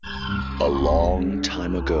A long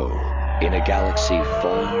time ago, in a galaxy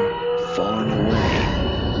far, far away.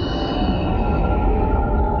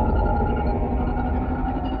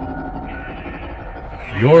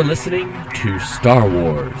 You're listening to Star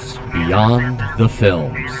Wars Beyond the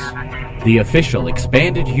Films, the official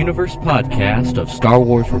expanded universe podcast of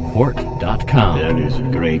StarWarsReport.com. There is a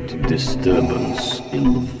great disturbance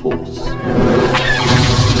in the Force.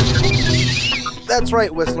 That's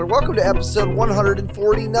right, Whistler. Welcome to episode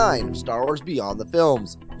 149 of Star Wars Beyond the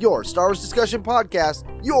Films, your Star Wars discussion podcast,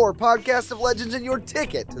 your podcast of legends, and your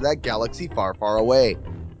ticket to that galaxy far, far away.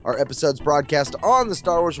 Our episodes broadcast on the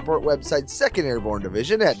Star Wars Report website's 2nd Airborne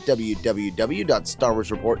Division at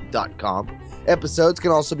www.starwarsreport.com. Episodes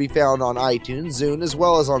can also be found on iTunes, Zune, as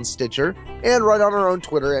well as on Stitcher, and right on our own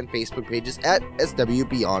Twitter and Facebook pages at SW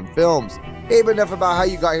Beyond Films. Hey, but enough about how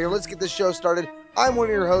you got here. Let's get this show started. I'm one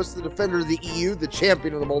of your hosts, the defender of the EU, the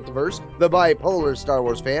champion of the multiverse, the bipolar Star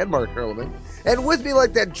Wars fan, Mark Hurlman. And with me,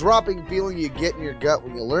 like that dropping feeling you get in your gut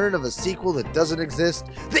when you learn of a sequel that doesn't exist,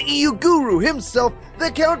 the EU guru himself,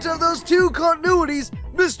 the count of those two continuities,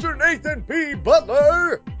 Mr. Nathan P.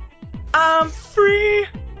 Butler. I'm free.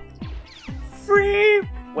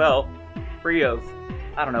 Well, free of,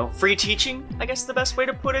 free teaching, I guess the best way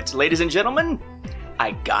to put it. Ladies and gentlemen,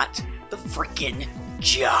 I got the frickin'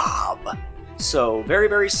 job. So very,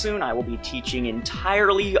 very soon I will be teaching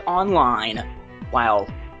entirely online while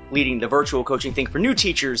leading the virtual coaching thing for new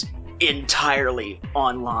teachers entirely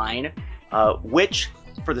online, which,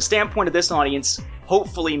 for the standpoint of this audience,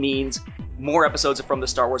 hopefully means more episodes from the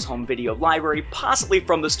Star Wars Home Video Library, possibly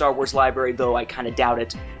from the Star Wars Library, though I kind of doubt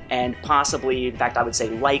it, and possibly, in fact, I would say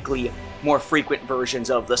likely, more frequent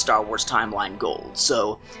versions of the Star Wars Timeline Gold.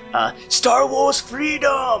 So, Star Wars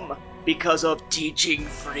Freedom! Because of teaching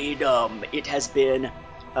freedom. It has been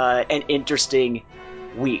an interesting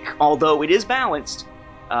week. Although it is balanced,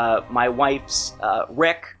 my wife's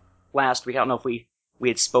wreck last week, I don't know if we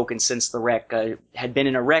had spoken since the wreck, had been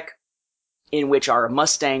in a wreck in which our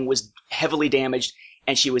Mustang was heavily damaged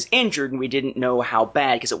and she was injured, and we didn't know how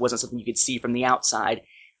bad because it wasn't something you could see from the outside.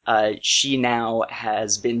 She now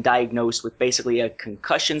has been diagnosed with basically a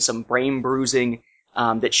concussion, some brain bruising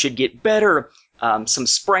that should get better. Some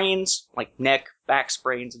sprains, like neck, back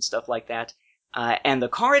sprains and stuff like that. And the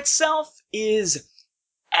car itself is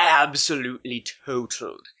absolutely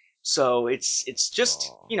totaled. So it's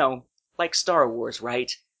just, like Star Wars,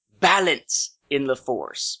 right? Balance in the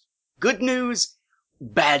Force. Good news,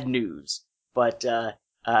 bad news. But,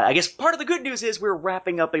 I guess part of the good news is we're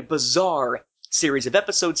wrapping up a bizarre series of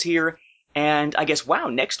episodes here. And I guess, wow,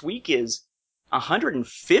 next week is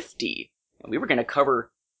 150. And we were going to cover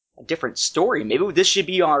a different story. Maybe this should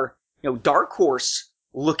be our, Dark Horse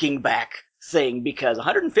looking back thing, because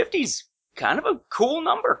 150 is kind of a cool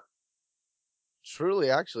number. Truly,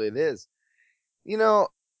 actually, it is. I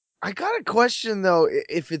got a question, though,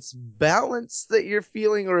 if it's balance that you're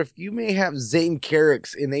feeling, or if you may have Zane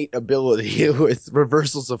Carrick's innate ability with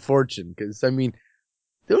reversals of fortune, because,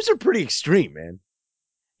 those are pretty extreme, man.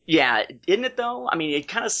 Yeah, isn't it, though? It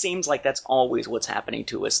kind of seems like that's always what's happening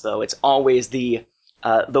to us, though. It's always the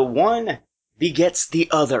one begets the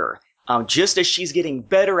other. Just as she's getting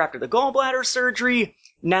better after the gallbladder surgery,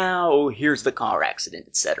 now here's the car accident,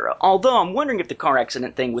 etc. Although I'm wondering if the car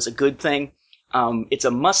accident thing was a good thing. It's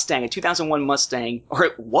a Mustang, a 2001 Mustang, or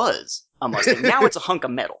it was a Mustang. Now it's a hunk of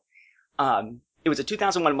metal. It was a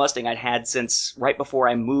 2001 Mustang I'd had since right before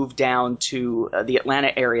I moved down to the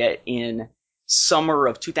Atlanta area in summer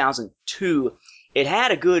of 2002. It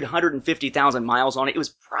had a good 150,000 miles on it. It was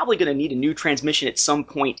probably going to need a new transmission at some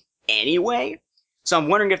point anyway. So I'm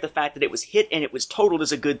wondering if the fact that it was hit and it was totaled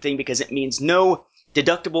is a good thing, because it means no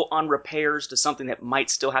deductible on repairs to something that might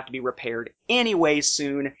still have to be repaired anyway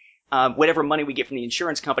soon. Whatever money we get from the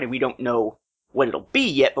insurance company, we don't know what it'll be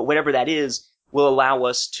yet, but whatever that is will allow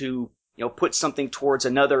us to, put something towards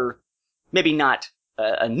another, maybe not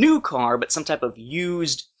a new car, but some type of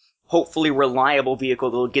used, hopefully reliable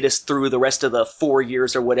vehicle that will get us through the rest of the 4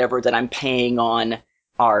 years or whatever that I'm paying on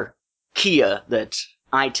our Kia that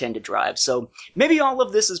I tend to drive. So maybe all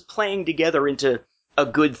of this is playing together into a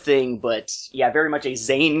good thing, but yeah, very much a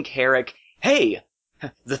Zane Carrick, hey,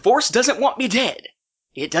 the Force doesn't want me dead.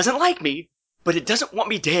 It doesn't like me, but it doesn't want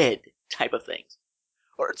me dead type of things.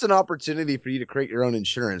 Or it's an opportunity for you to create your own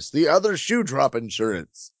insurance, the other shoe drop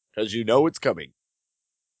insurance, because it's coming.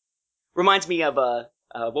 Reminds me of,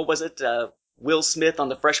 what was it? Will Smith on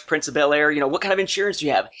The Fresh Prince of Bel-Air. What kind of insurance do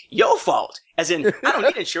you have? Your fault. As in, I don't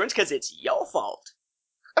need insurance because it's your fault.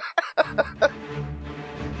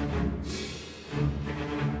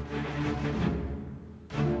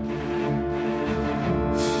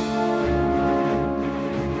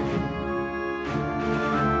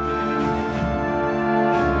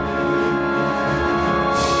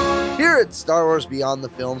 at Star Wars Beyond the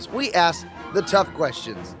Films, we ask the tough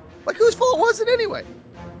questions. Like, whose fault was it anyway?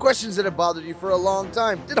 Questions that have bothered you for a long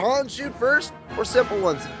time. Did Han shoot first? Or simple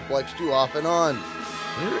ones that flexed you off and on?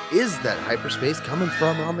 Where is that hyperspace coming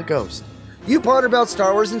from on the Ghost? You ponder about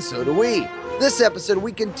Star Wars, and so do we. This episode,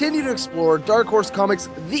 we continue to explore Dark Horse Comics'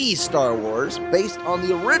 The Star Wars, based on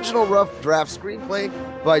the original rough draft screenplay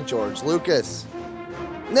by George Lucas.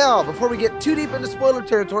 Now, before we get too deep into spoiler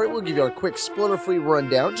territory, we'll give you our quick spoiler-free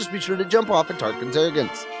rundown. Just be sure to jump off at Tarkin's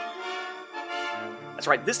arrogance. That's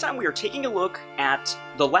right, this time we are taking a look at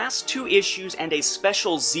the last 2 issues and a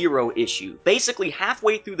special 0 issue, basically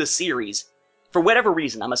halfway through the series, for whatever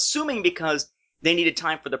reason. I'm assuming because they needed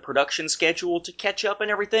time for the production schedule to catch up and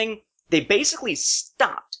everything. They basically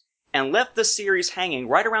stopped and left the series hanging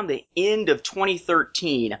right around the end of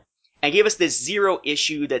 2013 and gave us this 0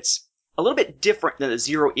 issue that's a little bit different than the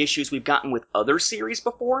 0 issues we've gotten with other series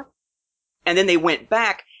before. And then they went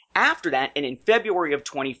back after that, and in February of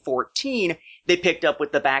 2014, they picked up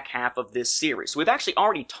with the back half of this series. So we've actually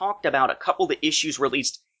already talked about a couple of the issues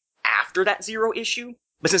released after that 0 issue,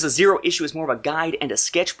 but since the 0 issue is more of a guide and a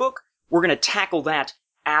sketchbook, we're going to tackle that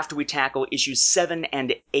after we tackle issues 7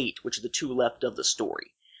 and 8, which are the 2 left of the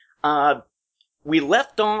story. We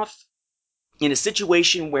left off in a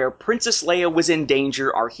situation where Princess Leia was in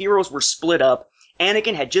danger, our heroes were split up,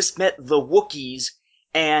 Anakin had just met the Wookiees,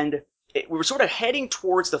 and we were sort of heading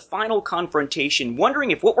towards the final confrontation,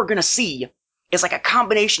 wondering if what we're going to see is like a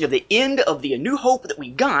combination of the end of the A New Hope that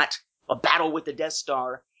we got, a battle with the Death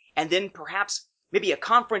Star, and then perhaps maybe a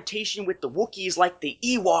confrontation with the Wookiees like the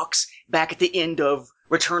Ewoks back at the end of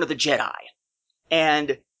Return of the Jedi.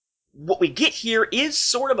 And what we get here is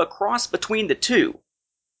sort of a cross between the two,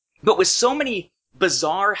 but with so many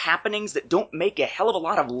bizarre happenings that don't make a hell of a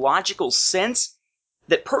lot of logical sense,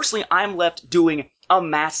 that personally I'm left doing a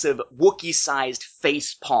massive Wookiee-sized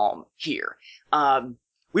facepalm here.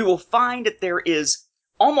 We will find that there is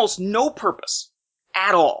almost no purpose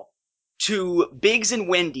at all to Biggs and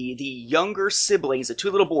Wendy, the younger siblings, the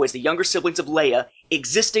 2 little boys, the younger siblings of Leia,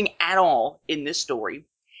 existing at all in this story.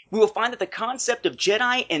 We will find that the concept of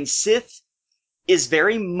Jedi and Sith is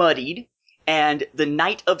very muddied, and the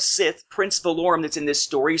Knight of Sith, Prince Valorum, that's in this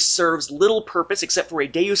story serves little purpose except for a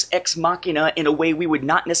deus ex machina in a way we would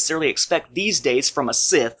not necessarily expect these days from a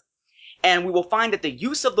Sith. And we will find that the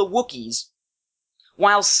use of the Wookiees,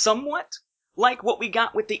 while somewhat like what we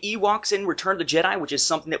got with the Ewoks in Return of the Jedi, which is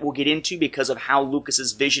something that we'll get into because of how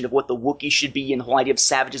Lucas's vision of what the Wookiees should be and the whole idea of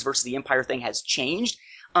savages versus the Empire thing has changed,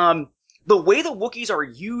 the way the Wookiees are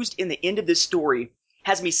used in the end of this story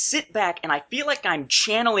has me sit back and I feel like I'm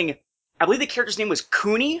channeling, I believe the character's name was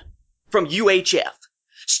Cooney from UHF.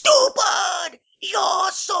 Stupid!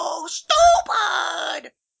 You're so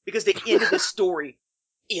stupid! Because the end of this story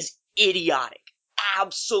is idiotic.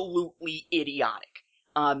 Absolutely idiotic.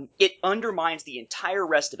 It undermines the entire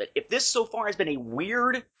rest of it. If this so far has been a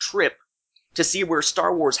weird trip to see where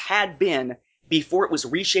Star Wars had been before it was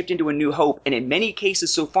reshaped into A New Hope, and in many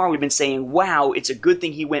cases so far we've been saying, wow, it's a good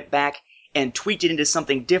thing he went back and tweaked it into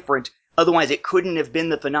something different, otherwise it couldn't have been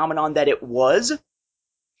the phenomenon that it was.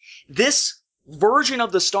 This version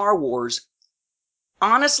of the Star Wars,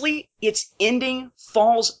 honestly, its ending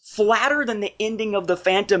falls flatter than the ending of The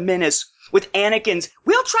Phantom Menace, with Anakin's,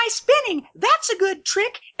 "We'll try spinning, that's a good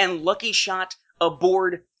trick," and lucky shot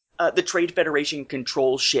aboard the Trade Federation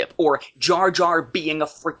control ship, or Jar Jar being a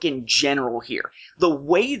frickin' general here. The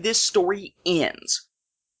way this story ends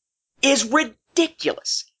is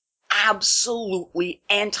ridiculous. Absolutely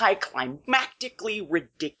anticlimactically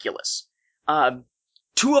ridiculous.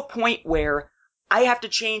 To a point where I have to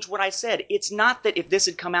change what I said. It's not that if this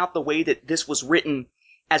had come out the way that this was written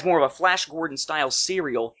as more of a Flash Gordon style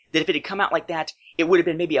serial, that if it had come out like that, it would have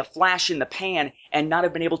been maybe a flash in the pan and not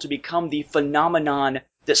have been able to become the phenomenon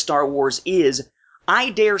that Star Wars is. I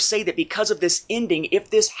dare say that because of this ending, if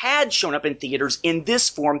this had shown up in theaters in this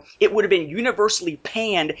form, it would have been universally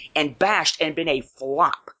panned and bashed and been a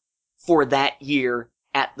flop for that year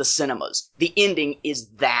at the cinemas. The ending is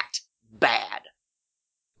that bad.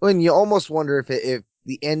 And you almost wonder if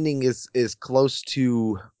the ending is close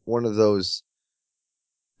to one of those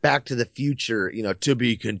Back to the Future, to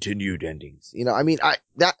be continued endings. I mean,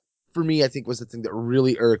 that for me, I think was the thing that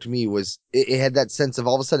really irked me was it had that sense of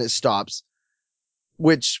all of a sudden it stops,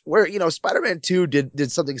 where Spider-Man 2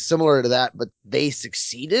 did something similar to that, but they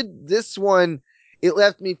succeeded. This one, it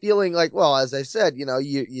left me feeling like, well, as I said, you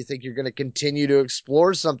think you're going to continue to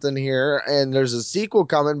explore something here and there's a sequel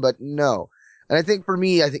coming, but no. And I think for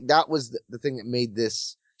me, I think that was the thing that made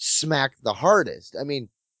this smack the hardest. I mean,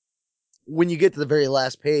 when you get to the very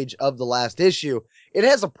last page of the last issue, it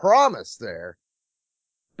has a promise there,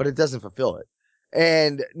 but it doesn't fulfill it.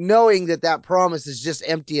 And knowing that that promise is just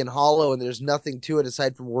empty and hollow and there's nothing to it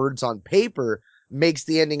aside from words on paper makes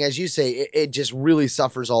the ending, as you say, it just really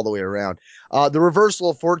suffers all the way around. The reversal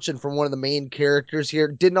of fortune from one of the main characters here,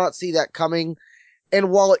 did not see that coming. And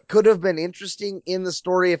while it could have been interesting in the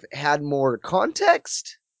story if it had more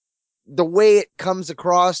context, the way it comes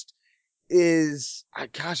across is,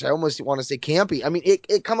 gosh, I almost want to say campy. I mean,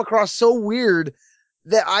 it come across so weird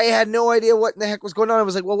that I had no idea what in the heck was going on. I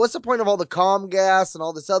was like, well, what's the point of all the comm gas and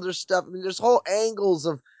all this other stuff? I mean, there's whole angles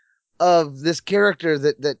of this character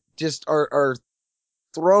that just are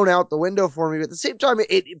thrown out the window for me. But at the same time,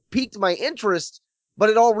 it piqued my interest, but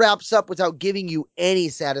it all wraps up without giving you any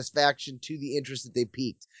satisfaction to the interest that they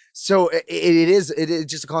piqued. So it is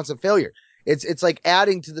just a constant failure. It's like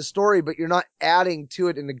adding to the story, but you're not adding to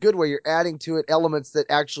it in a good way. You're adding to it elements that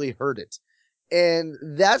actually hurt it. And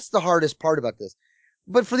that's the hardest part about this.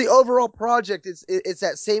 But for the overall project, it's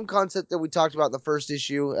that same concept that we talked about in the first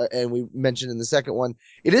issue, and we mentioned in the second one.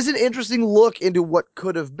 It is an interesting look into what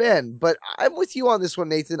could have been, but I'm with you on this one,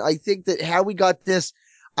 Nathan. I think that had we got this,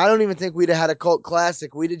 I don't even think we'd have had a cult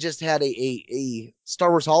classic. We'd have just had a Star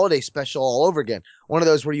Wars holiday special all over again. One of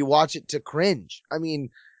those where you watch it to cringe. I mean,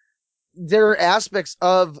 there are aspects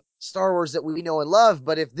of Star Wars that we know and love,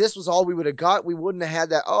 but if this was all we would have got, we wouldn't have had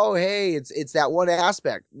that, oh, hey, it's that one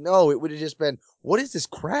aspect. No, it would have just been, what is this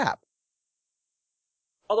crap?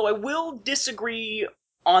 Although I will disagree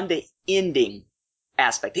on the ending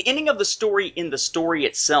aspect. The ending of the story in the story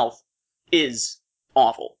itself is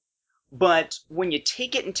awful. But when you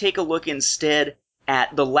take it and take a look instead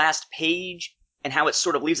at the last page and how it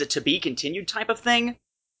sort of leaves it to be continued type of thing,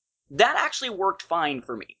 that actually worked fine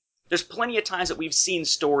for me. There's plenty of times that we've seen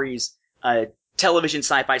stories, television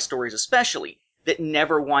sci-fi stories especially, that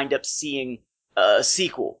never wind up seeing a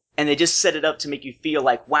sequel. And they just set it up to make you feel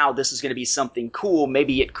like, wow, this is going to be something cool.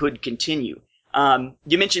 Maybe it could continue.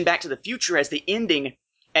 You mentioned Back to the Future as the ending.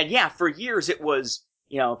 And yeah, for years it was,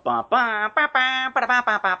 ba ba ba ba ba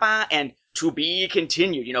ba ba ba, and to be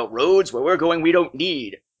continued. Roads where we're going, we don't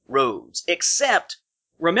need roads. Except,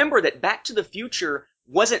 remember that Back to the Future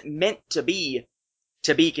wasn't meant to be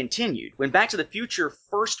continued. When Back to the Future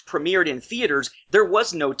first premiered in theaters, there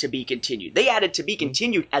was no to be continued. They added to be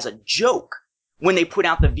continued as a joke when they put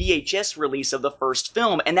out the VHS release of the first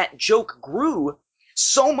film, and that joke grew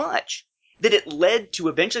so much that it led to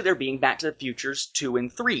eventually there being Back to the Futures 2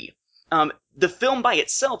 and 3. The film by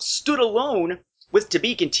itself stood alone with to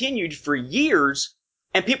be continued for years,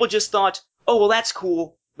 and people just thought, oh, well, that's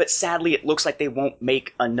cool, but sadly it looks like they won't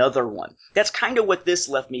make another one. That's kind of what this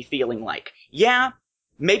left me feeling like. Yeah,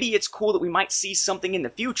 maybe it's cool that we might see something in the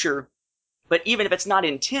future, but even if it's not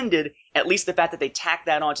intended, at least the fact that they tack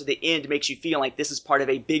that onto the end makes you feel like this is part of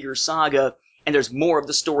a bigger saga, and there's more of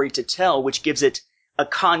the story to tell, which gives it a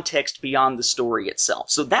context beyond the story itself.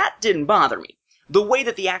 So that didn't bother me. The way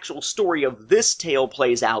that the actual story of this tale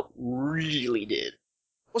plays out really did.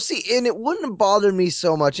 Well, see, and it wouldn't have bothered me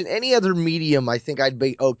so much in any other medium. I think I'd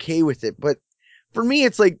be okay with it, but for me,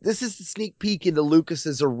 it's like, this is the sneak peek into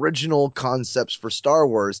Lucas's original concepts for Star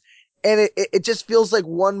Wars. And it just feels like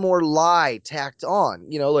one more lie tacked on,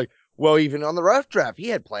 like, well, even on the rough draft, he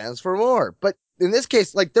had plans for more. But in this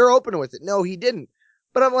case, like, they're open with it. No, he didn't.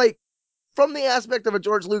 But I'm like, from the aspect of a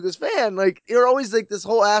George Lucas fan, like, you're always like this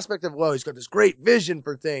whole aspect of, well, he's got this great vision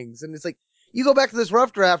for things. And it's like, you go back to this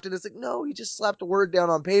rough draft and it's like, no, he just slapped a word down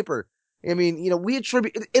on paper. I mean, we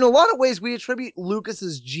attribute, in a lot of ways, we attribute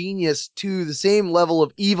Lucas's genius to the same level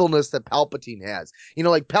of evilness that Palpatine has.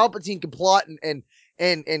 Like Palpatine can plot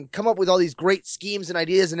and come up with all these great schemes and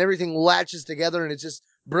ideas and everything latches together and it's just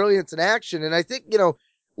brilliance in action. And I think,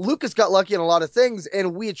 Lucas got lucky in a lot of things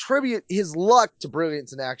and we attribute his luck to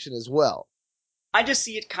brilliance in action as well. I just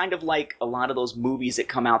see it kind of like a lot of those movies that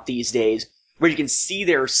come out these days where you can see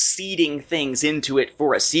they're seeding things into it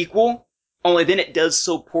for a sequel, only then it does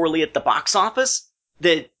so poorly at the box office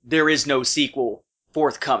that there is no sequel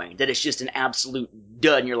forthcoming, that it's just an absolute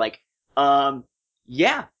dud, and you're like,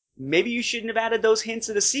 yeah, maybe you shouldn't have added those hints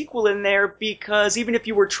of the sequel in there, because even if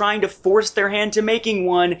you were trying to force their hand to making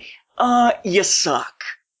one, you suck,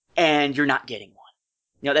 and you're not getting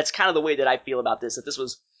one. That's kind of the way that I feel about this, that this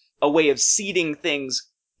was a way of seeding things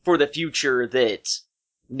for the future that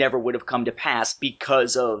never would have come to pass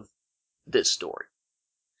because of this story.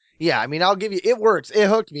 Yeah, I mean, I'll give you, it works. It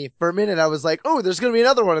hooked me. For a minute, I was like, oh, there's going to be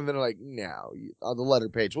another one. And then like, no, on the letter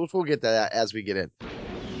page. We'll get to that as we get in.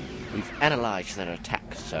 We've analyzed their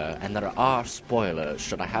attack, sir, and there are spoilers.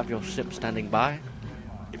 Should I have your ship standing by?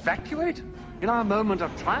 Evacuate? In our moment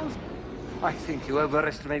of triumph? I think you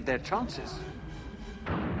overestimate their chances.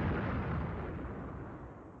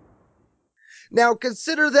 Now,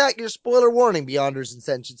 consider that your spoiler warning, Beyonders and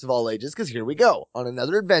Sentients of all ages, because here we go on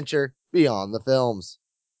another adventure beyond the films.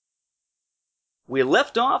 We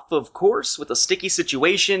left off, of course, with a sticky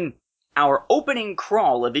situation. Our opening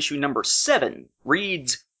crawl of issue number 7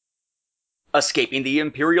 reads, escaping the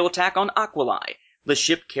Imperial attack on Aquilai, the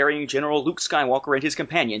ship carrying General Luke Skywalker and his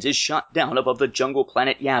companions is shot down above the jungle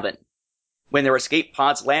planet Yavin. When their escape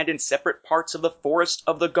pods land in separate parts of the forest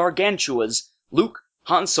of the Gargantuas, Luke,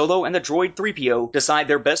 Han Solo, and the droid 3PO decide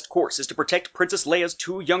their best course is to protect Princess Leia's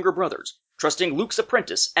 2 younger brothers, trusting Luke's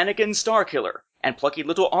apprentice, Anakin Starkiller, and plucky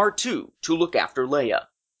little R2 to look after Leia.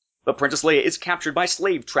 But Princess Leia is captured by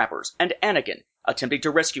slave trappers, and Anakin, attempting to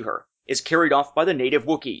rescue her, is carried off by the native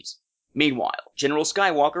Wookiees. Meanwhile, General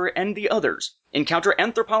Skywalker and the others encounter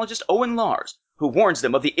anthropologist Owen Lars, who warns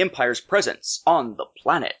them of the Empire's presence on the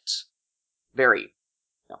planet. Very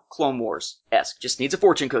Clone Wars-esque, just needs a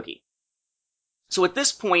fortune cookie. So at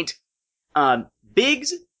this point,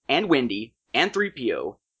 Biggs and Wendy and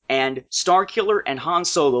 3PO and Starkiller and Han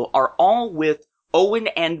Solo are all with Owen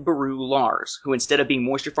and Beru Lars, who instead of being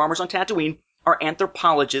moisture farmers on Tatooine, are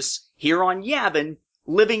anthropologists here on Yavin,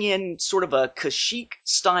 living in sort of a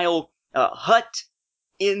Kashyyyk-style hut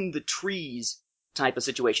in the trees type of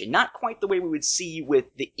situation. Not quite the way we would see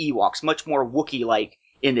with the Ewoks, much more Wookiee-like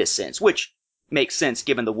in this sense, which makes sense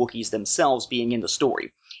given the Wookiees themselves being in the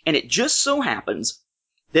story. And it just so happens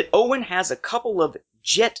that Owen has a couple of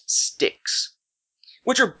jet sticks,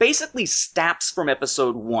 which are basically staffs from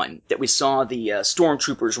episode 1 that we saw the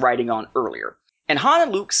stormtroopers riding on earlier. And Han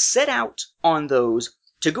and Luke set out on those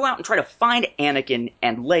to go out and try to find Anakin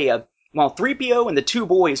and Leia, while 3PO and the 2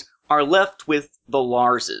 boys are left with the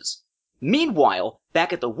Larses. Meanwhile,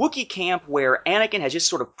 back at the Wookiee camp where Anakin has just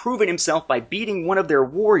sort of proven himself by beating one of their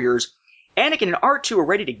warriors, Anakin and R2 are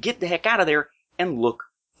ready to get the heck out of there and look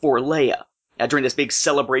for Leia. Now, during this big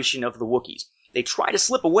celebration of the Wookiees, they try to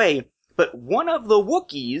slip away, but one of the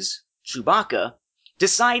Wookiees, Chewbacca,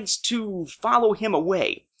 decides to follow him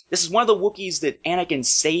away. This is one of the Wookiees that Anakin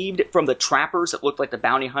saved from the trappers that looked like the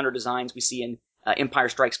bounty hunter designs we see in Empire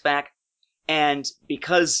Strikes Back. And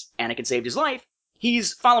because Anakin saved his life,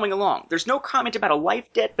 he's following along. There's no comment about a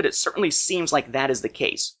life debt, but it certainly seems like that is the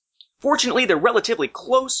case. Fortunately, they're relatively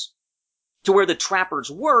close to where the trappers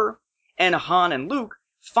were, and Han and Luke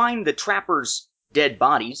find the trappers' dead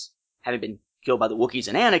bodies, having been killed by the Wookiees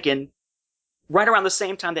and Anakin, right around the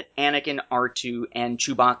same time that Anakin, R2, and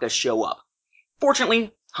Chewbacca show up.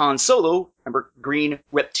 Fortunately, Han Solo, remember, green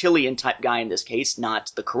reptilian type guy in this case,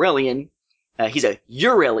 not the Corellian, he's a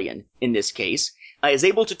Uralian in this case, is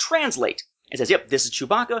able to translate and says, yep, this is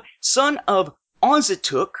Chewbacca, son of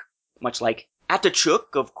Ozatuk, much like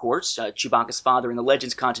Atachuk, of course, Chewbacca's father in the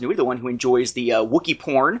Legends continuity, the one who enjoys the Wookiee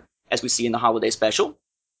porn, as we see in the holiday special,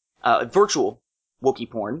 virtual Wookiee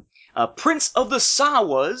porn, Prince of the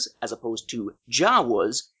Sawas, as opposed to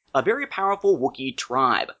Jawas, a very powerful Wookiee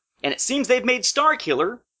tribe. And it seems they've made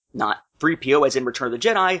Starkiller, not 3PO as in Return of the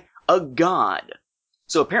Jedi, a god.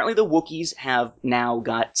 So apparently the Wookiees have now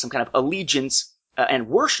got some kind of allegiance and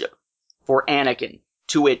worship for Anakin,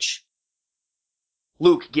 to which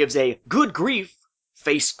Luke gives a good grief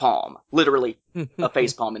facepalm, literally a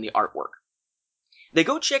facepalm in the artwork. They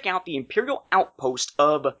go check out the Imperial outpost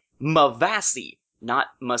of Mavasi, not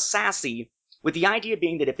Masasi, with the idea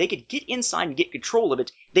being that if they could get inside and get control of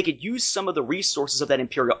it, they could use some of the resources of that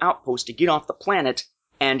Imperial outpost to get off the planet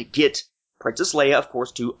and get Princess Leia, of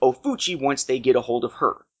course, to Ofuchi once they get a hold of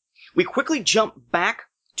her. We quickly jump back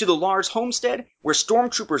to the Lars homestead, where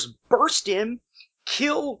stormtroopers burst in,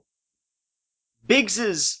 kill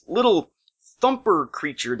Biggs's little thumper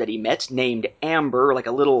creature that he met, named Amber, like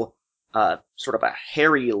a little, sort of a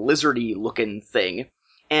hairy, lizardy looking thing,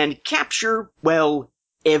 and capture, well,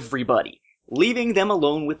 everybody. Leaving them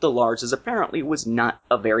alone with the Larses apparently was not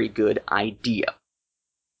a very good idea.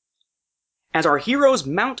 As our heroes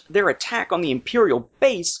mount their attack on the Imperial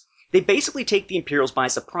base, they basically take the Imperials by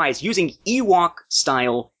surprise using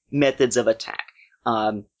Ewok-style methods of attack.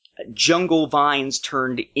 Jungle vines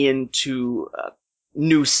turned into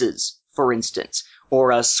nooses, for instance,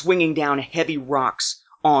 or swinging down heavy rocks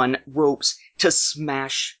on ropes to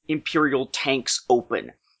smash Imperial tanks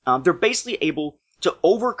open. They're basically able to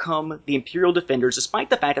overcome the Imperial defenders, despite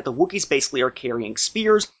the fact that the Wookiees basically are carrying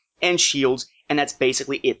spears and shields, and that's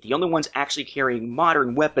basically it. The only ones actually carrying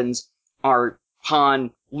modern weapons are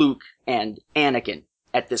Han, Luke, and Anakin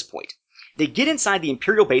at this point. They get inside the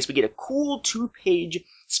Imperial base, we get a cool 2-page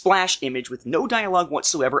splash image with no dialogue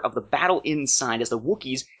whatsoever of the battle inside as the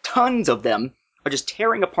Wookiees, tons of them, are just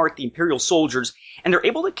tearing apart the Imperial soldiers, and they're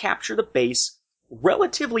able to capture the base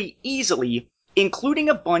relatively easily, including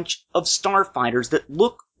a bunch of starfighters that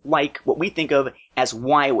look like what we think of as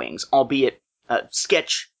Y-Wings, albeit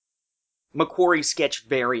McQuarrie sketch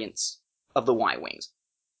variants of the Y-Wings.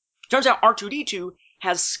 Turns out R2-D2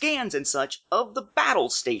 has scans and such of the battle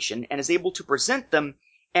station and is able to present them,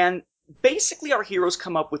 and basically our heroes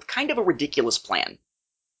come up with kind of a ridiculous plan.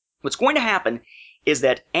 What's going to happen is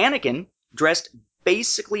that Anakin, dressed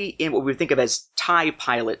basically in what we think of as TIE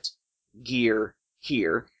pilot gear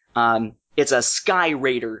here, it's a Sky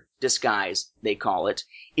Raider disguise, they call it,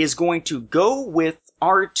 is going to go with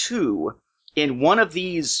R2 in one of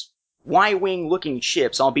these Y-Wing looking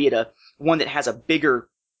ships, albeit one that has a bigger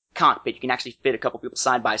cockpit. You can actually fit a couple people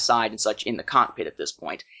side by side and such in the cockpit at this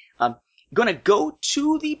point. Gonna go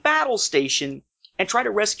to the battle station and try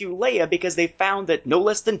to rescue Leia because they found that no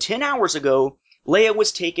less than 10 hours ago, Leia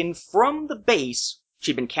was taken from the base.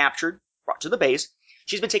 She'd been captured, brought to the base.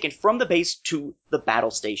 She's been taken from the base to the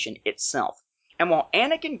battle station itself. And while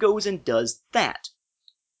Anakin goes and does that,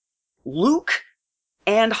 Luke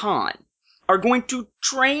and Han are going to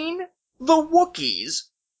train the Wookiees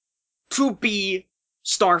to be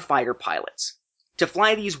starfighter pilots, to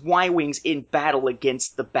fly these Y-Wings in battle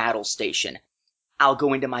against the battle station. I'll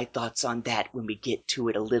go into my thoughts on that when we get to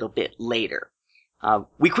it a little bit later.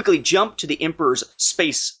 We quickly jump to the Emperor's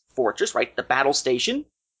space fortress, right, the battle station,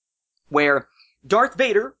 where Darth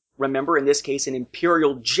Vader, remember in this case an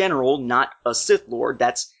Imperial general, not a Sith Lord,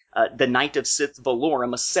 that's the Knight of Sith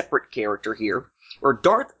Valorum, a separate character here, where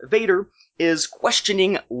Darth Vader is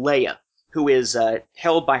questioning Leia, who is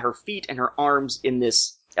held by her feet and her arms in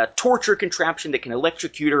this torture contraption that can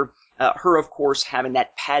electrocute her. Her, of course, having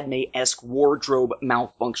that Padme-esque wardrobe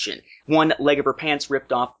malfunction. One leg of her pants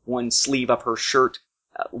ripped off, one sleeve of her shirt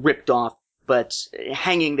ripped off, but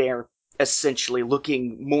hanging there, essentially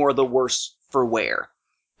looking more the worse for wear.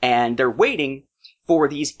 And they're waiting for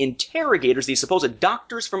these interrogators, these supposed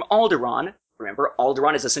doctors from Alderaan. Remember,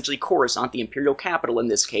 Alderaan is essentially Coruscant, the Imperial capital in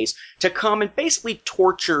this case, to come and basically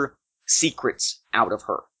torture secrets out of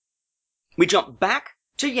her. We jump back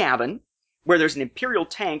to Yavin, where there's an Imperial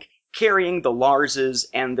tank carrying the Larses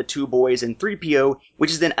and the two boys and 3PO,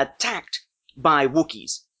 which is then attacked by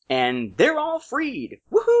Wookiees. And they're all freed.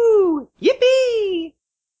 Woohoo! Yippee!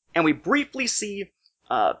 And we briefly see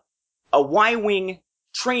a Y-Wing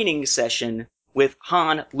training session with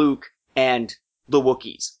Han, Luke, and the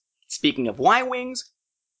Wookiees. Speaking of Y-Wings,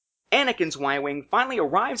 Anakin's Y-Wing finally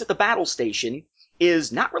arrives at the battle station,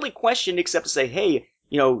 is not really questioned except to say, hey,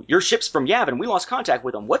 your ship's from Yavin. We lost contact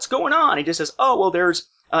with them. What's going on? He just says, oh, well, there's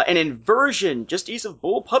an inversion just east of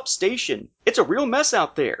Bullpup Station. It's a real mess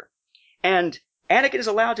out there. And Anakin is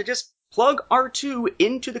allowed to just plug R2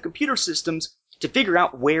 into the computer systems to figure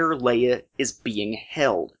out where Leia is being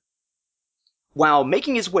held. While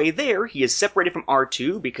making his way there, he is separated from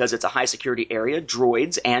R2 because it's a high security area.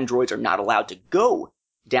 Androids are not allowed to go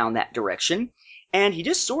down that direction. And he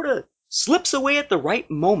just sort of slips away at the right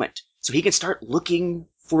moment so he can start looking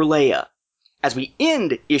for Leia. As we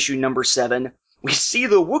end issue number 7, we see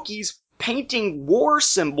the Wookiees painting war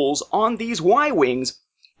symbols on these Y-Wings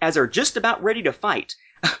as they're just about ready to fight.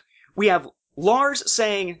 We have Lars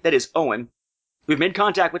saying, that is Owen, we've made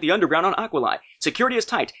contact with the underground on Aquilai. Security is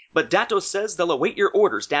tight, but Datos says they'll await your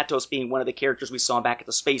orders, Datos being one of the characters we saw back at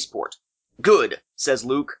the spaceport. Good, says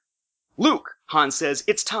Luke. Luke, Han says,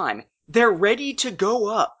 it's time. They're ready to go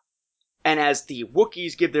up. And as the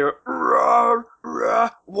Wookiees give their "Rawr,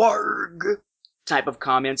 rawr, warg" type of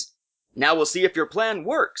comments, now we'll see if your plan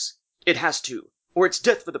works. It has to, or it's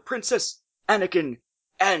death for the princess, Anakin,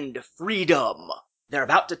 and freedom. They're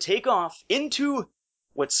about to take off into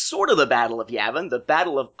what's sort of the Battle of Yavin, the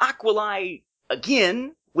Battle of Aquilai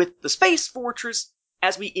again, with the Space Fortress,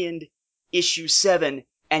 as we end issue 7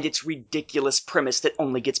 and its ridiculous premise that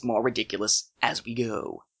only gets more ridiculous as we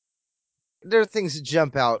go. There are things that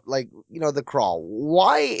jump out, like, the crawl.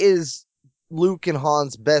 Why is Luke and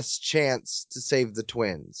Han's best chance to save the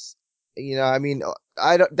twins?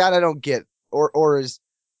 I don't get. Or is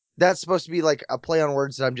that supposed to be like a play on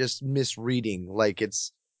words that I'm just misreading? Like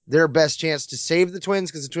it's their best chance to save the twins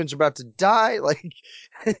because the twins are about to die?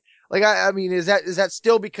 Is that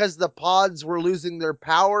still because the pods were losing their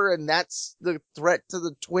power and that's the threat to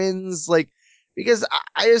the twins? Because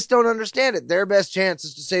I just don't understand it. Their best chance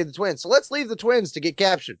is to save the twins. So let's leave the twins to get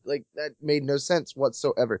captured. That made no sense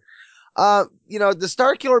whatsoever. The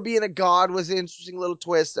Starkiller being a god was an interesting little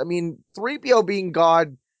twist. 3PO being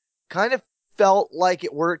god kind of felt like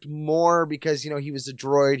it worked more because, he was a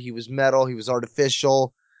droid, he was metal, he was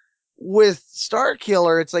artificial. With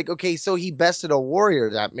Starkiller, it's like, okay, so he bested a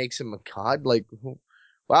warrior. That makes him a god.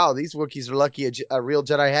 Wow, these Wookiees are lucky a real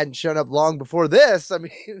Jedi hadn't shown up long before this. That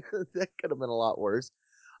could have been a lot worse.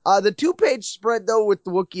 The 2-page spread though with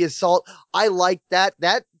the Wookiee assault, I like that.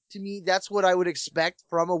 That to me, that's what I would expect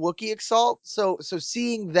from a Wookiee assault. So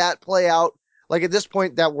seeing that play out, like at this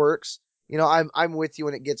point, that works. I'm with you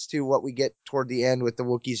when it gets to what we get toward the end with the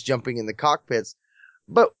Wookiees jumping in the cockpits.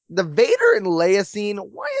 But the Vader and Leia scene,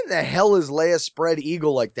 why in the hell is Leia spread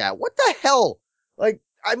eagle like that? What the hell? Like,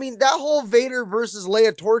 I mean, that whole Vader versus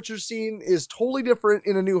Leia torture scene is totally different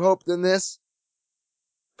in A New Hope than this.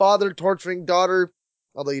 Father torturing daughter,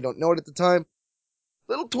 although you don't know it at the time.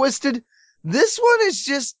 Little twisted. This one is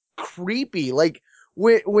just creepy. Like,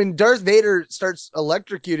 when Darth Vader starts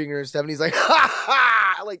electrocuting her and stuff, and he's like, ha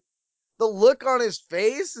ha! Like, the look on his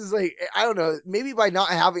face is like, I don't know, maybe by not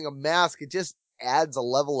having a mask, it just adds a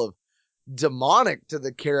level of demonic to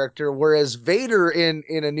the character. Whereas Vader in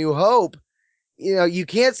A New Hope, you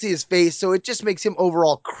can't see his face, so it just makes him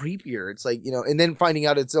overall creepier. It's like, and then finding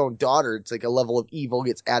out it's own daughter, it's like a level of evil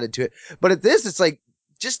gets added to it. But at this, it's like,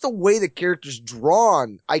 just the way the character's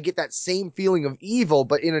drawn, I get that same feeling of evil,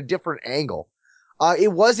 but in a different angle.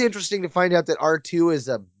 It was interesting to find out that R2 is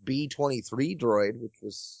a B-23 droid, which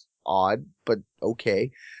was odd, but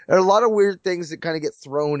okay. There are a lot of weird things that kind of get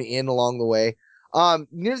thrown in along the way.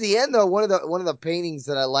 Near the end though, one of the paintings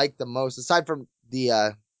that I liked the most, aside from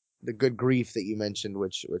the good grief that you mentioned,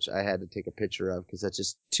 which I had to take a picture of because that's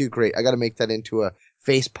just too great. I got to make that into a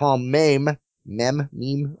facepalm meme.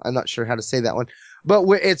 I'm not sure how to say that one, but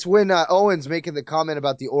it's when Owen's making the comment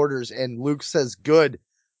about the orders and Luke says good.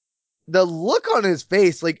 The look on his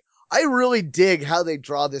face, like, I really dig how they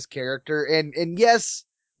draw this character. And yes,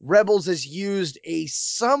 Rebels has used a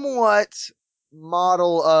somewhat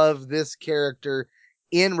model of this character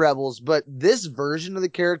in Rebels, but this version of the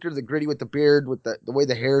character, the gritty with the beard, with the way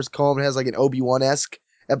the hair is combed, has like an Obi-Wan-esque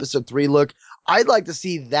episode 3 look. I'd like to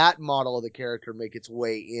see that model of the character make its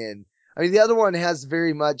way in. I mean, the other one has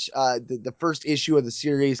very much the first issue of the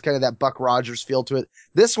series, kind of that Buck Rogers feel to it.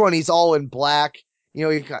 This one, he's all in black. He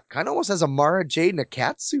kind of almost has a Mara Jade in a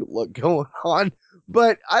catsuit look going on.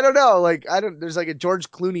 But I don't know, like, there's like a George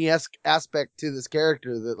Clooney-esque aspect to this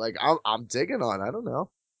character that, like, I'm digging on. I don't know.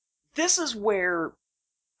 This is where,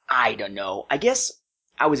 I don't know, I guess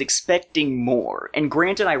I was expecting more. And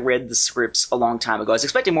granted, I read the scripts a long time ago. I was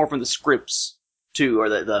expecting more from the scripts, too, or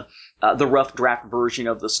the rough draft version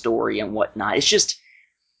of the story and whatnot. It's just,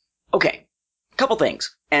 okay, a couple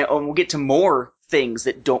things. And we'll get to more things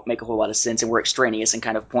that don't make a whole lot of sense and were extraneous and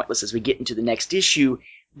kind of pointless as we get into the next issue.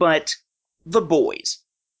 But the boys.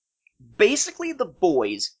 Basically, the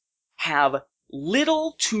boys have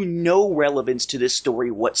little to no relevance to this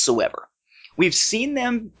story whatsoever. We've seen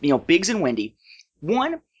them, Biggs and Wendy.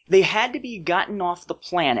 One, they had to be gotten off the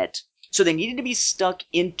planet, so they needed to be stuck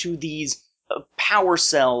into these power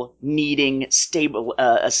cell needing stable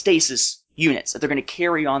stasis units that they're going to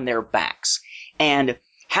carry on their backs. And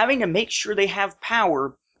having to make sure they have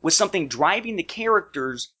power was something driving the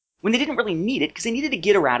characters when they didn't really need it, because they needed to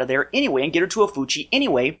get her out of there anyway and get her to Ofuchi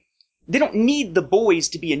anyway. They don't need the boys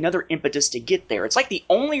to be another impetus to get there. It's like the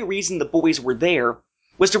only reason the boys were there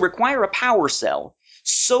was to require a power cell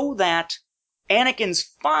so that Anakin's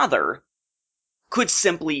father could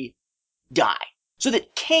simply die. So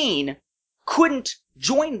that Kane couldn't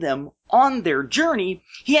join them on their journey.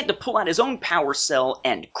 He had to pull out his own power cell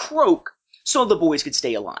and croak so the boys could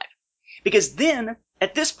stay alive. Because then,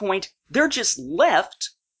 at this point, they're just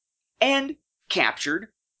left and captured,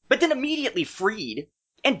 but then immediately freed,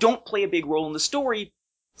 and don't play a big role in the story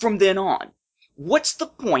from then on. What's the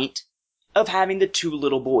point of having the two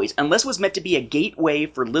little boys? Unless it was meant to be a gateway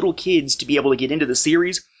for little kids to be able to get into the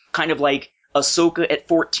series, kind of like Ahsoka at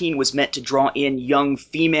 14 was meant to draw in young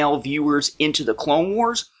female viewers into the Clone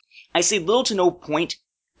Wars, I see little to no point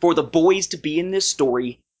for the boys to be in this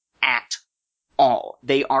story at all.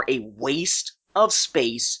 They are a waste of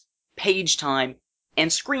space, page time,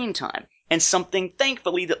 and screen time, and something,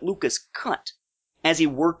 thankfully, that Lucas cut as he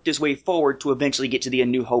worked his way forward to eventually get to the A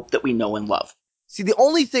New Hope that we know and love. See, the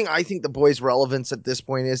only thing I think the boys' relevance at this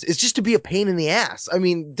point is just to be a pain in the ass. I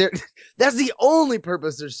mean, that's the only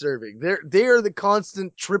purpose they're serving. They're the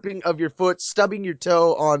constant tripping of your foot, stubbing your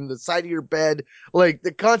toe on the side of your bed, like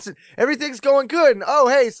the constant, everything's going good, and oh,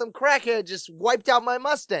 hey, some crackhead just wiped out my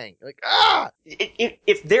Mustang. Like, ah!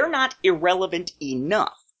 If they're not irrelevant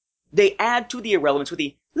enough, they add to the irrelevance with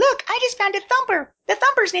the, look, I just found a thumper. The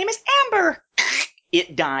thumper's name is Amber.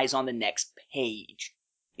 It dies on the next page.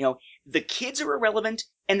 The kids are irrelevant,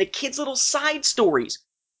 and the kids' little side stories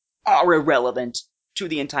are irrelevant to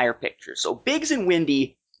the entire picture. So Biggs and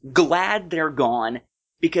Wendy, glad they're gone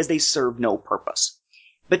because they serve no purpose.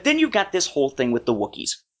 But then you've got this whole thing with the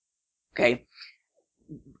Wookiees. Okay?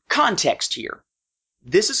 Context here.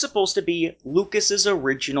 This is supposed to be Lucas's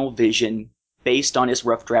original vision based on his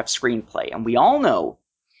rough draft screenplay. And we all know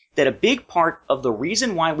that a big part of the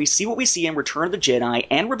reason why we see what we see in Return of the Jedi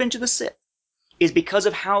and Revenge of the Sith is because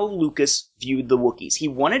of how Lucas viewed the Wookiees. He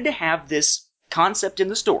wanted to have this concept in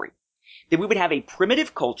the story that we would have a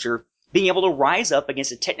primitive culture being able to rise up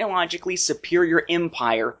against a technologically superior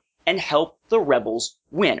empire and help the rebels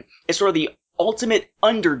win. It's sort of the ultimate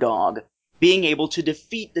underdog being able to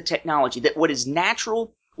defeat the technology, that what is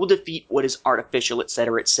natural will defeat what is artificial,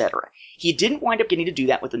 etc., etc. He didn't wind up getting to do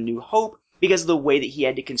that with A New Hope because of the way that he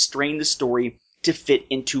had to constrain the story to fit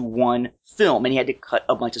into one film, and he had to cut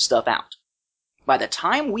a bunch of stuff out. By the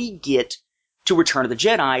time we get to Return of the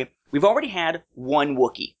Jedi, we've already had one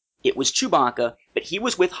Wookiee. It was Chewbacca, but he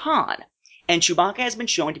was with Han. And Chewbacca has been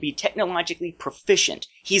shown to be technologically proficient.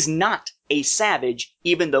 He's not a savage,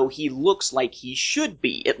 even though he looks like he should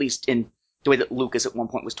be, at least in the way that Lucas at one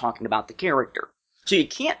point was talking about the character. So you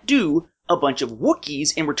can't do a bunch of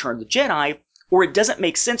Wookiees in Return of the Jedi, or it doesn't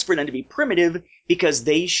make sense for them to be primitive, because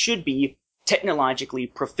they should be technologically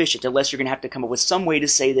proficient, unless you're going to have to come up with some way to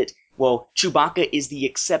say that, well, Chewbacca is the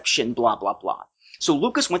exception, blah, blah, blah. So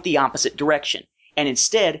Lucas went the opposite direction, and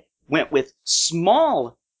instead went with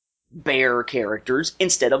small bear characters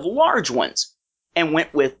instead of large ones, and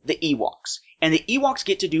went with the Ewoks. And the Ewoks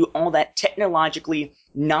get to do all that technologically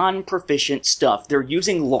non-proficient stuff. They're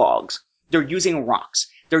using logs, they're using rocks,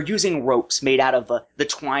 they're using ropes made out of the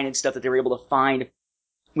twine and stuff that they were able to find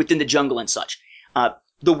within the jungle and such.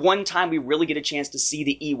 The one time we really get a chance to see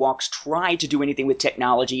the Ewoks try to do anything with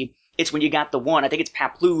technology, it's when you got the one, I think it's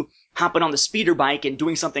Paploo, hopping on the speeder bike and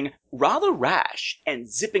doing something rather rash and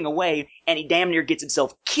zipping away, and he damn near gets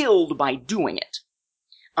himself killed by doing it.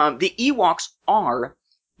 The Ewoks are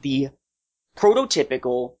the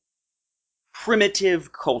prototypical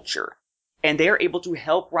primitive culture, and they're able to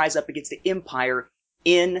help rise up against the Empire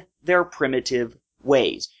in their primitive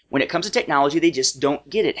ways. When it comes to technology, they just don't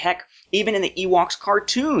get it. Heck, even in the Ewoks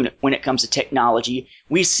cartoon, when it comes to technology,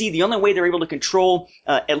 we see the only way they're able to control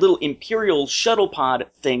a little Imperial shuttle pod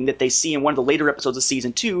thing that they see in one of the later episodes of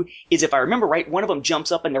Season 2 is, if I remember right, one of them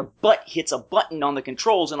jumps up and their butt hits a button on the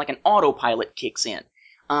controls and like an autopilot kicks in.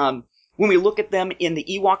 When we look at them in the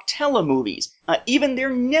Ewok telemovies, even their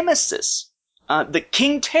nemesis, the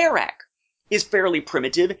King Tarak, is fairly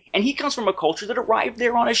primitive, and he comes from a culture that arrived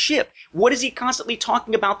there on a ship. What is he constantly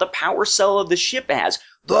talking about the power cell of the ship as?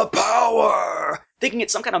 The power! Thinking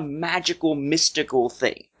it's some kind of magical, mystical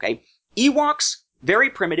thing, okay? Ewoks, very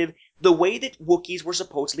primitive, the way that Wookiees were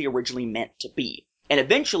supposedly originally meant to be. And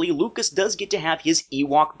eventually, Lucas does get to have his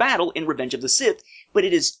Ewok battle in Revenge of the Sith, but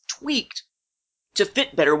it is tweaked to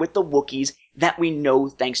fit better with the Wookiees that we know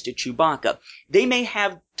thanks to Chewbacca. They may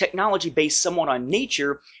have technology based somewhat on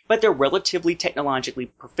nature, but they're relatively technologically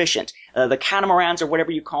proficient. The catamarans, or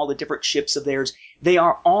whatever you call the different ships of theirs, they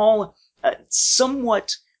are all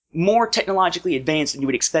somewhat more technologically advanced than you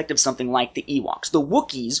would expect of something like the Ewoks. The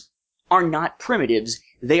Wookiees are not primitives,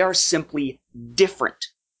 they are simply different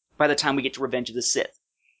by the time we get to Revenge of the Sith.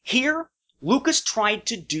 Here, Lucas tried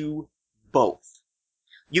to do both.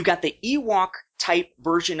 You got the Ewok-type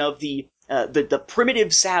version of the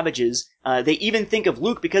primitive savages. They even think of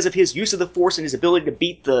Luke, because of his use of the Force and his ability to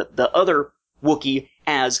beat the other Wookiee,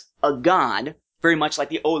 as a god. Very much like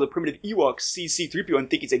the primitive Ewoks see C-3PO and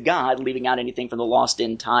think he's a god, leaving out anything from the Lost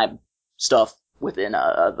in Time stuff within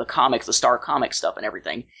the comics, the Star Comics stuff and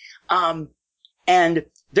everything. And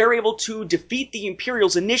they're able to defeat the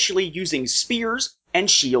Imperials initially using spears and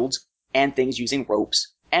shields and things using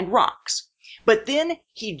ropes and rocks. But then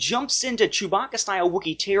he jumps into Chewbacca-style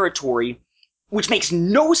Wookiee territory, which makes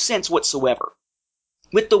no sense whatsoever,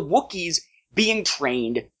 with the Wookiees being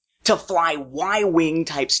trained to fly Y-Wing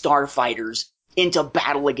type starfighters into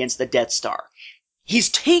battle against the Death Star. He's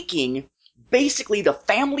taking basically the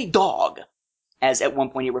family dog, as at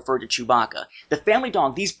one point he referred to Chewbacca, the family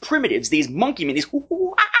dog, these primitives, these monkey men, these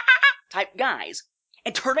type guys,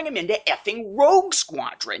 and turning them into effing Rogue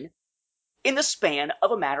Squadron in the span of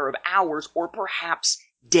a matter of hours or perhaps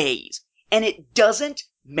days. And it doesn't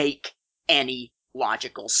make any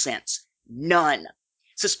logical sense. None.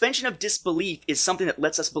 Suspension of disbelief is something that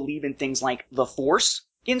lets us believe in things like the Force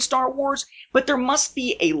in Star Wars, but there must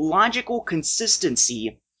be a logical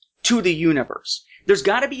consistency to the universe. There's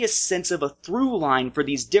got to be a sense of a through line for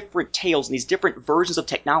these different tales and these different versions of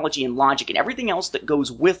technology and logic and everything else that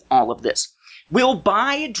goes with all of this. We'll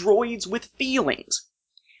buy droids with feelings,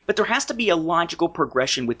 but there has to be a logical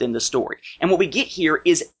progression within the story. And what we get here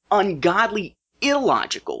is ungodly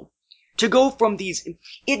illogical. To go from these,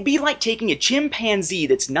 it'd be like taking a chimpanzee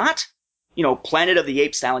that's not, Planet of the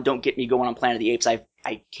Apes style, and don't get me going on Planet of the Apes,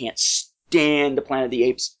 I can't understand the Planet of the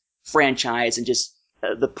Apes franchise and just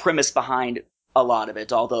the premise behind a lot of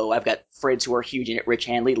it. Although I've got friends who are huge in it. Rich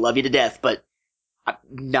Hanley, love you to death, but I'm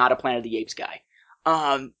not a Planet of the Apes guy.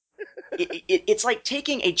 It's like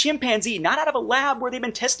taking a chimpanzee not out of a lab where they've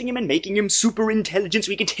been testing him and making him super intelligent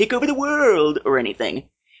so he can take over the world or anything,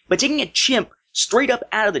 but taking a chimp straight up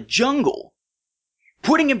out of the jungle,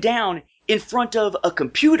 putting him down in front of a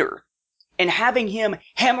computer, and having him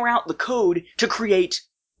hammer out the code to create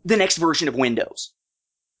the next version of Windows.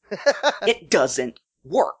 It doesn't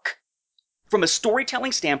work. From a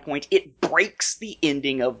storytelling standpoint, it breaks the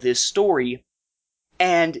ending of this story,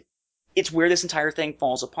 and it's where this entire thing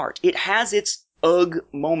falls apart. It has its ugh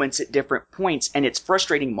moments at different points, and its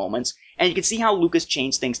frustrating moments, and you can see how Lucas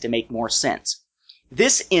changed things to make more sense.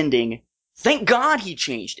 This ending, thank God he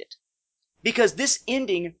changed it, because this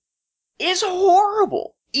ending is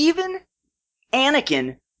horrible. Even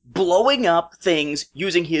Anakin blowing up things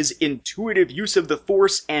using his intuitive use of the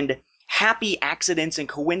Force and happy accidents and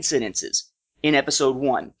coincidences in Episode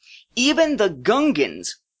 1. Even the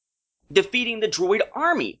Gungans defeating the droid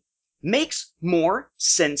army makes more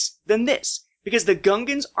sense than this, because the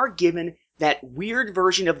Gungans are given that weird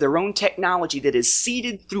version of their own technology that is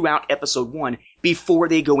seeded throughout Episode 1 before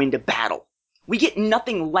they go into battle. We get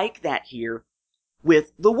nothing like that here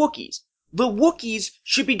with the Wookiees. The Wookiees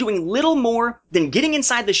should be doing little more than getting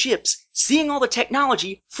inside the ships, seeing all the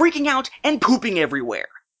technology, freaking out, and pooping everywhere.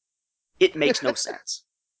 It makes no sense.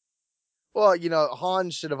 Well,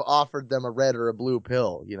 Han should have offered them a red or a blue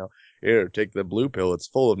pill. Here, take the blue pill. It's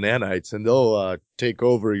full of nanites, and they'll take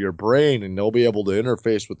over your brain, and they'll be able to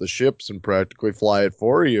interface with the ships and practically fly it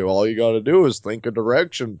for you. All you got to do is think a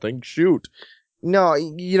direction, think shoot. No,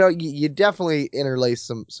 you definitely interlace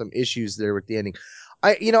some issues there with the ending.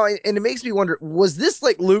 And it makes me wonder, was this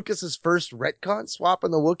like Lucas's first retcon, swapping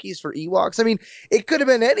the Wookiees for Ewoks? I mean, it could have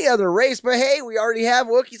been any other race, but hey, we already have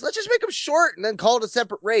Wookiees. Let's just make them short and then call it a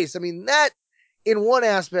separate race. I mean, that in one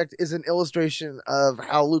aspect is an illustration of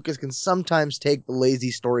how Lucas can sometimes take the lazy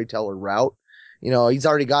storyteller route. He's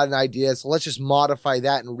already got an idea, so let's just modify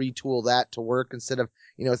that and retool that to work instead of,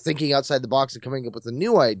 thinking outside the box and coming up with a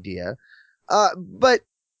new idea. But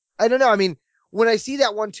I don't know. I mean, when I see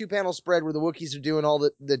that 1-2 panel spread where the Wookiees are doing all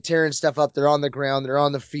the tearing stuff up, they're on the ground, they're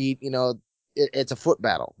on the feet, it's a foot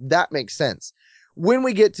battle. That makes sense. When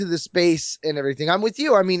we get to the space and everything, I'm with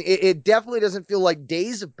you. I mean, it definitely doesn't feel like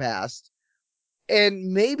days have passed.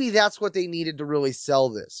 And maybe that's what they needed to really sell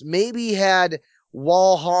this. Maybe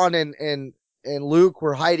while Han and Luke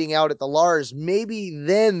were hiding out at the Lars, maybe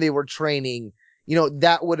then they were training,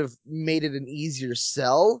 that would have made it an easier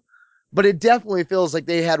sell. But it definitely feels like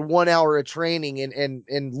they had 1 hour of training,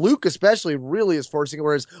 and Luke especially really is forcing it,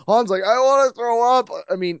 whereas Han's like, I want to throw up.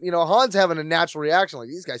 I mean, Han's having a natural reaction, like,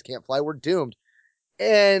 these guys can't fly, we're doomed.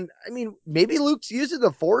 And, I mean, maybe Luke's using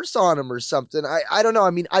the Force on him or something. I don't know. I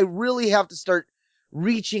mean, I really have to start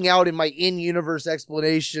reaching out in my in-universe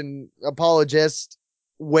explanation apologist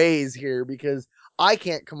ways here, because I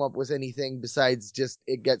can't come up with anything besides just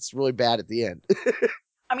it gets really bad at the end.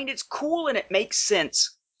 I mean, it's cool and it makes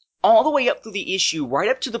sense all the way up through the issue, right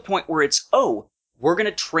up to the point where it's, we're going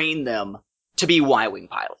to train them to be Y-Wing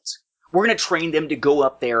pilots. We're going to train them to go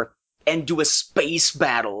up there and do a space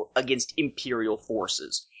battle against Imperial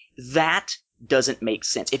forces. That doesn't make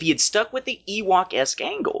sense. If he had stuck with the Ewok-esque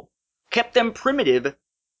angle, kept them primitive,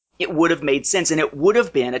 it would have made sense, and it would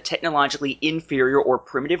have been a technologically inferior or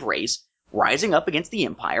primitive race rising up against the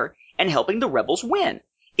Empire and helping the rebels win.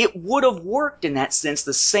 It would have worked in that sense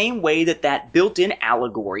the same way that built-in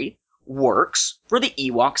allegory works for the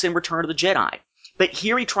Ewoks in Return of the Jedi. But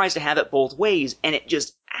here he tries to have it both ways, and it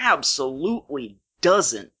just absolutely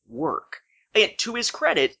doesn't work. And to his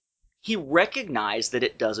credit, he recognized that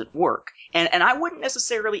it doesn't work. And I wouldn't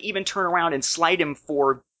necessarily even turn around and slight him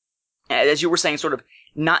for, as you were saying, sort of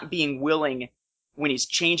not being willing when he's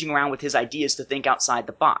changing around with his ideas to think outside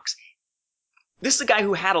the box. This is a guy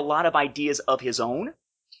who had a lot of ideas of his own,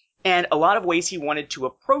 and a lot of ways he wanted to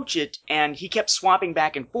approach it, and he kept swapping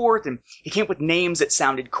back and forth, and he came up with names that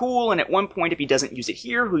sounded cool, and at one point, if he doesn't use it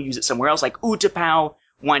here, he'll use it somewhere else, like Utapau,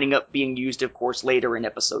 winding up being used, of course, later in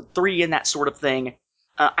Episode 3 and that sort of thing.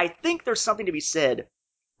 I think there's something to be said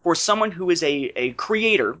for someone who is a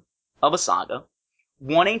creator of a saga,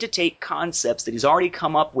 wanting to take concepts that he's already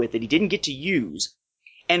come up with that he didn't get to use,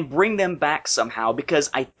 and bring them back somehow,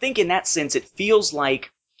 because I think in that sense it feels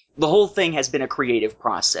like the whole thing has been a creative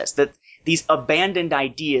process, that these abandoned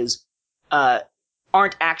ideas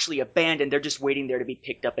aren't actually abandoned, they're just waiting there to be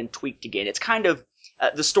picked up and tweaked again. It's kind of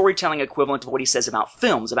the storytelling equivalent of what he says about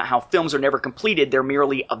films, about how films are never completed, they're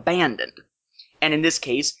merely abandoned. And in this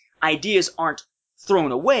case, ideas aren't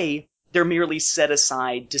thrown away, they're merely set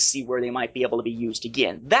aside to see where they might be able to be used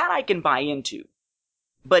again. That I can buy into.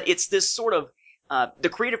 But it's this sort of, the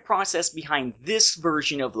creative process behind this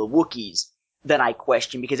version of the Wookiees that I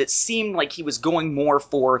question, because it seemed like he was going more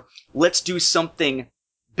for, let's do something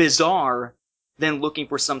bizarre than looking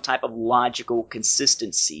for some type of logical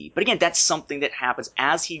consistency. But again, that's something that happens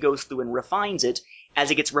as he goes through and refines it,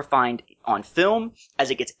 as it gets refined on film,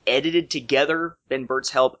 as it gets edited together, Ben Burtt's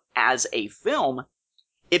help, as a film.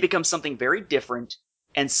 It becomes something very different,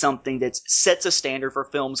 and something that sets a standard for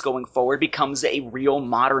films going forward, becomes a real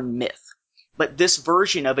modern myth. But this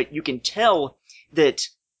version of it, you can tell that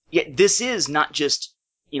this is not just,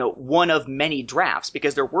 one of many drafts,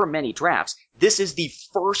 because there were many drafts. This is the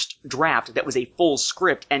first draft that was a full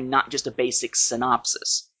script and not just a basic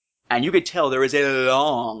synopsis. And you could tell there is a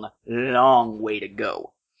long, long way to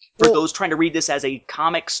go. For those trying to read this as a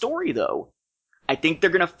comic story, though, I think they're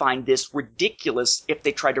going to find this ridiculous if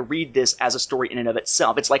they try to read this as a story in and of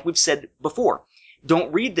itself. It's like we've said before.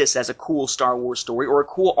 Don't read this as a cool Star Wars story or a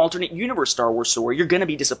cool alternate universe Star Wars story. You're going to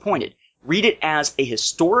be disappointed. Read it as a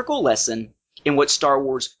historical lesson in what Star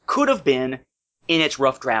Wars could have been in its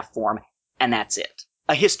rough draft form, and that's it.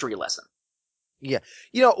 A history lesson. Yeah.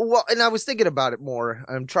 And I was thinking about it more.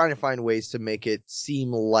 I'm trying to find ways to make it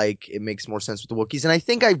seem like it makes more sense with the Wookiees, and I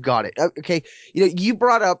think I've got it. Okay. You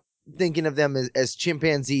brought up thinking of them as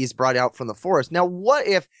chimpanzees brought out from the forest. Now, what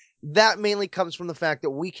if that mainly comes from the fact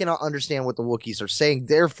that we cannot understand what the Wookiees are saying?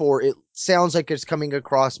 Therefore, it sounds like it's coming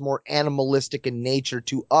across more animalistic in nature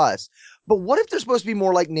to us. But what if they're supposed to be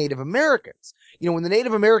more like Native Americans? When the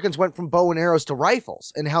Native Americans went from bow and arrows to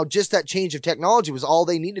rifles, and how just that change of technology was all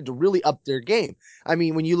they needed to really up their game. I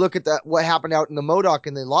mean, when you look at what happened out in the Modoc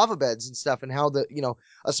and the lava beds and stuff, and how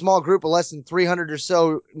a small group of less than 300 or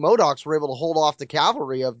so Modocs were able to hold off the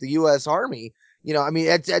cavalry of the U.S. Army.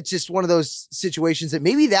 It's just one of those situations that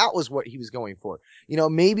maybe that was what he was going for.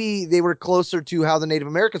 Maybe they were closer to how the Native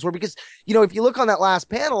Americans were, because, if you look on that last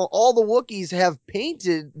panel, all the Wookiees have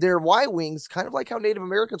painted their Y-wings kind of like how Native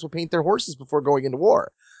Americans would paint their horses before going into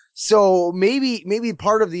war. So maybe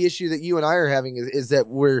part of the issue that you and I are having is that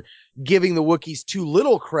we're giving the Wookiees too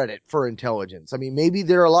little credit for intelligence. I mean, maybe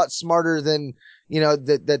they're a lot smarter than,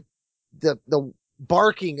 that the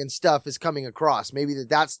barking and stuff is coming across. Maybe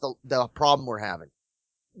that's the problem we're having.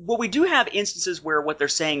 Well, we do have instances where what they're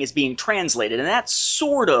saying is being translated, and that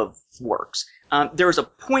sort of works. There's a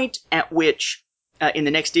point at which, in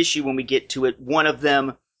the next issue when we get to it, one of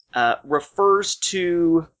them refers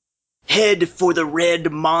to head for the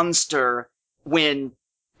red monster when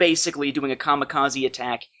basically doing a kamikaze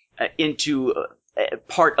attack into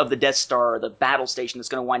part of the Death Star, the battle station, that's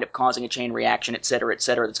going to wind up causing a chain reaction, et cetera, that's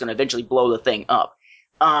going to eventually blow the thing up.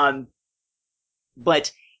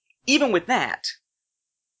 But even with that,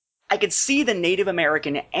 I could see the Native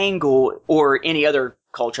American angle, or any other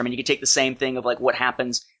culture. I mean, you could take the same thing of like what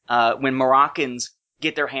happens when Moroccans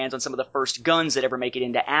get their hands on some of the first guns that ever make it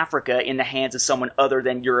into Africa in the hands of someone other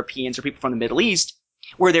than Europeans or people from the Middle East,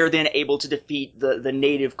 where they're then able to defeat the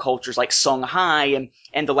native cultures like Songhai,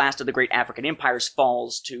 and the last of the great African empires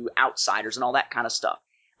falls to outsiders and all that kind of stuff.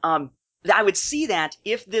 I would see that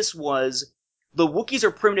if this was, the Wookiees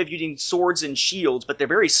are primitive using swords and shields, but they're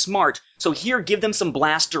very smart, so here, give them some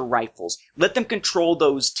blaster rifles. Let them control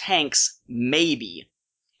those tanks, maybe.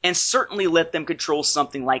 And certainly let them control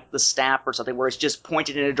something like the staff or something where it's just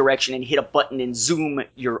pointed in a direction and hit a button and zoom,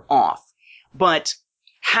 you're off. But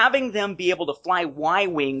having them be able to fly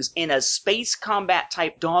Y-wings in a space combat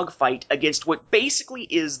type dogfight against what basically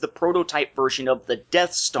is the prototype version of the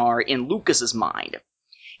Death Star in Lucas's mind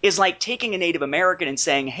is like taking a Native American and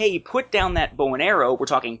saying, hey, put down that bow and arrow. We're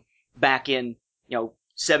talking back in,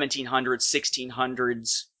 1700s,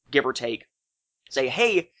 1600s, give or take. Say,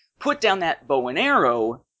 hey, put down that bow and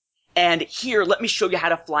arrow, and here, let me show you how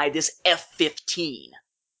to fly this F-15.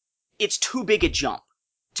 It's too big a jump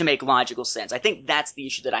to make logical sense. I think that's the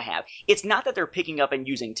issue that I have. It's not that they're picking up and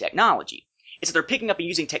using technology. It's that they're picking up and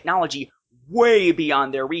using technology way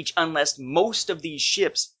beyond their reach, unless most of these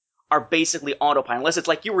ships are basically autopilot. Unless it's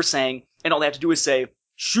like you were saying, and all they have to do is say,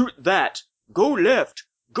 shoot that, go left,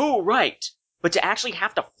 go right. But to actually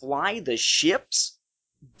have to fly the ships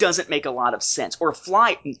doesn't make a lot of sense. Or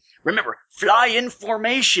fly in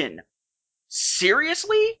formation.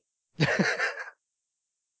 Seriously?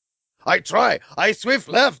 I try. I swift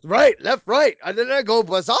left, right, and then I go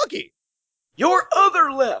Basaki. Your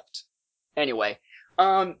other left! Anyway,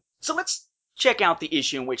 so let's check out the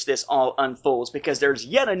issue in which this all unfolds, because there's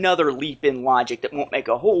yet another leap in logic that won't make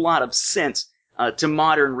a whole lot of sense to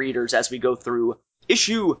modern readers as we go through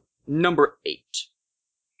issue number 8.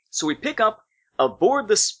 So we pick up aboard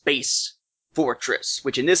the Space Fortress,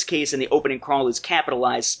 which in this case in the opening crawl is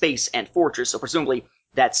capitalized space and fortress, so presumably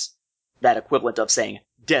that's that equivalent of saying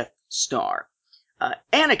Death Star.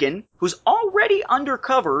 Anakin, who's already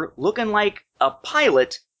undercover looking like a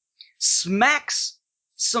pilot, smacks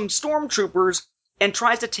some stormtroopers and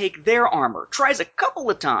tries to take their armor. Tries a couple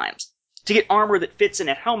of times to get armor that fits and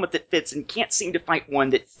a helmet that fits, and can't seem to find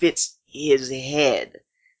one that fits his head.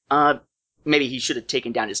 Maybe he should have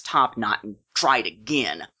taken down his top knot and tried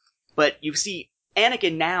again. But you see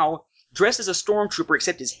Anakin now dressed as a stormtrooper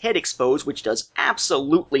except his head exposed, which does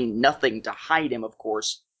absolutely nothing to hide him, of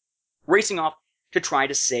course, racing off to try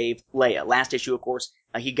to save Leia. Last issue, of course,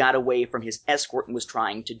 he got away from his escort and was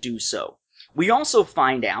trying to do so. We also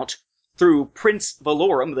find out through Prince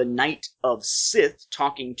Valorum, the Knight of Sith,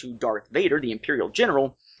 talking to Darth Vader, the Imperial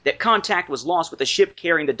General, that contact was lost with the ship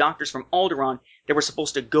carrying the doctors from Alderaan that were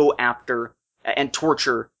supposed to go after and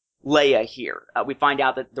torture Leia here. We find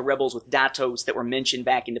out that the rebels with Datos that were mentioned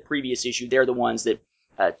back in the previous issue, they're the ones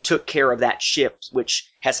that took care of that ship,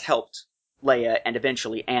 which has helped Leia and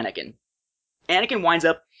eventually Anakin. Anakin winds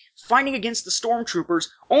up fighting against the stormtroopers,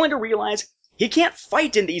 only to realize he can't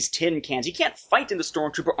fight in these tin cans. He can't fight in the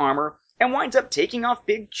stormtrooper armor, and winds up taking off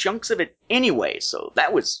big chunks of it anyway, so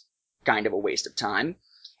that was kind of a waste of time.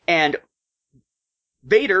 And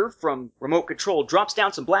Vader, from remote control, drops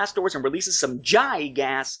down some blast doors and releases some Jai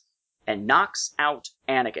gas and knocks out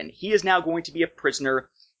Anakin. He is now going to be a prisoner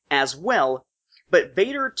as well, but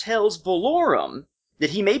Vader tells Valorum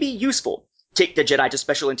that he may be useful. Take the Jedi to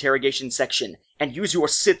Special Interrogation Section and use your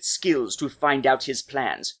Sith skills to find out his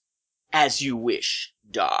plans. As you wish,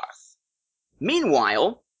 Darth.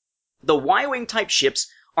 Meanwhile, the Y-Wing type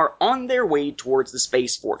ships are on their way towards the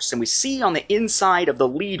Space Force, and we see on the inside of the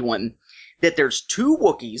lead one that there's 2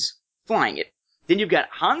 Wookiees flying it. Then you've got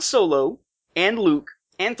Han Solo and Luke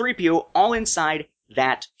and 3PO all inside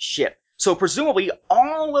that ship. So presumably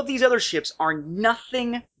all of these other ships are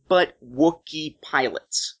nothing but Wookiee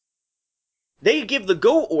pilots. They give the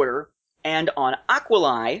go order, and on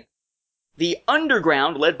Aquilai, the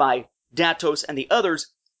underground, led by Datos and the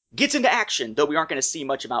others, gets into action, though we aren't going to see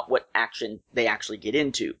much about what action they actually get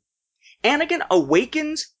into. Anakin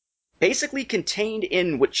awakens, basically contained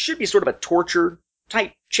in what should be sort of a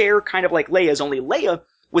torture-type chair, kind of like Leia's, only Leia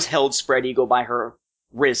was held spread eagle by her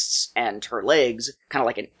wrists and her legs, kind of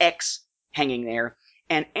like an X hanging there,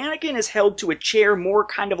 and Anakin is held to a chair more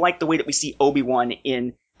kind of like the way that we see Obi-Wan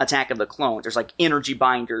in Attack of the Clones. There's like energy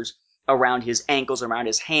binders around his ankles, around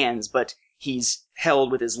his hands, but he's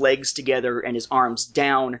held with his legs together and his arms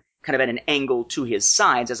down, kind of at an angle to his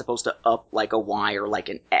sides, as opposed to up like a Y or like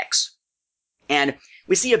an X. And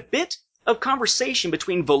we see a bit of conversation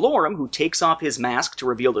between Valorum, who takes off his mask to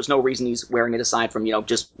reveal there's no reason he's wearing it aside from,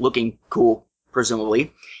 just looking cool,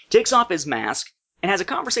 presumably, takes off his mask and has a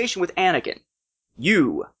conversation with Anakin.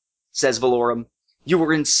 You, says Valorum, you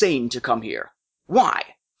were insane to come here. Why?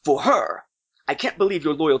 For her. I can't believe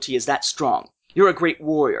your loyalty is that strong. You're a great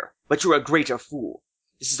warrior, but you're a greater fool.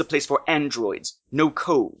 This is a place for androids. No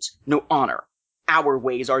codes, no honor. Our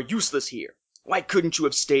ways are useless here. Why couldn't you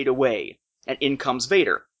have stayed away? And in comes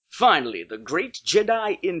Vader. Finally, the great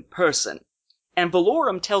Jedi in person. And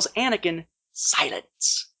Valorum tells Anakin,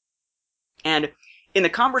 silence. And in the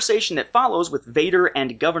conversation that follows with Vader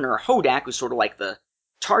and Governor Hodak, who's sort of like the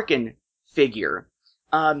Tarkin figure,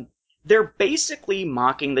 they're basically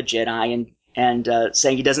mocking the Jedi and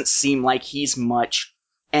saying he doesn't seem like he's much.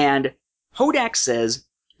 And Hodak says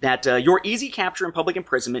that your easy capture and public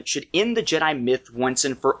imprisonment should end the Jedi myth once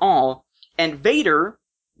and for all. And Vader,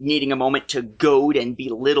 needing a moment to goad and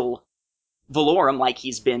belittle Valorum like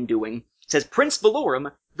he's been doing, says Prince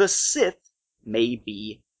Valorum, the Sith, may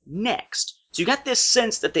be next. So you got this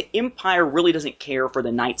sense that the Empire really doesn't care for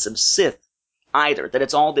the Knights of Sith either, that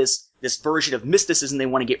it's all this version of mysticism they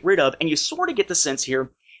want to get rid of, and you sort of get the sense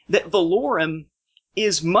here that Valorum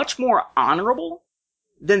is much more honorable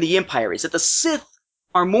than the Empire is, that the Sith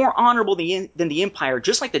are more honorable than the Empire,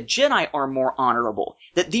 just like the Jedi are more honorable,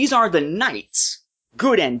 that these are the knights,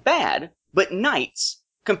 good and bad, but knights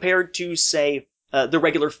compared to, say, the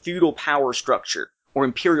regular feudal power structure or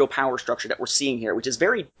imperial power structure that we're seeing here, which is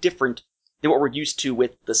very different than what we're used to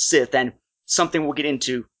with the Sith, and something we'll get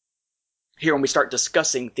into here when we start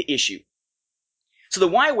discussing the issue. So the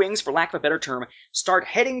Y-Wings, for lack of a better term, start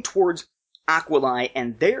heading towards Aquilai,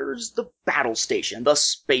 and there's the battle station, the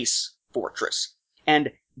Space Fortress.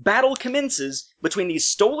 And battle commences between these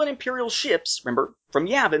stolen Imperial ships, remember, from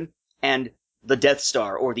Yavin, and the Death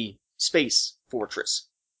Star, or the Space Fortress.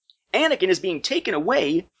 Anakin is being taken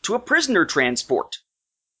away to a prisoner transport.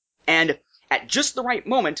 And at just the right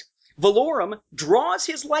moment, Valorum draws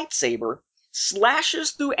his lightsaber,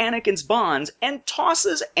 slashes through Anakin's bonds and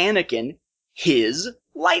tosses Anakin his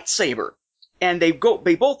lightsaber. And they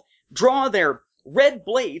both draw their red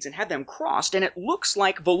blades and have them crossed, and it looks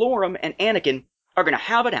like Valorum and Anakin are going to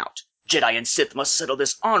have it out. Jedi and Sith must settle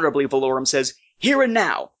this honorably, Valorum says. Here and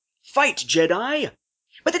now. Fight, Jedi!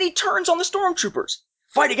 But then he turns on the stormtroopers.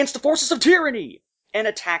 Fight against the forces of tyranny! And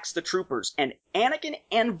attacks the troopers. And Anakin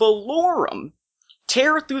and Valorum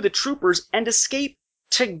tear through the troopers and escape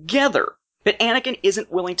together. But Anakin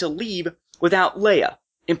isn't willing to leave without Leia.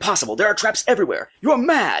 Impossible. There are traps everywhere. You're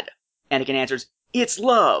mad. Anakin answers, it's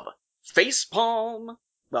love. Facepalm.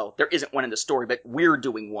 Well, there isn't one in the story, but we're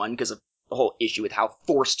doing one because of the whole issue with how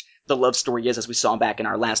forced the love story is, as we saw back in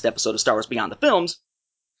our last episode of Star Wars Beyond the Films.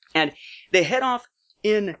 And they head off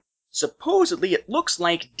in, supposedly, it looks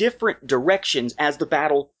like different directions as the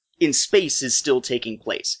battle in space is still taking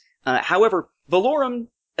place. However, Valorum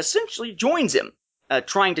essentially joins him,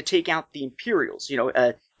 trying to take out the Imperials.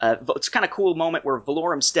 It's kind of cool moment where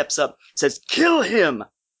Valorum steps up, says, kill him!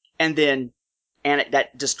 And then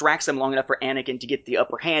that distracts them long enough for Anakin to get the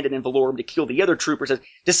upper hand, and then Valorum to kill the other trooper. Says,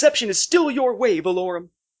 deception is still your way, Valorum.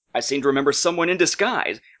 I seem to remember someone in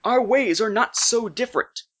disguise. Our ways are not so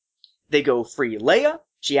different. They go free Leia.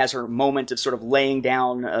 She has her moment of sort of laying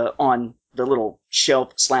down on the little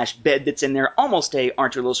shelf/bed that's in there. Almost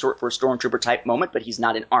aren't you a little short for a stormtrooper type moment, but he's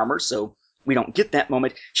not in armor, so we don't get that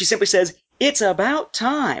moment. She simply says, it's about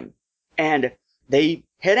time. And they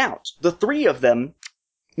head out. The three of them,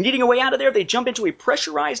 needing a way out of there, they jump into a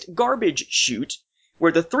pressurized garbage chute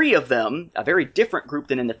where the three of them, a very different group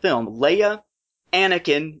than in the film, Leia,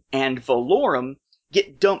 Anakin, and Valorum,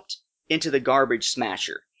 get dumped into the garbage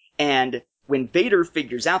smasher. And when Vader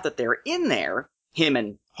figures out that they're in there, him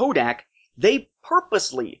and Hodak, they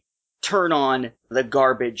purposely turn on the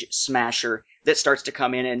garbage smasher that starts to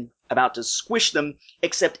come in and about to squish them,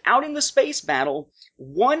 except out in the space battle,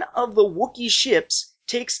 one of the Wookiee ships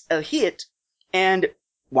takes a hit and,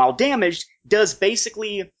 while damaged, does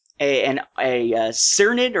basically a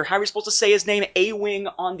Cernid, or how are we supposed to say his name, A-Wing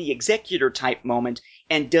on the Executor type moment,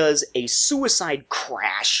 and does a suicide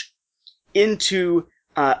crash into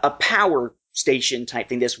a power station type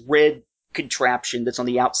thing, this red contraption that's on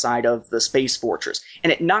the outside of the space fortress.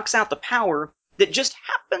 And it knocks out the power that just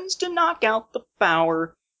happens to knock out the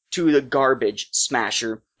power to the garbage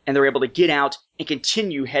smasher, and they're able to get out and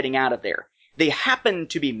continue heading out of there. They happen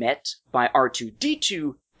to be met by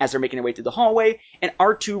R2-D2 as they're making their way through the hallway, and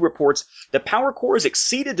R2 reports the power core has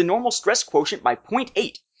exceeded the normal stress quotient by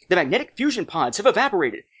 0.8. The magnetic fusion pods have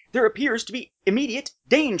evaporated. There appears to be immediate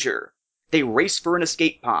danger. They race for an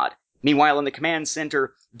escape pod. Meanwhile, in the command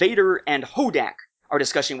center, Vader and Hodak are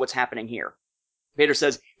discussing what's happening here. Vader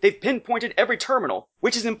says, they've pinpointed every terminal,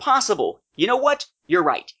 which is impossible. You know what? You're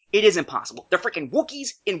right. It is impossible. They're freaking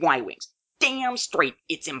Wookiees in Y-Wings. Damn straight,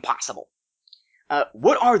 it's impossible.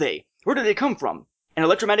 What are they? Where did they come from? An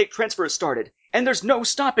electromagnetic transfer has started, and there's no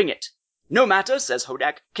stopping it. No matter, says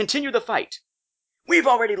Hodak. Continue the fight. We've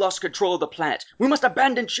already lost control of the planet. We must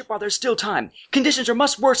abandon ship while there's still time. Conditions are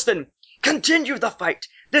much worse than... Continue the fight.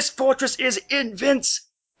 This fortress is invince.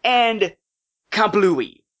 And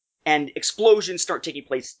kablooey. And explosions start taking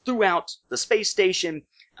place throughout the space station.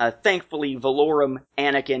 Thankfully, Valorum,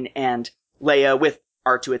 Anakin, and Leia, with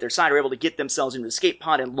R2 at their side, are able to get themselves into the escape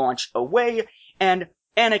pod and launch away. And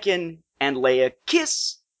Anakin and Leia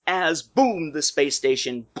kiss as, boom, the space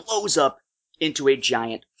station blows up into a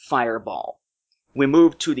giant fireball. We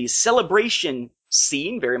move to the celebration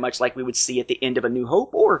scene, very much like we would see at the end of A New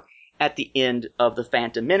Hope or at the end of The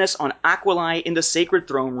Phantom Menace, on Aquilai in the Sacred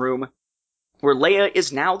Throne Room, where Leia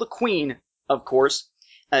is now the queen, of course.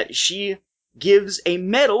 She gives a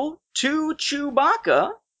medal to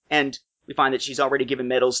Chewbacca, and we find that she's already given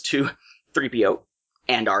medals to 3PO,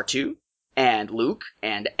 and R2, and Luke,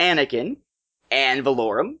 and Anakin, and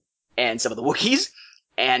Valorum, and some of the Wookiees,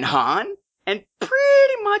 and Han, and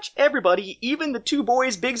pretty much everybody, even the two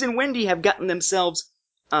boys, Biggs and Wendy, have gotten themselves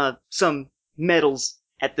some medals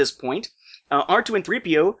at this point. R2 and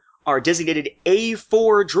 3PO are designated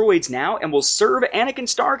A4 droids now and will serve Anakin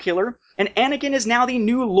Starkiller, and Anakin is now the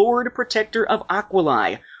new Lord Protector of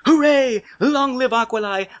Aquilai. Hooray! Long live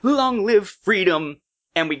Aquilai! Long live freedom!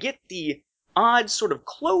 And we get the odd sort of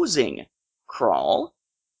closing crawl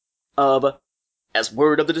of, as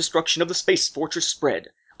word of the destruction of the space fortress spread,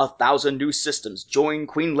 1,000 new systems join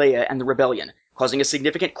Queen Leia and the rebellion, causing a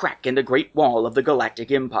significant crack in the Great Wall of the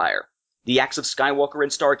Galactic Empire. The acts of Skywalker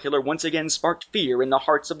and Starkiller once again sparked fear in the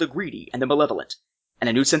hearts of the greedy and the malevolent, and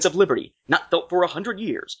a new sense of liberty, not felt for 100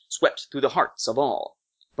 years, swept through the hearts of all.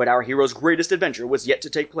 But our hero's greatest adventure was yet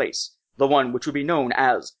to take place, the one which would be known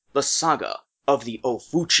as the Saga of the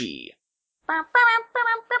Ofuchi.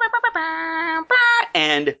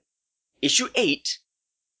 And issue 8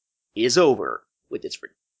 is over with its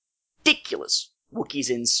ridiculous Wookiees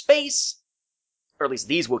in space, or at least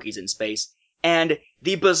these Wookiees in space, and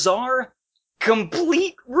the bizarre,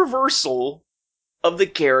 complete reversal of the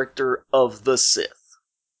character of the Sith.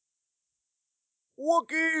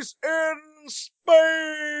 Wookiees in space!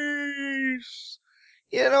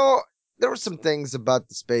 You know, there were some things about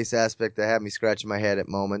the space aspect that had me scratching my head at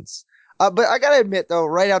moments. But I gotta admit, though,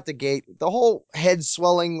 right out the gate, the whole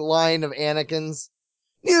head-swelling line of Anakin's,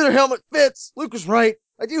 neither helmet fits! Luke was right.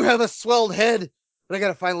 I do have a swelled head, but I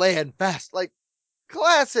gotta find Leia and fast. Like,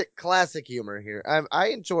 classic humor here. I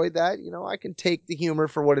enjoyed that. You know, I can take the humor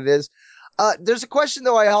for what it is. There's a question,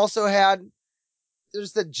 though, I also had.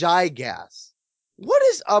 There's the Gas. What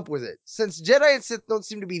is up with it? Since Jedi and Sith don't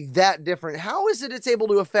seem to be that different, how is it it's able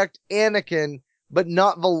to affect Anakin but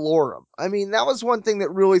not Valorum? I mean, that was one thing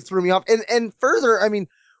that really threw me off. And further, I mean,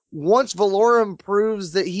 once Valorum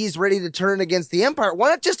proves that he's ready to turn against the Empire, why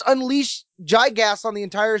not just unleash Gas on the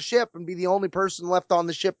entire ship and be the only person left on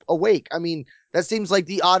the ship awake? I mean, that seems like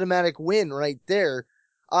the automatic win right there.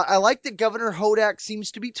 I like that Governor Hodak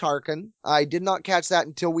seems to be Tarkin. I did not catch that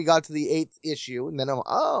until we got to the 8th issue, and then I'm,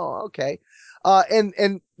 oh, okay.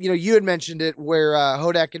 And you know, you had mentioned it where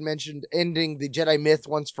Hodak had mentioned ending the Jedi myth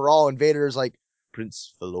once for all, and Vader is like,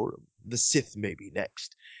 Prince Valorum, the Sith may be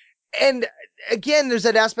next. And again, there's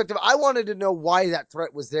that aspect of, I wanted to know why that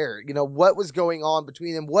threat was there. You know, what was going on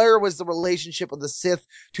between them? Where was the relationship of the Sith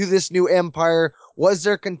to this new empire? Was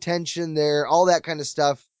there contention there? All that kind of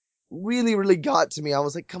stuff really, really got to me. I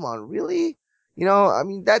was like, come on, really? You know, I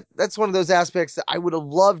mean, that's one of those aspects that I would have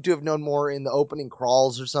loved to have known more in the opening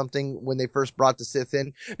crawls or something when they first brought the Sith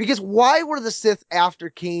in. Because why were the Sith after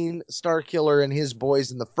Kane, Starkiller, and his boys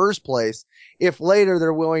in the first place if later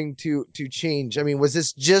they're willing to change? I mean, was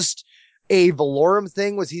this just a Valorum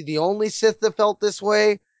thing? Was he the only Sith that felt this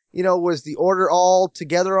way? You know, was the Order all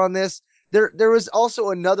together on this? There was also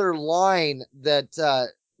another line that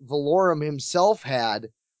Valorum himself had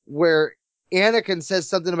where Anakin says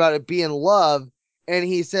something about it being love, and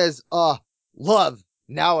he says, love.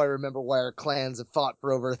 Now I remember why our clans have fought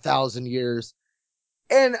for over 1,000 years.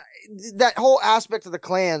 And that whole aspect of the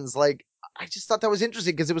clans, like, I just thought that was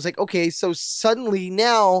interesting because it was like, okay, so suddenly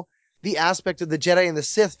now the aspect of the Jedi and the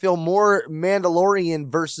Sith feel more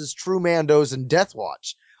Mandalorian versus true Mandos and Death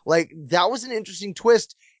Watch. Like, that was an interesting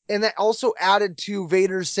twist. And that also added to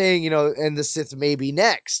Vader saying, you know, and the Sith may be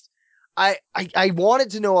next. I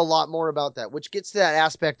wanted to know a lot more about that, which gets to that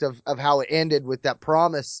aspect of how it ended with that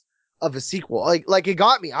promise of a sequel. Like it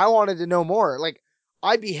got me. I wanted to know more. Like,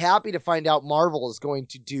 I'd be happy to find out Marvel is going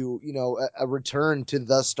to do, you know, a return to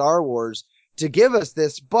the Star Wars to give us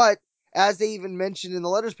this. But as they even mentioned in the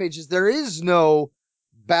letters pages, there is no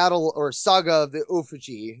battle or saga of the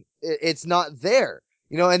Ufiji. It's not there,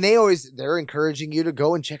 you know, and they're encouraging you to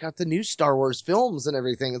go and check out the new Star Wars films and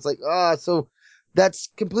everything. It's like, so that's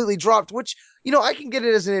completely dropped, which, you know, I can get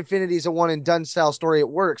it as an Infinities, a one and done style story. It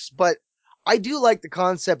works, but I do like the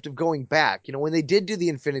concept of going back. You know, when they did do the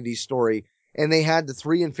Infinity story and they had the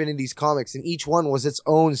 3 Infinities comics and each one was its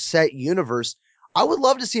own set universe, I would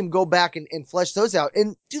love to see them go back and flesh those out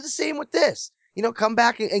and do the same with this. You know, come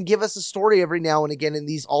back and give us a story every now and again in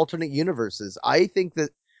these alternate universes. I think that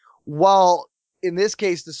while in this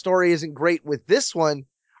case the story isn't great with this one,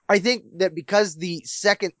 I think that because the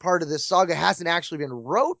second part of this saga hasn't actually been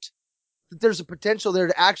wrote, that there's a potential there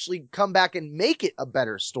to actually come back and make it a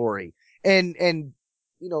better story and,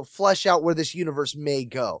 you know, flesh out where this universe may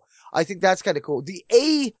go. I think that's kind of cool. The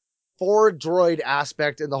A4 droid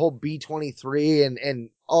aspect and the whole B-23 and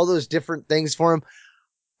all those different things for him,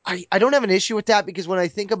 I don't have an issue with that because when I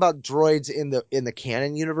think about droids in the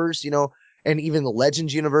canon universe, you know, and even the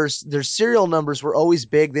Legends universe, their serial numbers were always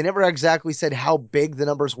big. They never exactly said how big the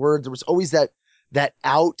numbers were. There was always that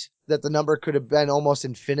out that the number could have been almost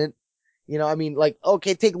infinite. You know, I mean, like,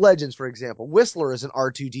 okay, take Legends, for example. Whistler is an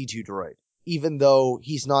R2-D2 droid, even though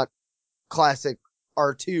he's not classic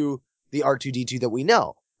R2, the R2-D2 that we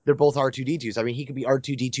know. They're both R2-D2s. I mean, he could be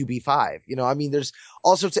R2-D2-B5. You know, I mean, there's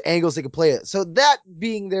all sorts of angles they could play it. So that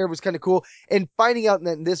being there was kind of cool. And finding out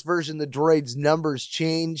that in this version, the droid's numbers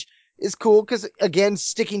change is cool. Cause again,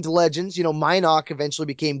 sticking to Legends, you know, Minoc eventually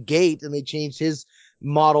became Gate and they changed his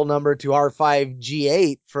model number to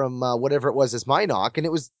R5G8 from whatever it was as Minoc. And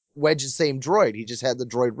it was Wedge's same droid. He just had the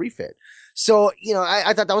droid refit. So, you know,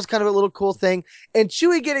 I thought that was kind of a little cool thing. And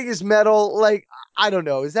Chewie getting his medal, like, I don't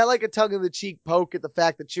know. Is that like a tongue in the cheek poke at the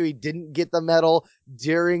fact that Chewie didn't get the medal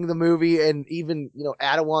during the movie? And even, you know,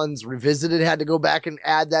 Adawan's Revisited had to go back and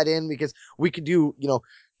add that in because we could do, you know,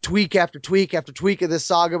 tweak after tweak after tweak of this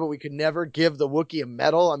saga, but we could never give the Wookiee a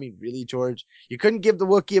medal. I mean, really, George? You couldn't give the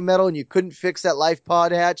Wookiee a medal and you couldn't fix that life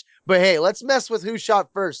pod hatch. But hey, let's mess with who shot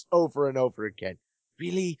first over and over again.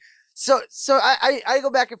 Really? So I go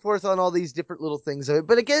back and forth on all these different little things of it.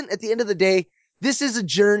 But again, at the end of the day, this is a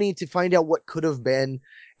journey to find out what could have been.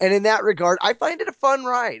 And in that regard, I find it a fun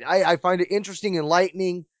ride. I find it interesting,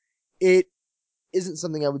 enlightening. It isn't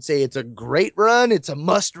something I would say it's a great run. It's a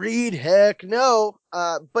must read. Heck no.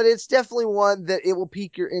 But it's definitely one that it will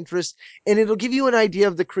pique your interest and it'll give you an idea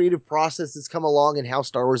of the creative process that's come along and how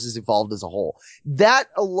Star Wars has evolved as a whole. That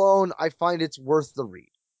alone, I find it's worth the read.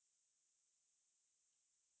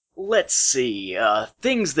 Let's see,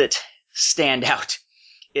 things that stand out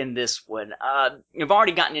in this one. I've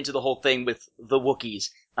already gotten into the whole thing with the Wookiees,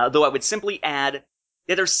 though I would simply add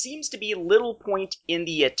that there seems to be little point in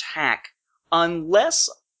the attack unless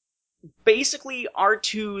basically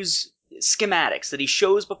R2's schematics that he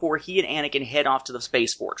shows before he and Anakin head off to the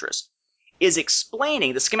space fortress is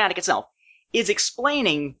explaining, the schematic itself, is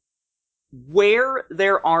explaining where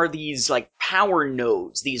there are these, like, power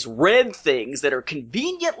nodes, these red things that are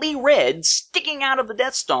conveniently red sticking out of the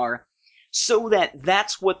Death Star, so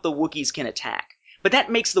that's what the Wookiees can attack. But that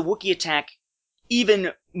makes the Wookiee attack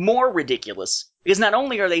even more ridiculous, because not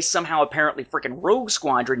only are they somehow apparently freaking Rogue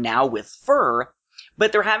Squadron now with fur,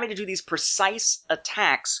 but they're having to do these precise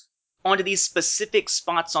attacks onto these specific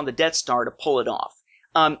spots on the Death Star to pull it off.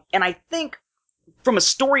 And I think, from a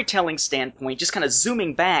storytelling standpoint, just kind of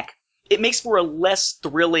zooming back, it makes for a less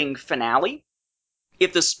thrilling finale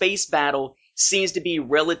if the space battle seems to be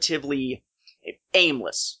relatively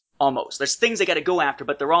aimless, almost. There's things they gotta go after,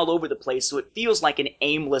 but they're all over the place, so it feels like an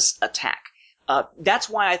aimless attack. That's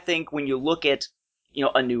why I think when you look at,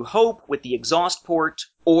 A New Hope with the exhaust port,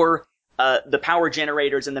 or the power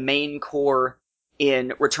generators in the main core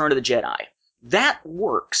in Return of the Jedi, that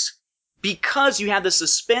works because you have the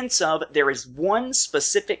suspense of there is one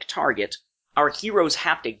specific target. Our heroes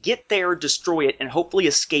have to get there, destroy it, and hopefully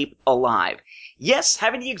escape alive. Yes,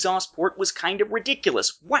 having the exhaust port was kind of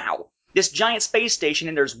ridiculous. Wow. This giant space station,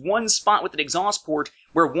 and there's one spot with an exhaust port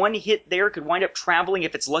where one hit there could wind up traveling,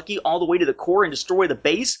 if it's lucky, all the way to the core and destroy the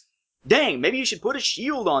base? Dang, maybe you should put a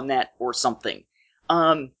shield on that or something.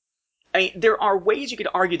 There are ways you could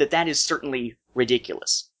argue that is certainly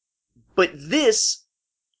ridiculous. But this,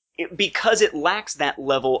 because it lacks that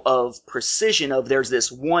level of precision of there's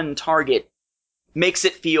this one target, makes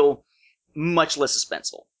it feel much less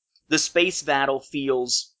suspenseful. The space battle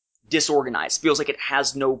feels disorganized, feels like it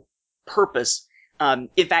has no purpose.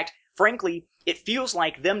 In fact, frankly, it feels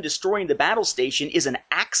like them destroying the battle station is an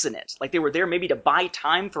accident. Like they were there maybe to buy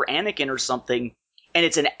time for Anakin or something, and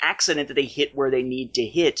it's an accident that they hit where they need to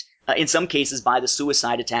hit, in some cases by the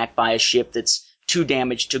suicide attack by a ship that's too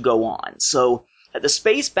damaged to go on. So the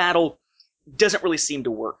space battle doesn't really seem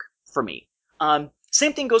to work for me.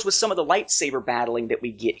 Same thing goes with some of the lightsaber battling that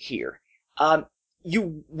we get here.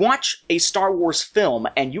 You watch a Star Wars film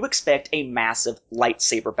and you expect a massive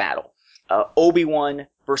lightsaber battle. Obi-Wan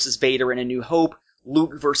versus Vader in A New Hope,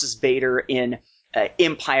 Luke versus Vader in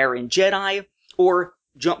Empire and Jedi, or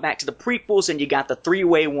jump back to the prequels and you got the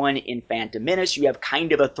three-way one in Phantom Menace. You have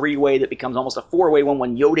kind of a three-way that becomes almost a four-way one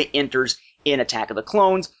when Yoda enters in Attack of the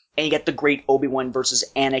Clones, and you get the great Obi-Wan versus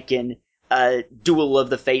Anakin duel of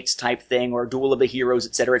the fates type thing, or duel of the heroes,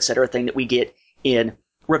 etc., thing that we get in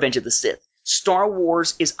Revenge of the Sith. Star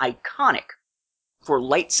Wars is iconic for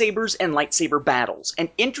lightsabers and lightsaber battles, and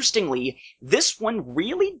interestingly, this one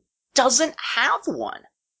really doesn't have one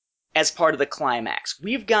as part of the climax.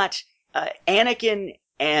 We've got Anakin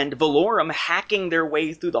and Valorum hacking their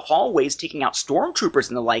way through the hallways, taking out stormtroopers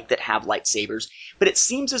and the like that have lightsabers, but it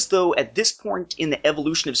seems as though at this point in the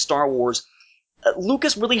evolution of Star Wars,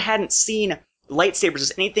 Lucas really hadn't seen lightsabers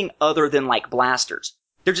as anything other than like blasters.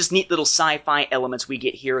 They're just neat little sci-fi elements we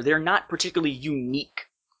get here. They're not particularly unique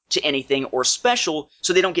to anything or special,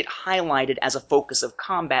 so they don't get highlighted as a focus of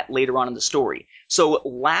combat later on in the story. So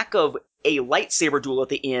lack of a lightsaber duel at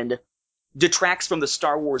the end detracts from the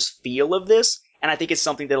Star Wars feel of this, and I think it's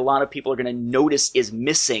something that a lot of people are going to notice is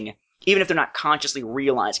missing, even if they're not consciously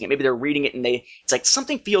realizing it. Maybe they're reading it and it's like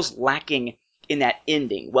something feels lacking in that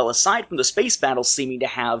ending. Well, aside from the space battle seeming to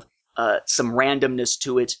have some randomness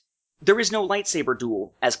to it, there is no lightsaber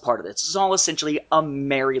duel as part of this. This is all essentially a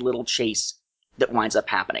merry little chase that winds up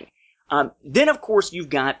happening. Then, of course, you've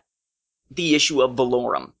got the issue of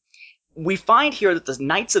Valorum. We find here that the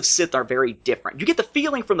Knights of Sith are very different. You get the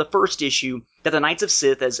feeling from the first issue that the Knights of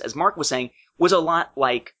Sith, as Mark was saying, was a lot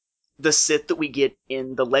like the Sith that we get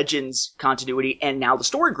in the Legends continuity and now the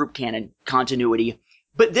Story Group canon continuity.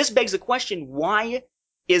 But this begs the question, why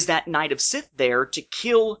is that Knight of Sith there to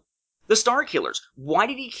kill the Star Killers? Why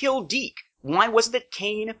did he kill Deke? Why was it that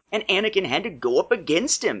Cain and Anakin had to go up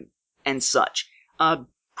against him and such?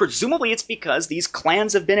 Presumably it's because these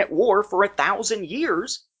clans have been at war for 1,000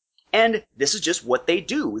 years, and this is just what they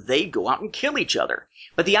do. They go out and kill each other.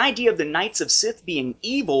 But the idea of the Knights of Sith being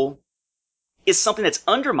evil is something that's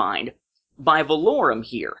undermined by Valorum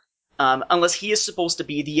here. Unless he is supposed to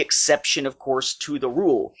be the exception, of course, to the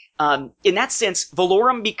rule. In that sense,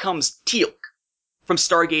 Valorum becomes Teal'c from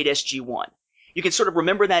Stargate SG-1. You can sort of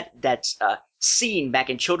remember that scene back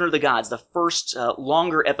in Children of the Gods, the first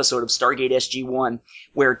longer episode of Stargate SG-1,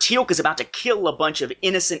 where Teal'c is about to kill a bunch of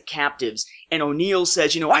innocent captives, and O'Neill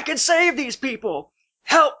says, I can save these people!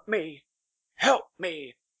 Help me! Help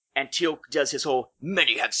me! And Teal'c does his whole,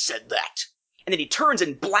 many have said that. And then he turns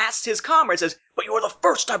and blasts his comrade and says, but you are the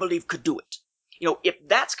first I believe could do it. If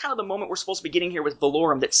that's kind of the moment we're supposed to be getting here with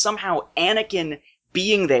Valorum, that somehow Anakin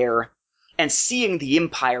being there and seeing the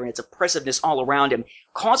Empire and its oppressiveness all around him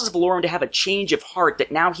causes Valorum to have a change of heart,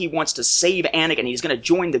 that now he wants to save Anakin. He's going to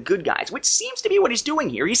join the good guys, which seems to be what he's doing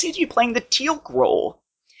here. He seems to be playing the Teal'c role.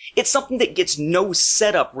 It's something that gets no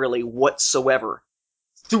setup really whatsoever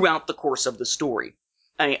throughout the course of the story.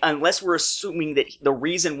 Unless we're assuming that the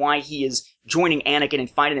reason why he is joining Anakin and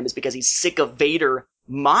fighting him is because he's sick of Vader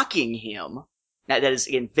mocking him. Now, that is,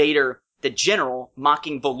 again, Vader, the general,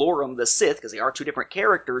 mocking Valorum, the Sith, because they are two different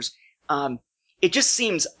characters. It just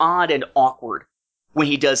seems odd and awkward when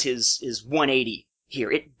he does his 180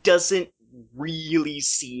 here. It doesn't really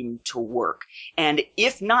seem to work. And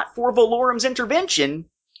if not for Valorum's intervention,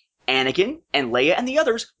 Anakin and Leia and the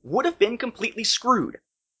others would have been completely screwed.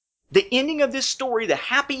 The ending of this story, the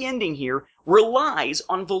happy ending here, relies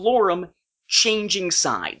on Valorum changing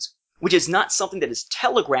sides, which is not something that is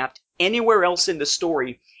telegraphed anywhere else in the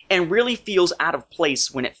story and really feels out of place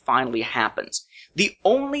when it finally happens. The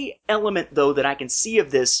only element, though, that I can see of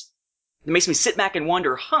this that makes me sit back and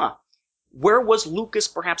wonder, where was Lucas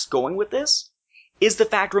perhaps going with this? Is the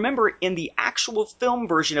fact, remember, in the actual film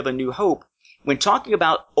version of A New Hope, when talking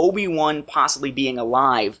about Obi-Wan possibly being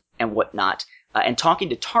alive and whatnot, and talking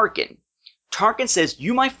to Tarkin, Tarkin says,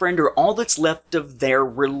 you, my friend, are all that's left of their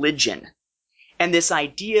religion. And this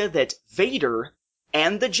idea that Vader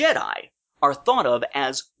and the Jedi are thought of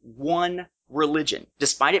as one religion,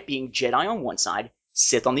 despite it being Jedi on one side,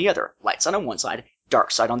 Sith on the other, light side on one side,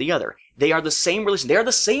 dark side on the other. They are the same religion. They are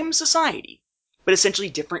the same society, but essentially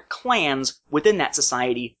different clans within that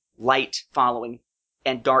society, light following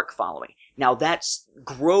and dark following. Now that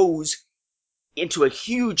grows into a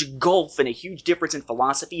huge gulf and a huge difference in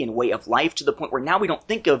philosophy and way of life, to the point where now we don't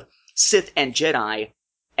think of Sith and Jedi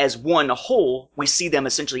as one whole. We see them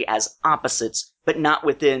essentially as opposites, but not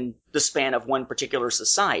within the span of one particular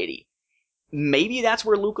society. Maybe that's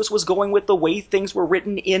where Lucas was going with the way things were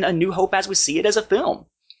written in A New Hope as we see it as a film.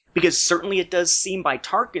 Because certainly it does seem by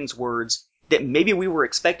Tarkin's words that maybe we were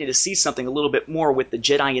expecting to see something a little bit more with the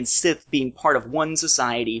Jedi and Sith being part of one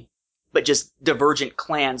society, but just divergent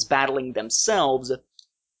clans battling themselves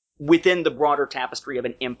within the broader tapestry of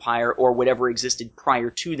an empire or whatever existed prior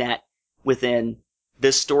to that within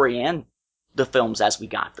this story and the films as we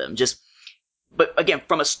got them. But again,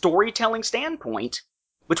 from a storytelling standpoint,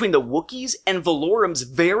 between the Wookiees and Valorum's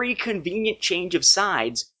very convenient change of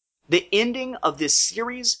sides, the ending of this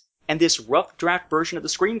series and this rough draft version of the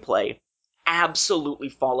screenplay absolutely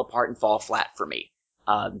fall apart and fall flat for me.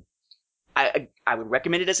 I would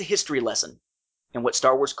recommend it as a history lesson and what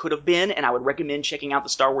Star Wars could have been, and I would recommend checking out the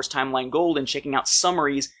Star Wars Timeline Gold and checking out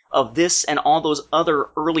summaries of this and all those other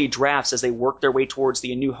early drafts as they work their way towards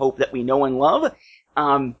the A New Hope that we know and love.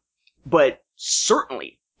 But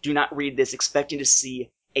certainly do not read this expecting to see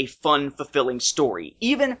a fun, fulfilling story.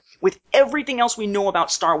 Even with everything else we know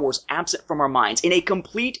about Star Wars absent from our minds, in a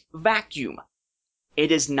complete vacuum,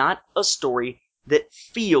 it is not a story that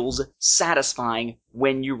feels satisfying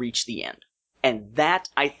when you reach the end. And that,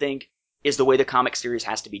 I think, is the way the comic series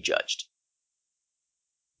has to be judged.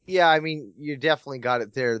 Yeah, I mean, you definitely got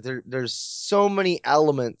it there. There's so many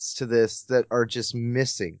elements to this that are just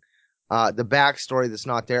missing. The backstory that's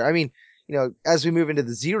not there. I mean, as we move into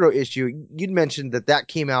the Zero issue, you'd mentioned that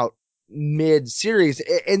came out mid-series.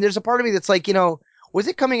 And there's a part of me that's like, was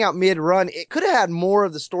it coming out mid-run? It could have had more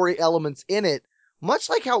of the story elements in it, much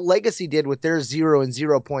like how Legacy did with their 0 and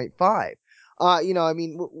 0.5. I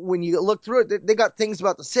mean, when you look through it, they got things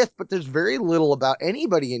about the Sith, but there's very little about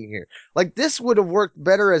anybody in here. Like, this would have worked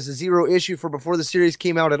better as a Zero issue for before the series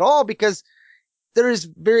came out at all, because there is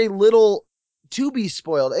very little to be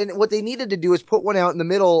spoiled. And what they needed to do is put one out in the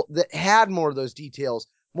middle that had more of those details,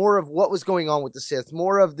 more of what was going on with the Sith,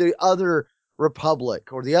 more of the other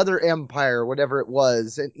Republic or the other Empire, whatever it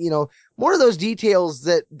was. And, more of those details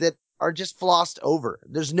that are just flossed over.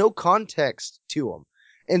 There's no context to them.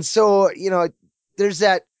 And so, there's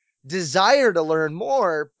that desire to learn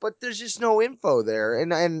more, but there's just no info there.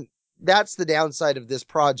 And that's the downside of this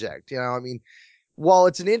project. While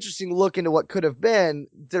it's an interesting look into what could have been,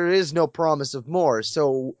 there is no promise of more.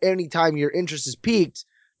 So anytime your interest is piqued,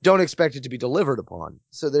 don't expect it to be delivered upon.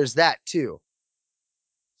 So there's that too.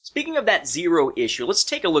 Speaking of that Zero issue, let's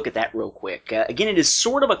take a look at that real quick. Again, it is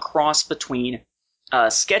sort of a cross between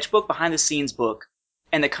a sketchbook, behind-the-scenes book,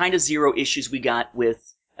 and the kind of Zero issues we got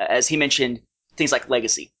with, as he mentioned, things like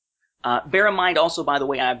Legacy. Bear in mind also, by the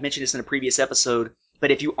way, I've mentioned this in a previous episode, but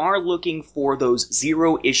if you are looking for those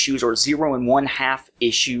Zero issues or 0 1/2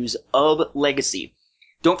 issues of Legacy,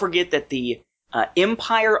 don't forget that the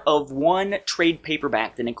Empire of One trade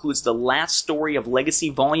paperback that includes the last story of Legacy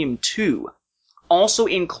Volume 2 also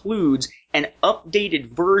includes an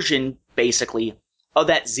updated version, basically, of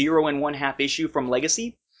that 0 1/2 issue from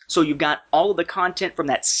Legacy. So you've got all of the content from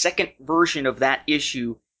that second version of that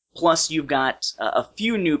issue, plus you've got a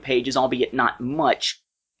few new pages, albeit not much,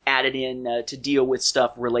 added in to deal with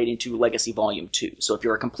stuff relating to Legacy Volume 2. So if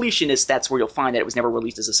you're a completionist, that's where you'll find that it was never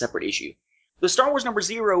released as a separate issue. The Star Wars number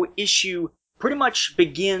 0 issue pretty much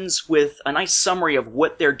begins with a nice summary of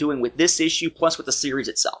what they're doing with this issue, plus with the series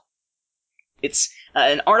itself. It's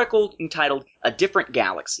an article entitled A Different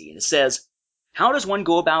Galaxy, and it says, "How does one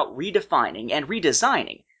go about redefining and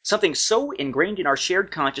redesigning something so ingrained in our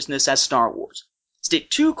shared consciousness as Star Wars?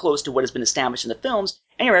 Stick too close to what has been established in the films,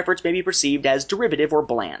 and your efforts may be perceived as derivative or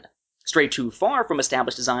bland. Stray too far from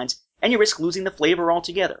established designs, and you risk losing the flavor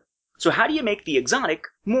altogether. So how do you make the exotic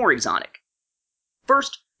more exotic?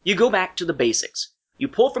 First, you go back to the basics. You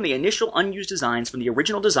pull from the initial unused designs from the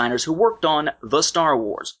original designers who worked on The Star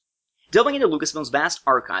Wars. Delving into Lucasfilm's vast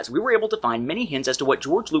archives, we were able to find many hints as to what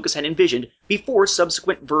George Lucas had envisioned before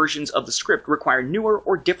subsequent versions of the script required newer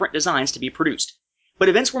or different designs to be produced. But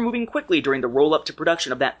events were moving quickly during the roll-up to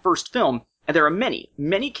production of that first film, and there are many,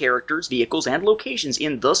 many characters, vehicles, and locations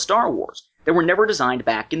in The Star Wars that were never designed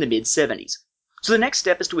back in the mid-70s. So the next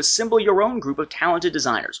step is to assemble your own group of talented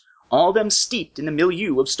designers, all of them steeped in the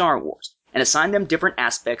milieu of Star Wars, and assign them different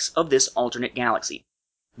aspects of this alternate galaxy.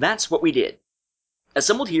 That's what we did.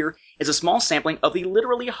 Assembled here is a small sampling of the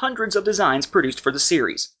literally hundreds of designs produced for the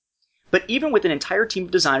series. But even with an entire team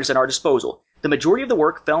of designers at our disposal, the majority of the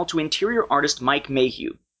work fell to interior artist Mike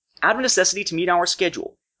Mayhew. Out of necessity to meet our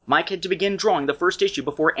schedule, Mike had to begin drawing the first issue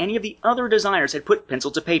before any of the other designers had put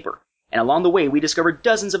pencil to paper, and along the way we discovered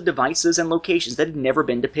dozens of devices and locations that had never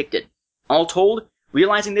been depicted. All told,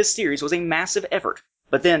 realizing this series was a massive effort,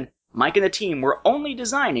 but then Mike and the team were only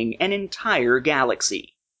designing an entire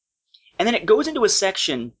galaxy. And then it goes into a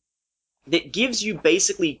section that gives you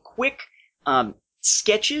basically quick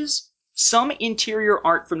sketches, some interior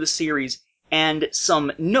art from the series, and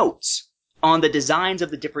some notes on the designs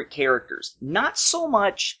of the different characters. Not so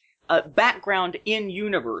much background in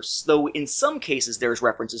universe, though in some cases there's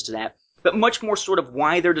references to that, but much more sort of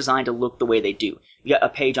why they're designed to look the way they do. You got a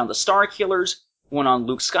page on the Star Killers, one on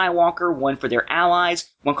Luke Skywalker, one for their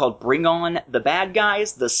allies, one called Bring On the Bad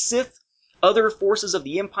Guys, the Sith, other forces of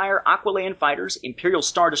the Empire, Aqualian fighters, Imperial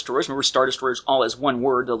Star Destroyers, remember Star Destroyers all as one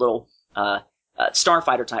word, the little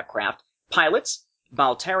starfighter type craft, pilots,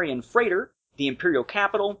 Baltarian freighter, the Imperial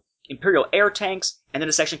capital, Imperial air tanks, and then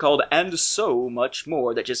a section called And So Much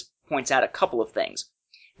More that just points out a couple of things.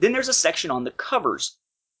 Then there's a section on the covers,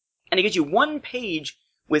 and it gives you one page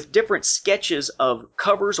with different sketches of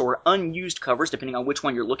covers or unused covers, depending on which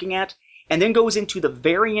one you're looking at, and then goes into the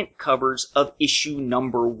variant covers of issue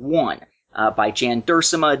number 1. By Jan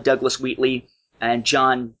Duursema, Douglas Wheatley, and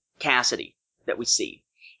John Cassidy that we see.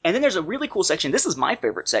 And then there's a really cool section, this is my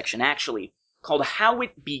favorite section actually, called How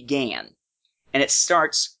It Began. And it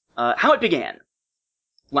starts, How It Began.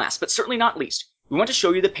 Last but certainly not least, we want to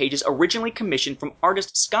show you the pages originally commissioned from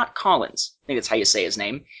artist Scott Collins, I think that's how you say his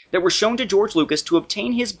name, that were shown to George Lucas to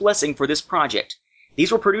obtain his blessing for this project.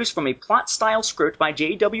 These were produced from a plot-style script by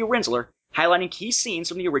J.W. Rensler, highlighting key scenes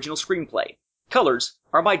from the original screenplay. Colors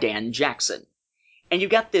are by Dan Jackson. And you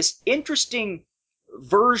got this interesting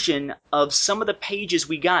version of some of the pages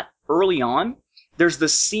we got early on. There's the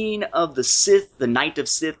scene of the Sith, the Knight of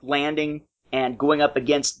Sith landing and going up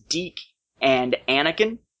against Deke and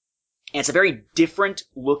Anakin. And it's a very different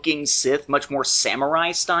looking Sith, much more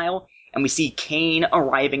samurai style. And we see Kain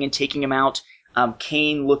arriving and taking him out.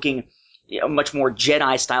 Kain looking much more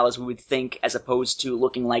Jedi style as we would think, as opposed to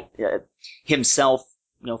looking like himself,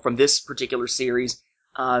 from this particular series.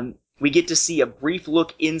 We get to see a brief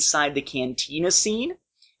look inside the cantina scene.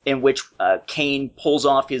 in which Kane pulls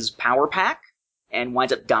off his power pack and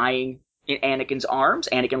winds up dying in Anakin's arms.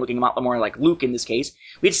 Anakin looking a lot more like Luke in this case.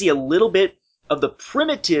 We get to see a little bit of the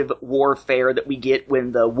primitive warfare that we get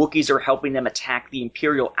when the Wookiees are helping them attack the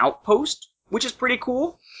Imperial outpost, which is pretty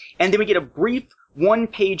cool. And then we get a brief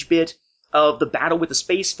one-page bit of the battle with the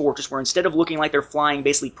Space Fortress, where instead of looking like they're flying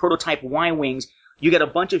basically prototype Y-Wings, you get a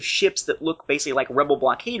bunch of ships that look basically like Rebel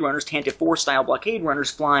blockade runners, Tantive 4-style blockade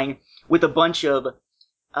runners flying with a bunch of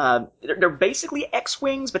they're basically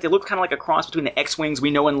X-Wings, but they look kind of like a cross between the X-Wings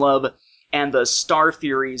we know and love and the Star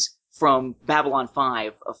Furies from Babylon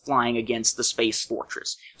 5 of flying against the Space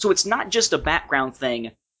Fortress. So it's not just a background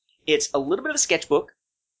thing. It's a little bit of a sketchbook.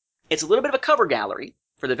 It's a little bit of a cover gallery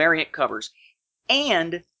for the variant covers.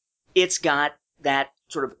 And it's got that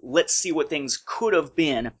sort of let's see what things could have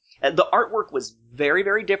been. The artwork was very,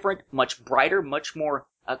 very different, much brighter, much more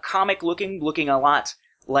comic looking a lot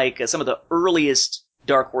like some of the earliest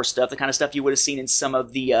Dark Horse stuff, the kind of stuff you would have seen in some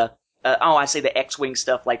of the, the X-Wing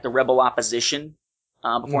stuff like the Rebel Opposition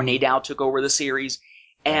before Nadal took over the series.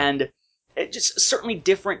 And just certainly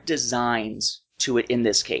different designs to it in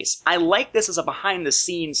this case. I like this as a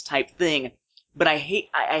behind-the-scenes type thing, but I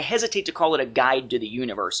hesitate to call it a guide to the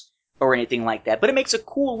universe or anything like that. But it makes a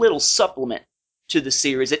cool little supplement to the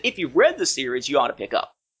series that if you've read the series, you ought to pick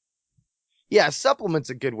up. Yeah, supplement's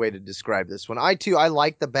a good way to describe this one. I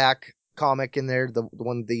like the back comic in there, the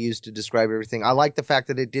one they used to describe everything. I like the fact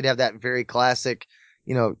that it did have that very classic,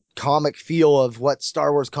 comic feel of what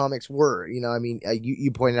Star Wars comics were.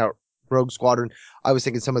 You pointed out Rogue Squadron. I was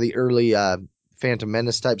thinking some of the early Phantom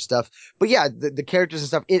Menace type stuff. But yeah, the characters and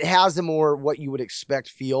stuff, it has a more what you would expect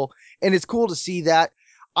feel. And it's cool to see that.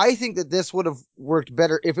 I think that this would have worked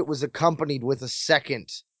better if it was accompanied with a second,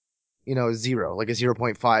 zero, like a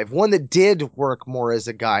 0.5. One that did work more as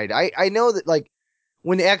a guide. I know that, like,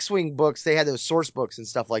 when the X-Wing books, they had those source books and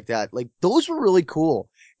stuff like that. Like, those were really cool.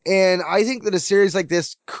 And I think that a series like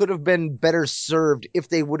this could have been better served if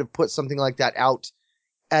they would have put something like that out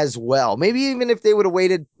as well. Maybe even if they would have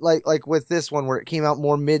waited, like with this one where it came out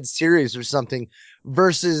more mid-series or something,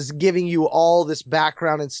 versus giving you all this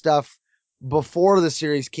background and stuff before the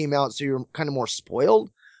series came out, so you're kind of more spoiled.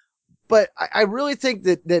 But I really think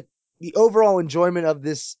that the overall enjoyment of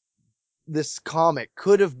this comic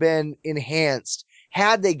could have been enhanced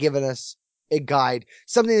had they given us a guide,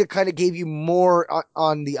 something that kind of gave you more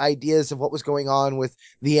on the ideas of what was going on with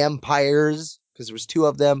the Empires, because there was two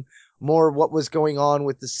of them, more what was going on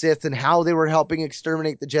with the Sith and how they were helping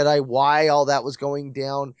exterminate the Jedi, why all that was going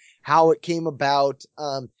down, how it came about.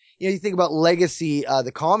 You think about Legacy,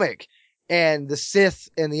 the comic, and the Sith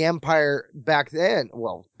and the Empire back then,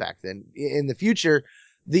 in the future,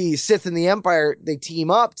 the Sith and the Empire, they team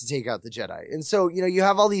up to take out the Jedi. And so, you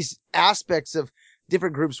have all these aspects of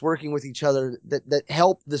different groups working with each other that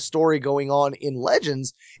help the story going on in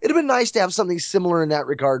Legends. It'd have been nice to have something similar in that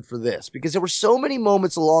regard for this, because there were so many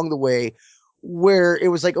moments along the way where it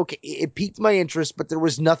was like, okay, it piqued my interest, but there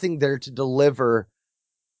was nothing there to deliver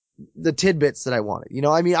the tidbits that I wanted.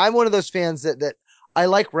 I'm one of those fans that I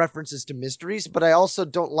like references to mysteries, but I also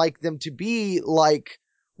don't like them to be like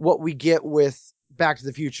what we get with Back to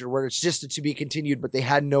the Future, where it's just a to be continued, but they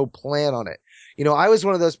had no plan on it. I was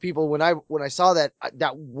one of those people when I saw that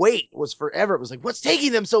wait was forever. It was like, what's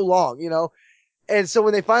taking them so long? And so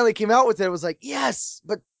when they finally came out with it, it was like, yes,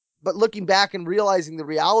 but looking back and realizing the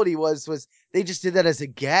reality was they just did that as a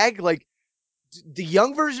gag. Like, the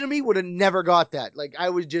young version of me would have never got that. Like, I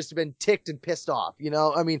would just have been ticked and pissed off,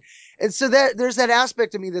 and so there's that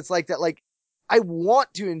aspect of me that's like that. Like, I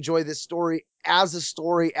want to enjoy this story as a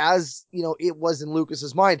story, as, it was in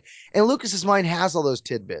Lucas's mind, and Lucas's mind has all those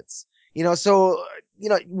tidbits, so,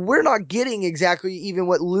 we're not getting exactly even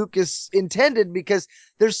what Lucas intended, because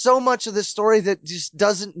there's so much of the story that just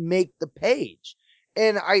doesn't make the page.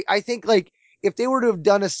 And I think, like, if they were to have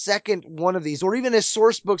done a second one of these, or even a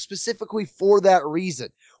source book specifically for that reason,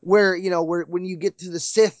 where, where when you get to the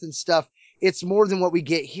Sith and stuff, it's more than what we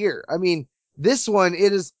get here. I mean, this one,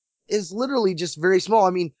 it is literally just very small.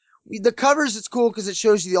 I mean, the covers, it's cool because it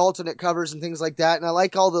shows you the alternate covers and things like that. And I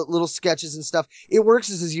like all the little sketches and stuff. It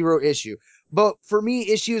works as a zero issue. But for me,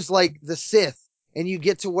 issues like the Sith, and you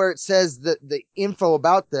get to where it says the info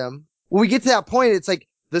about them, when we get to that point, it's like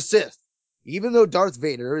the Sith. Even though Darth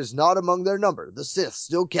Vader is not among their number, the Sith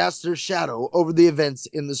still cast their shadow over the events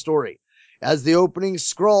in the story. As the opening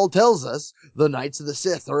scroll tells us, the Knights of the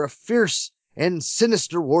Sith are a fierce and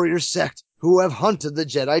sinister warrior sect who have hunted the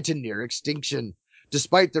Jedi to near extinction.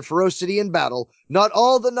 Despite their ferocity in battle, not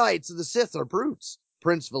all the Knights of the Sith are brutes.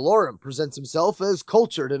 Prince Valorum presents himself as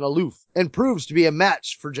cultured and aloof, and proves to be a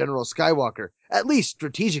match for General Skywalker, at least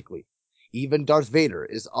strategically. Even Darth Vader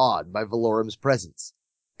is awed by Valorum's presence.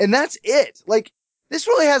 And that's it. Like, this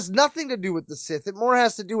really has nothing to do with the Sith. It more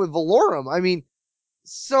has to do with Valorum. I mean,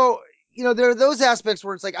 so, there are those aspects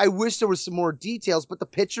where it's like, I wish there was some more details, but the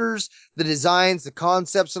pictures, the designs, the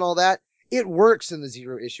concepts and all that, it works in the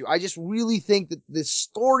Zero issue. I just really think that the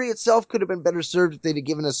story itself could have been better served if they'd have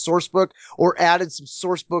given a source book or added some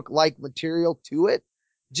source book-like material to it,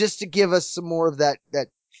 just to give us some more of that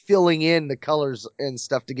filling in the colors and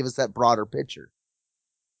stuff to give us that broader picture.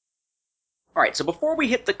 All right, so before we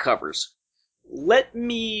hit the covers, let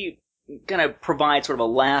me kind of provide sort of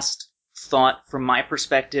a last thought from my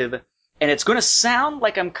perspective, and it's going to sound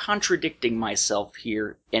like I'm contradicting myself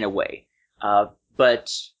here in a way, but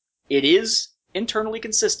it is internally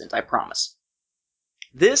consistent, I promise.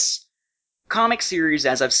 This comic series,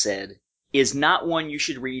 as I've said, is not one you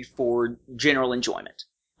should read for general enjoyment.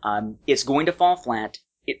 It's going to fall flat.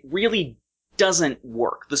 It really doesn't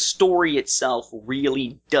work. The story itself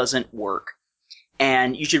really doesn't work.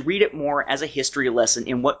 And you should read it more as a history lesson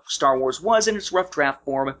in what Star Wars was in its rough draft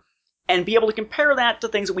form, and be able to compare that to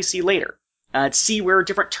things that we see later. See where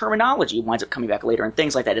different terminology winds up coming back later and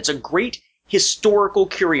things like that. It's a great historical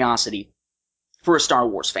curiosity for a Star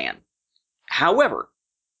Wars fan. However,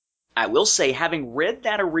 I will say, having read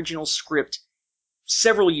that original script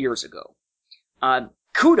several years ago,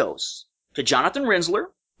 kudos to Jonathan Rinzler,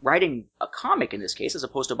 writing a comic in this case, as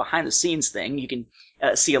opposed to a behind-the-scenes thing. You can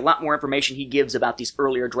see a lot more information he gives about these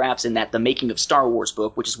earlier drafts in that The Making of Star Wars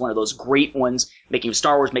book, which is one of those great ones, Making of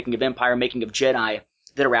Star Wars, Making of Empire, Making of Jedi,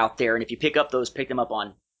 that are out there. And if you pick up those, pick them up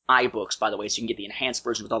on iBooks, by the way, so you can get the enhanced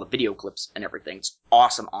version with all the video clips and everything. It's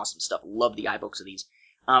awesome, awesome stuff. Love the iBooks of these.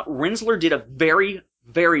 Rinzler did a very,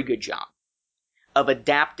 very good job of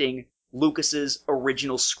adapting Lucas's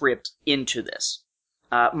original script into this.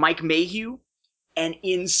 Mike Mayhew, an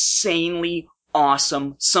insanely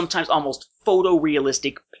awesome, sometimes almost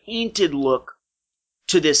photorealistic, painted look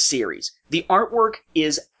to this series. The artwork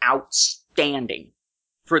is outstanding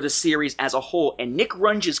for the series as a whole, and Nick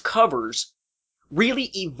Runge's covers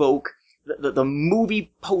really evoke the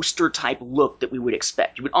movie poster type look that we would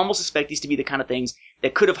expect. You would almost expect these to be the kind of things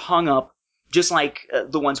that could have hung up just like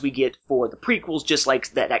the ones we get for the prequels, just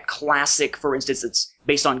like that classic, for instance, that's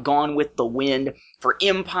based on Gone with the Wind, for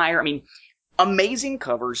Empire. I mean, amazing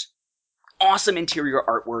covers, awesome interior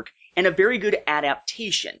artwork, and a very good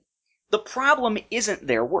adaptation. The problem isn't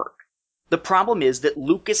their work. The problem is that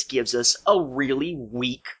Lucas gives us a really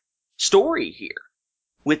weak story here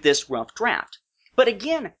with this rough draft. But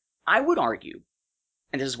again, I would argue,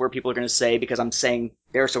 and this is where people are going to say, because I'm saying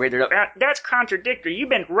they're so great, that's contradictory. You've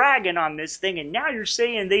been ragging on this thing, and now you're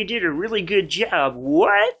saying they did a really good job.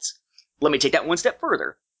 What? Let me take that one step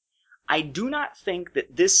further. I do not think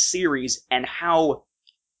that this series and how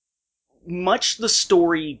much the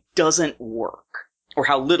story doesn't work, or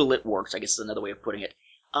how little it works, I guess is another way of putting it,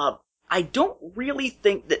 I don't really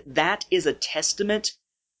think that is a testament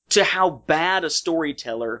to how bad a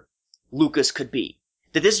storyteller Lucas could be.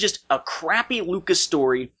 That this is just a crappy Lucas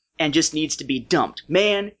story and just needs to be dumped.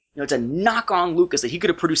 Man, it's a knock on Lucas that he could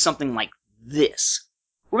have produced something like this.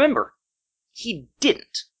 Remember, he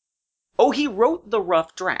didn't. Oh, he wrote the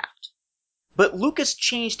rough draft. But Lucas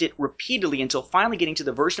changed it repeatedly until finally getting to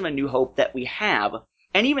the version of A New Hope that we have,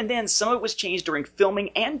 and even then, some of it was changed during filming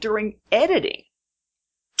and during editing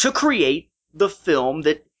to create the film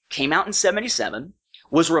that came out in 1977,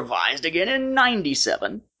 was revised again in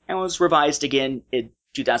 1997, and was revised again in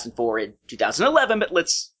 2004 and 2011, but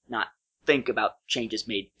let's not think about changes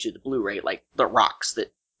made to the Blu-ray like the rocks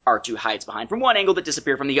that R2 hides behind from one angle that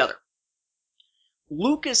disappear from the other.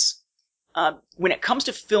 Lucas, when it comes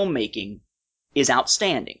to filmmaking, is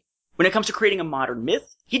outstanding. When it comes to creating a modern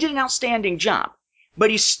myth, he did an outstanding job, but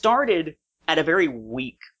he started at a very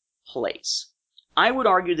weak place. I would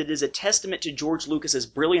argue that it is a testament to George Lucas's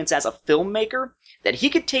brilliance as a filmmaker that he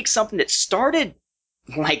could take something that started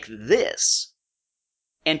like this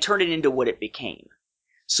and turn it into what it became.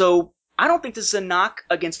 So I don't think this is a knock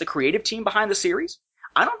against the creative team behind the series.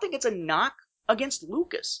 I don't think it's a knock against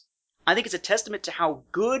Lucas. I think it's a testament to how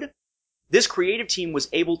good this creative team was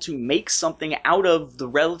able to make something out of the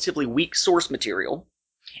relatively weak source material,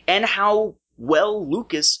 and how well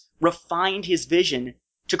Lucas refined his vision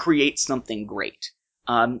to create something great.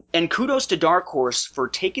 And kudos to Dark Horse for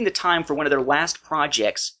taking the time for one of their last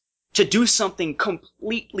projects to do something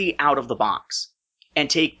completely out of the box and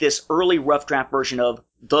take this early rough draft version of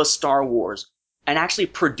The Star Wars and actually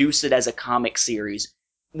produce it as a comic series,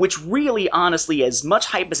 which really, honestly, as much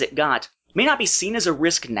hype as it got, may not be seen as a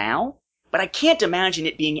risk now, but I can't imagine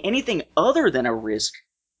it being anything other than a risk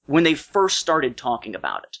when they first started talking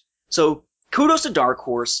about it. So kudos to Dark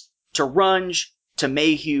Horse to Runge, to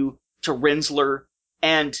Mayhew, to Rensler,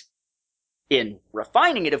 and in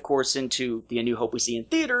refining it, of course, into the A New Hope we see in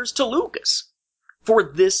theaters, to Lucas for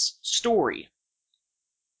this story.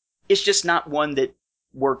 It's just not one that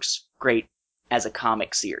works great as a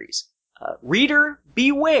comic series. Reader,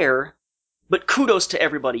 beware, but kudos to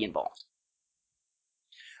everybody involved.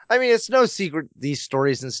 I mean, it's no secret these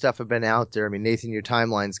stories and stuff have been out there. I mean, Nathan, your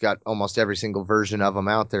timeline's got almost every single version of them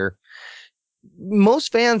out there.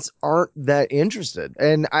 Most fans aren't that interested.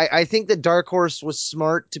 And I think that Dark Horse was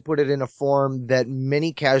smart to put it in a form that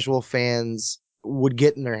many casual fans would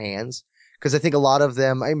get in their hands. Because I think a lot of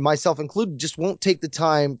them, myself included, just won't take the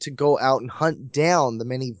time to go out and hunt down the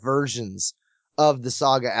many versions of the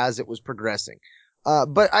saga as it was progressing.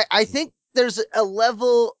 But I think there's a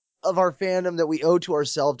level of our fandom that we owe to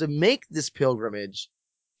ourselves to make this pilgrimage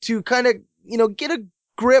to kind of, get a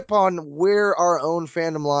grip on where our own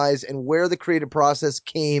fandom lies and where the creative process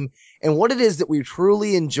came and what it is that we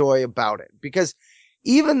truly enjoy about it. Because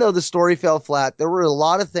even though the story fell flat, there were a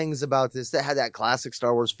lot of things about this that had that classic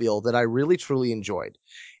Star Wars feel that I really, truly enjoyed.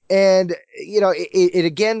 And, it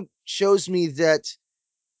again shows me that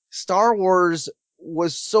Star Wars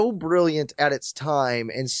was so brilliant at its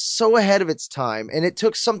time and so ahead of its time. And it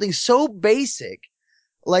took something so basic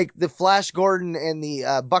like the Flash Gordon and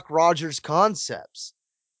the Buck Rogers concepts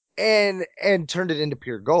and turned it into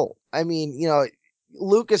pure gold. I mean,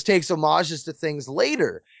 Lucas takes homages to things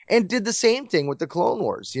later and did the same thing with the Clone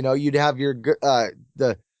Wars. You'd have your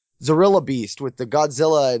the Zorilla Beast with the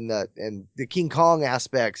Godzilla and the King Kong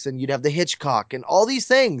aspects, and you'd have the Hitchcock and all these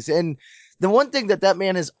things. And the one thing that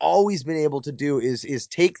man has always been able to do is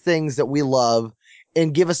take things that we love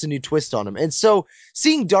and give us a new twist on them. And so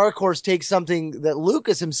seeing Dark Horse take something that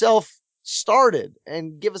Lucas himself started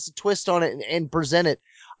and give us a twist on it and present it,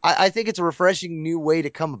 I think it's a refreshing new way to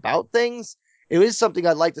come about things. It is something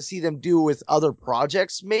I'd like to see them do with other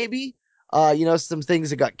projects, maybe. Some things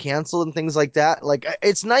that got canceled and things like that. Like,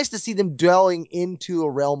 it's nice to see them delving into a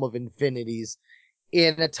realm of infinities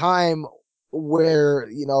in a time where,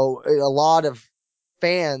 a lot of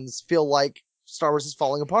fans feel like Star Wars is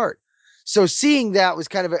falling apart. So seeing that was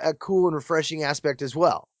kind of a cool and refreshing aspect as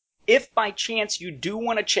well. If by chance you do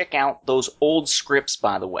want to check out those old scripts,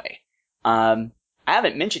 by the way, I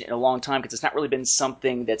haven't mentioned it in a long time because it's not really been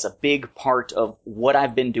something that's a big part of what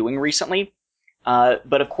I've been doing recently.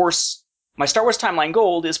 But of course, my Star Wars Timeline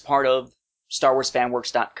Gold is part of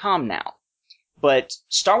StarWarsFanWorks.com now. But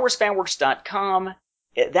StarWarsFanWorks.com,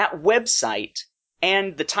 that website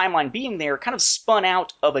and the timeline being there kind of spun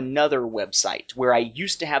out of another website where I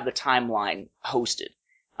used to have the timeline hosted,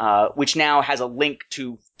 which now has a link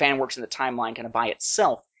to FanWorks and the timeline kind of by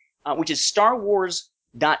itself, which is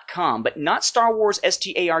StarWars.com, but not Star Wars,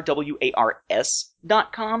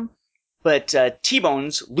 StarWars.com, but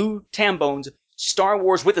T-Bones, Lou Tambones, Star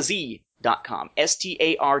Wars with a Z.com,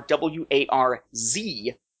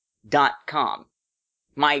 StarWarZ.com.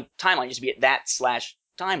 My timeline used to be at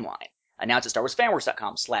that/timeline. And now it's at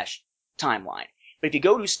StarWarsFanWorks.com/timeline. But if you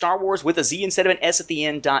go to Star Wars with a Z instead of an S at the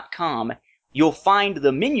end.com, you'll find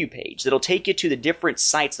the menu page that'll take you to the different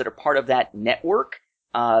sites that are part of that network.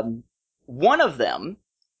 One of them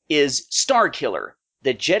is Starkiller,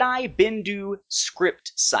 the Jedi Bendu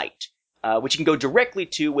script site, which you can go directly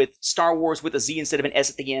to with Star Wars with a Z instead of an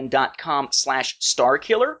S at the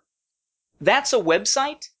end.com/Starkiller. That's a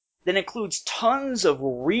website that includes tons of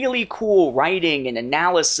really cool writing and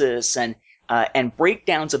analysis and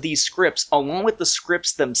breakdowns of these scripts, along with the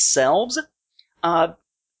scripts themselves.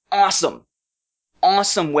 Awesome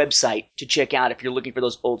website to check out if you're looking for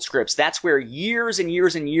those old scripts. That's where years and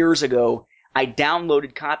years and years ago, I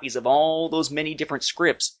downloaded copies of all those many different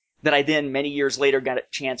scripts that I then, many years later, got a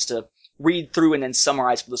chance to read through and then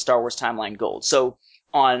summarize for the Star Wars Timeline Gold. So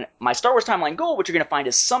on my Star Wars Timeline Gold, what you're going to find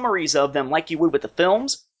is summaries of them like you would with the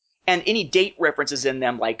films, and any date references in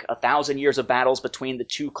them, like 1,000 years of battles between the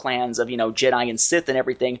two clans of, Jedi and Sith and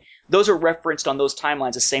everything. Those are referenced on those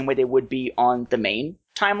timelines the same way they would be on the main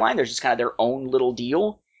timeline. They're just kind of their own little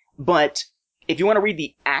deal. But if you want to read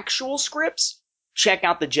the actual scripts, check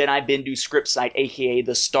out the Jedi Bendu script site, aka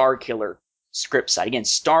the Starkiller script site. Again,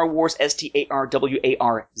 Star Wars,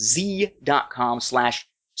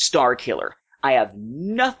 StarWarZ.com/Starkiller. I have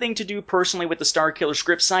nothing to do personally with the Starkiller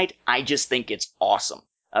script site. I just think it's awesome.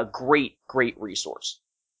 A great, great resource.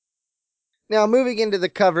 Now, moving into the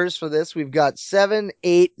covers for this, we've got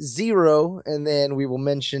 780, and then we will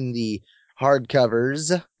mention the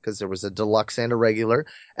hardcovers, because there was a deluxe and a regular,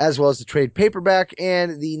 as well as the trade paperback,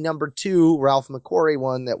 and the number 2 Ralph McQuarrie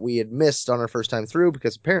one that we had missed on our first time through,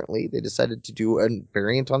 because apparently they decided to do a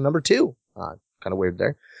variant on number 2. Kind of weird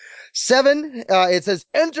there. 7, it says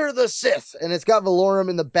Enter the Sith, and it's got Valorum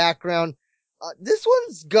in the background. This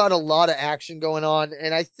one's got a lot of action going on,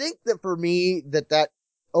 and I think that for me, that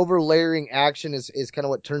overlayering action is kind of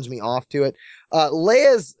what turns me off to it.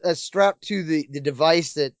 Leia's strapped to the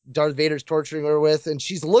device that Darth Vader's torturing her with, and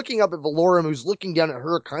she's looking up at Valorum, who's looking down at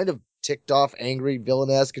her, kind of ticked off, angry,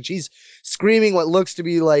 villainesque, and she's screaming what looks to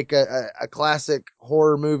be like a classic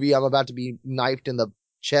horror movie, I'm about to be knifed in the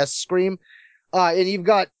chest scream. And you've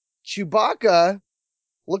got Chewbacca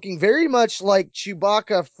looking very much like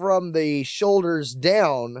Chewbacca from the shoulders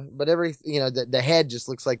down, but the head just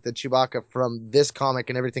looks like the Chewbacca from this comic,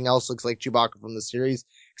 and everything else looks like Chewbacca from the series,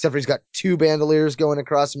 except for he's got 2 bandoliers going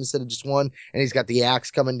across him instead of just one, and he's got the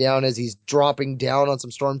axe coming down as he's dropping down on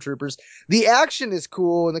some stormtroopers. The action is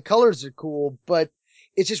cool, and the colors are cool, but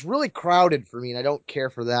it's just really crowded for me, and I don't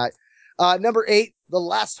care for that. Number 8, The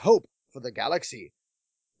Last Hope for the Galaxy.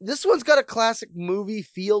 This one's got a classic movie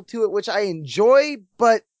feel to it, which I enjoy,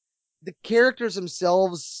 but the characters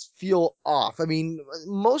themselves feel off. I mean,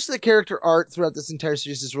 most of the character art throughout this entire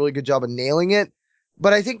series does a really good job of nailing it.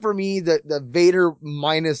 But I think for me, the Vader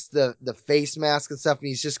minus the face mask and stuff, and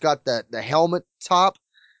he's just got the helmet top.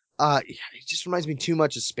 It just reminds me too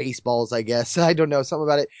much of Spaceballs, I guess. I don't know, something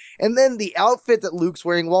about it. And then the outfit that Luke's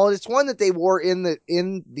wearing, while it's one that they wore in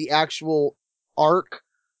the actual arc,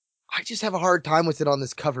 I just have a hard time with it on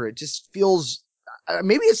this cover. It just feels,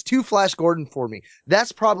 maybe it's too Flash Gordon for me.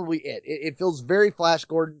 That's probably it. It feels very Flash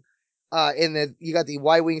Gordon. And then you got the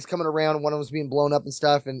Y-Wings coming around. One of them's being blown up and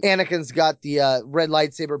stuff. And Anakin's got the red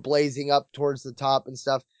lightsaber blazing up towards the top and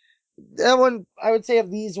stuff. That one, I would say of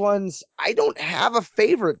these ones, I don't have a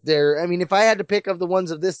favorite there. I mean, if I had to pick of the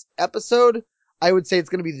ones of this episode, I would say it's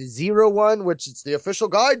going to be the 0 one, which is the official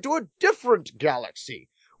guide to a different galaxy,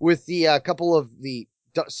 with the couple of the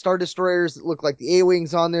Star Destroyers that look like the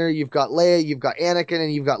A-Wings on there. You've got Leia, you've got Anakin,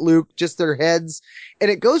 and you've got Luke, just their heads.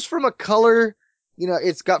 And it goes from a color,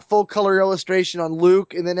 it's got full color illustration on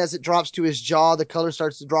Luke, and then as it drops to his jaw, the color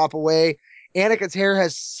starts to drop away. Anakin's hair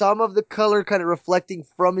has some of the color kind of reflecting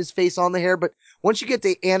from his face on the hair, but once you get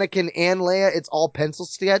to Anakin and Leia, it's all pencil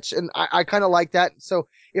sketch, and I kind of like that. So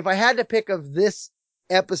if I had to pick of this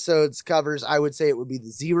episode's covers, I would say it would be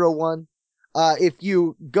the 0 one. If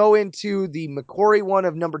you go into the McQuarrie one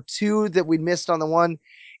of number 2 that we missed on the one,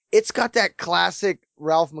 it's got that classic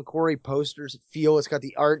Ralph McQuarrie posters feel. It's got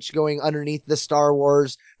the arch going underneath the Star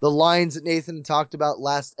Wars. The lines that Nathan talked about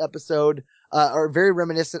last episode are very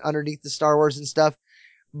reminiscent underneath the Star Wars and stuff.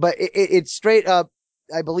 But it's straight up,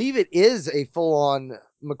 I believe it is a full-on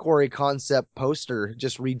McQuarrie concept poster,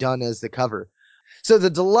 just redone as the cover. So the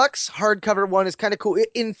deluxe hardcover one is kind of cool.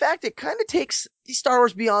 In fact, it kind of takes the Star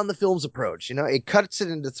Wars Beyond the Films approach. It cuts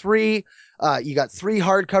it into 3. You got 3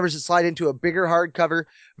 hardcovers that slide into a bigger hardcover,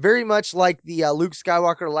 very much like the Luke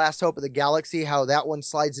Skywalker Last Hope of the Galaxy, how that one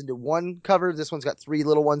slides into 1 cover. This one's got 3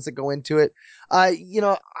 little ones that go into it. I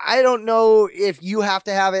don't know if you have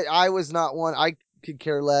to have it. I was not one. I could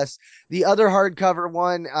care less. The other hardcover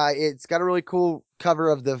one, it's got a really cool cover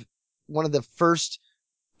of one of the first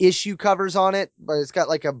issue covers on it, but it's got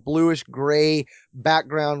like a bluish gray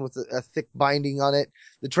background with a thick binding on it.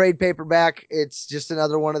 The trade paperback, it's just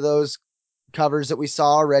another one of those covers that we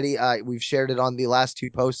saw already. We've shared it on the last 2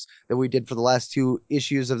 posts that we did for the last 2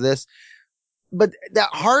 issues of this. But that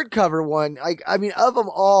hardcover one, of them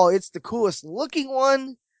all, it's the coolest looking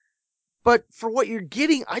one. But for what you're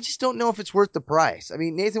getting, I just don't know if it's worth the price. I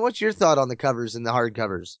mean, Nathan, what's your thought on the covers and the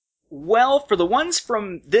hardcovers? Well, for the ones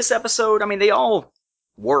from this episode, they all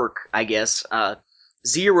work, I guess.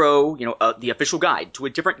 0, the official guide to a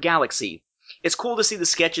different galaxy. It's cool to see the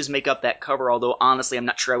sketches make up that cover, although honestly I'm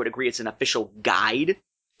not sure I would agree it's an official guide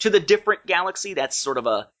to the different galaxy. That's sort of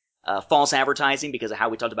a false advertising because of how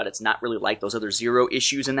we talked about it's not really like those other 0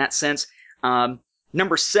 issues in that sense.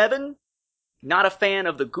 Number 7, not a fan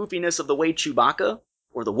of the goofiness of the way Chewbacca,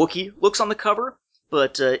 or the Wookiee, looks on the cover.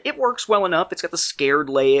 But it works well enough. It's got the scared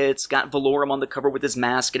Leia. It's got Valorum on the cover with his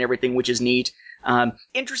mask and everything, which is neat.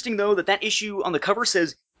 Interesting, though, that issue on the cover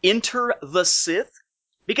says, Enter the Sith.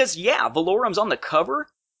 Because, yeah, Valorum's on the cover.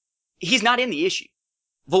 He's not in the issue.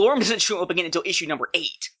 Valorum doesn't show up again until issue number 8.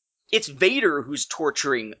 It's Vader who's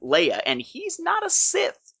torturing Leia, and he's not a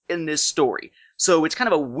Sith in this story. So it's kind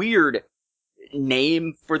of a weird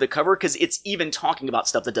name for the cover, because it's even talking about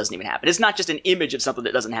stuff that doesn't even happen. It's not just an image of something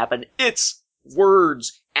that doesn't happen. It's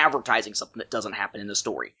words advertising something that doesn't happen in the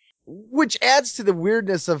story. Which adds to the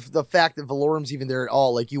weirdness of the fact that Valorum's even there at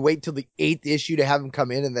all. Like, you wait till the 8th issue to have him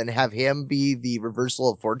come in and then have him be the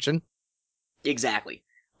reversal of fortune. Exactly.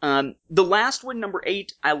 The last one, number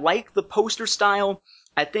 8, I like the poster style.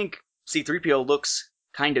 I think C-3PO looks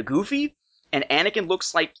kind of goofy. and Anakin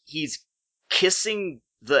looks like he's kissing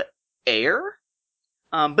the air.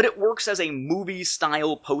 But it works as a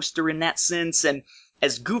movie-style poster in that sense, and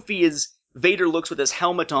as goofy as Vader looks with his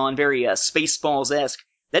helmet on, very Spaceballs-esque,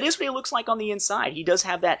 that is what he looks like on the inside. He does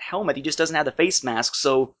have that helmet, he just doesn't have the face mask,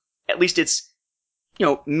 so at least it's,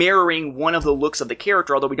 mirroring one of the looks of the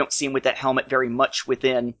character, although we don't see him with that helmet very much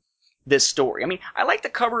within this story. I mean, I like the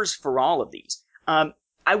covers for all of these.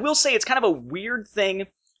 I will say it's kind of a weird thing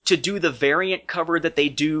to do the variant cover that they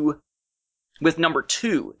do with number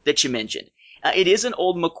 2 that you mentioned. It is an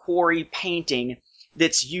old McQuarrie painting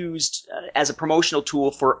that's used as a promotional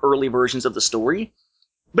tool for early versions of the story,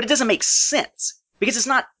 but it doesn't make sense, because it's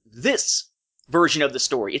not this version of the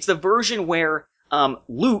story. It's the version where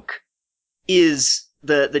Luke is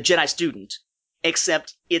the Jedi student,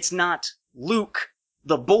 except it's not Luke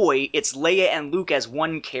the boy, it's Leia and Luke as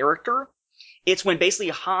one character. It's when basically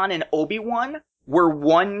Han and Obi-Wan were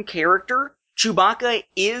one character. Chewbacca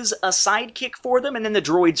is a sidekick for them, and then the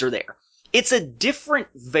droids are there. It's a different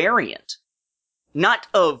variant, not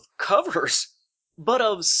of covers, but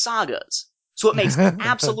of sagas. So it makes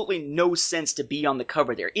absolutely no sense to be on the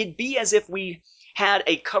cover there. It'd be as if we had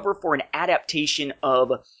a cover for an adaptation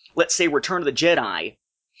of, let's say, Return of the Jedi,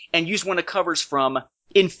 and used one of the covers from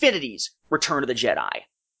Infinity's Return of the Jedi.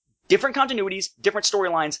 Different continuities, different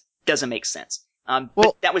storylines, doesn't make sense.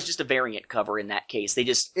 But that was just a variant cover in that case. They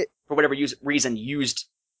just, for whatever reason, used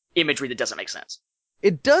imagery that doesn't make sense.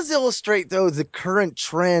 It does illustrate, though, the current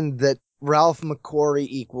trend that Ralph McQuarrie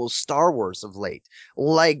equals Star Wars of late.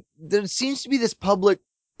 Like, there seems to be this public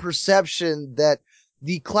perception that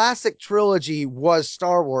the classic trilogy was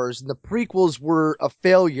Star Wars and the prequels were a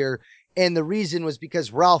failure, and the reason was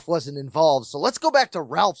because Ralph wasn't involved. So let's go back to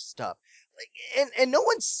Ralph stuff. And no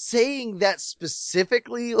one's saying that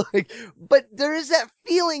specifically, but there is that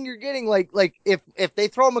feeling you're getting, like if they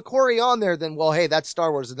throw McQuarrie on there, then, well, hey, that's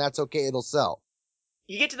Star Wars and that's okay, it'll sell.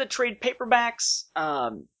 You get to the trade paperbacks,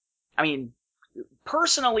 I mean,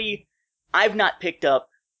 personally, I've not picked up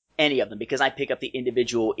any of them because I pick up the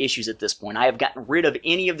individual issues at this point. I have gotten rid of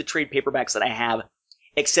any of the trade paperbacks that I have,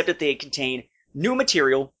 except that they contain new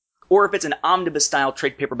material, or if it's an omnibus-style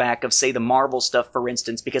trade paperback of, say, the Marvel stuff, for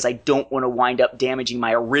instance, because I don't want to wind up damaging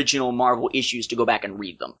my original Marvel issues to go back and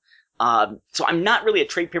read them. So I'm not really a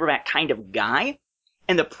trade paperback kind of guy,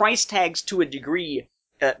 and the price tags, to a degree,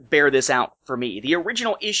 bear this out for me. The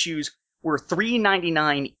original issues were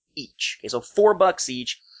 $3.99 each. Okay, so $4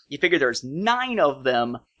 each. You figure there's 9 of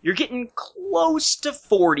them. You're getting close to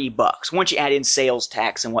 $40 once you add in sales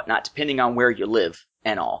tax and whatnot, depending on where you live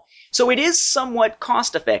and all. So it is somewhat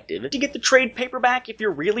cost effective to get the trade paperback if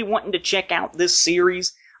you're really wanting to check out this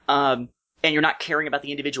series, and you're not caring about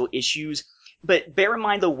the individual issues. But bear in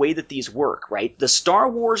mind the way that these work, right? The Star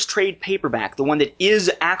Wars trade paperback, the one that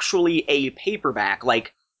is actually a paperback,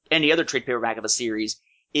 like any other trade paperback of a series,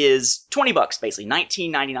 is $20 basically,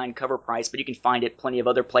 $19.99 cover price, but you can find it plenty of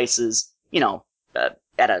other places,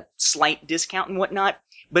 at a slight discount and whatnot.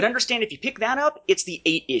 But understand, if you pick that up, it's the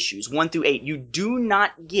 8 issues, 1 through 8. You do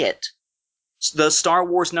not get the Star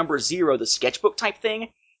Wars number 0, the sketchbook type thing,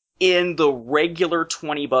 in the regular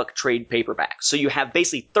 $20 trade paperback. So you have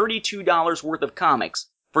basically $32 worth of comics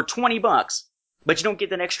for $20, but you don't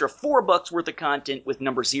get an extra $4 worth of content with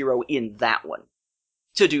number 0 in that one.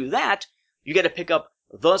 To do that, you got to pick up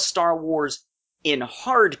the Star Wars in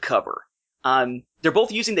hardcover. They're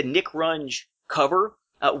both using the Nick Runge cover.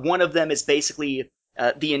 One of them is basically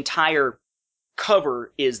the entire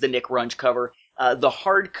cover is the Nick Runge cover. The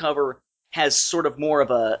hardcover has sort of more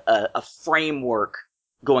of a framework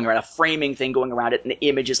going around, a framing thing going around it, and the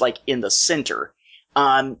image is like in the center.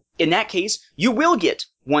 In that case, you will get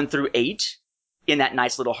 1 through 8 in that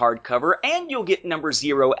nice little hardcover, and you'll get number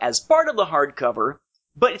 0 as part of the hardcover,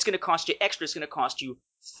 but it's going to cost you extra. It's going to cost you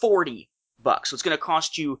 $40. So it's going to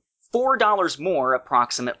cost you $4 more,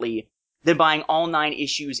 approximately, than buying all 9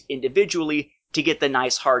 issues individually to get the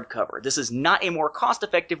nice hardcover. This is not a more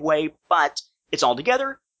cost-effective way, but it's all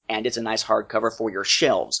together, and it's a nice hardcover for your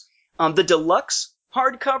shelves. The deluxe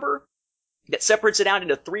hardcover that separates it out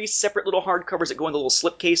into 3 separate little hardcovers that go in the little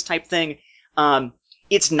slipcase type thing,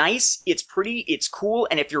 it's nice, it's pretty, it's cool,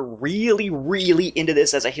 and if you're really, really into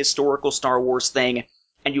this as a historical Star Wars thing,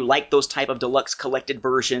 and you like those type of deluxe collected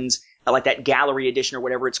versions, like that gallery edition or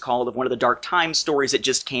whatever it's called of one of the Dark Times stories that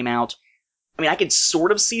just came out, I mean, I could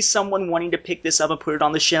sort of see someone wanting to pick this up and put it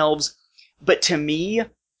on the shelves, but to me,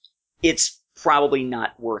 it's probably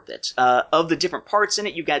not worth it. Of the different parts in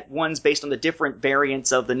it, you've got ones based on the different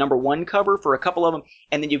variants of the number 1 cover for a couple of them,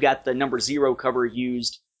 and then you've got the number 0 cover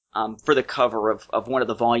used for the cover of one of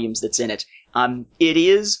the volumes that's in it. It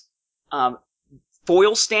is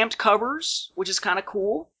foil stamped covers, which is kind of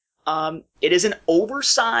cool. It is an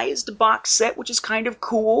oversized box set, which is kind of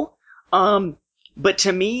cool. But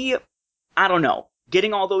to me, I don't know.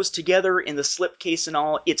 Getting all those together in the slipcase and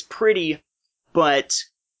all, it's pretty, but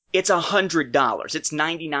it's $100. It's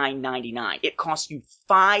 $99.99. It costs you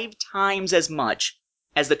 5 times as much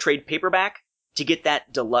as the trade paperback to get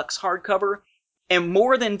that deluxe hardcover, and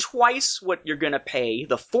more than twice what you're gonna pay,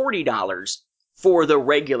 the $40, for the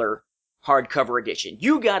regular hardcover edition.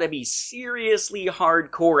 You gotta be seriously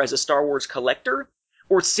hardcore as a Star Wars collector,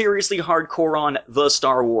 or seriously hardcore on the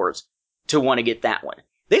Star Wars to want to get that one.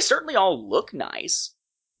 They certainly all look nice,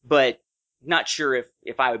 but not sure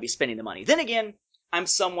if I would be spending the money. Then again, I'm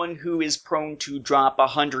someone who is prone to drop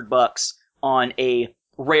 $100 on a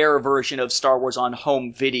rare version of Star Wars on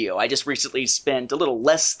home video. I just recently spent a little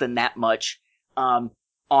less than that much on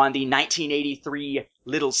the 1983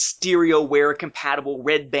 little stereo-ware compatible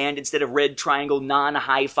red band instead of red triangle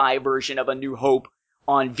non-hi-fi version of A New Hope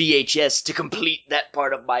on VHS to complete that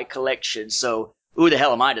part of my collection. So who the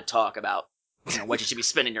hell am I to talk about what you should be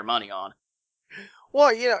spending your money on?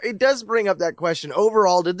 Well, it does bring up that question.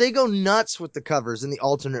 Overall, did they go nuts with the covers and the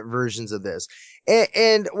alternate versions of this?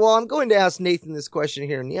 And well, I'm going to ask Nathan this question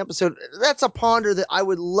here in the episode. That's a ponder that I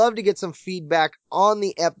would love to get some feedback on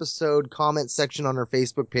the episode comment section on our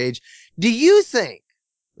Facebook page. Do you think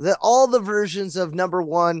that all the versions of number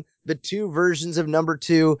 1, the 2 versions of number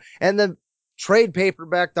 2, and the trade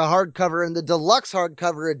paperback, the hardcover, and the deluxe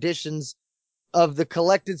hardcover editions of the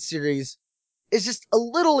collected series is just a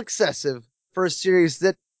little excessive for a series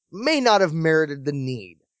that may not have merited the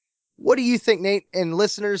need? What do you think, Nate? And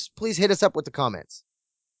listeners, please hit us up with the comments.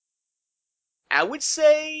 I would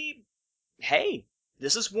say, hey,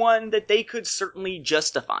 this is one that they could certainly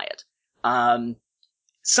justify it.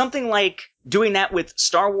 Something like doing that with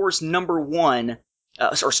Star Wars number 1,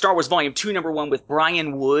 or Star Wars Volume 2 number 1 with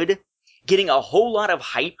Brian Wood, getting a whole lot of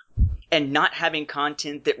hype and not having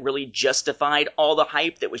content that really justified all the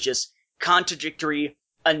hype, that was just contradictory,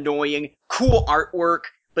 annoying, cool artwork,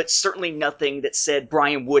 but certainly nothing that said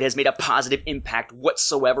Brian Wood has made a positive impact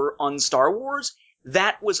whatsoever on Star Wars.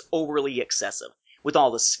 That was overly excessive. With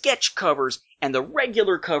all the sketch covers and the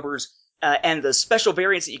regular covers and the special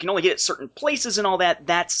variants that you can only get at certain places and all that,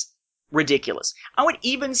 that's ridiculous. I would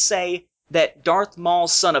even say that Darth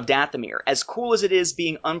Maul's Son of Dathomir, as cool as it is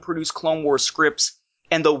being unproduced Clone Wars scripts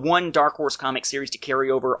and the one Dark Horse comic series to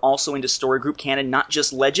carry over also into story group canon, not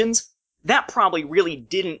just Legends, that probably really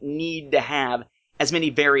didn't need to have as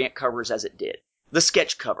many variant covers as it did. The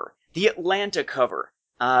sketch cover, the Atlanta cover,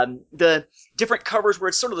 the different covers where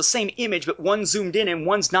it's sort of the same image, but one's zoomed in and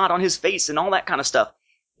one's not on his face and all that kind of stuff.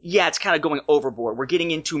 Yeah, it's kind of going overboard. We're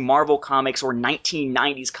getting into Marvel Comics or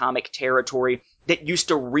 1990s comic territory that used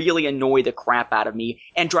to really annoy the crap out of me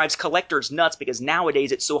and drives collectors nuts because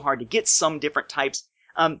nowadays it's so hard to get some different types.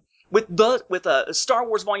 With Star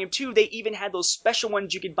Wars Volume 2, they even had those special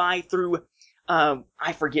ones you could buy through,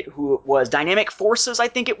 I forget who it was, Dynamic Forces, I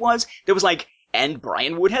think it was. There was like, and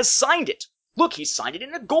Brian Wood has signed it. Look, he signed it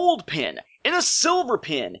in a gold pin, in a silver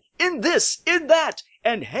pin, in this, in that,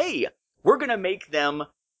 and hey, we're gonna make them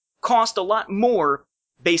cost a lot more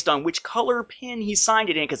based on which color pin he signed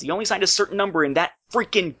it in, because he only signed a certain number in that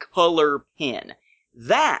freaking color pin.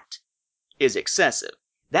 That is excessive.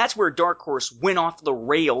 That's where Dark Horse went off the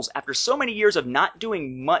rails after so many years of not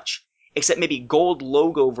doing much except maybe gold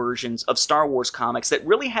logo versions of Star Wars comics that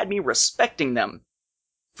really had me respecting them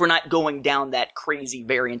for not going down that crazy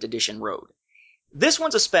variant edition road. This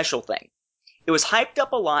one's a special thing. It was hyped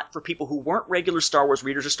up a lot for people who weren't regular Star Wars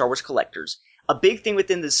readers or Star Wars collectors. A big thing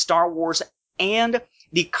within the Star Wars and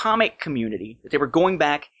the comic community that they were going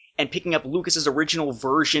back and picking up Lucas's original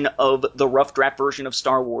version of the rough draft version of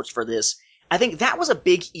Star Wars for this. I think that was a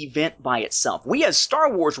big event by itself. We as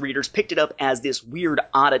Star Wars readers picked it up as this weird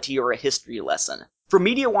oddity or a history lesson. For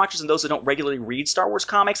media watchers and those that don't regularly read Star Wars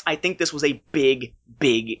comics, I think this was a big,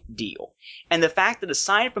 big deal. And the fact that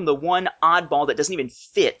aside from the one oddball that doesn't even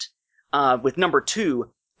fit with number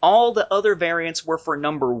 2, all the other variants were for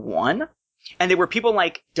number 1. And there were people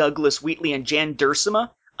like Douglas Wheatley and Jan Duursema,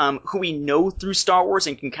 who we know through Star Wars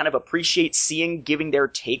and can kind of appreciate seeing giving their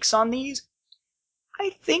takes on these. I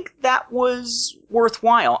think that was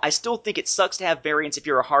worthwhile. I still think it sucks to have variants if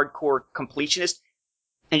you're a hardcore completionist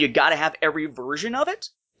and you gotta have every version of it,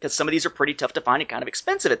 because some of these are pretty tough to find and kind of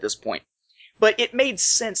expensive at this point. But it made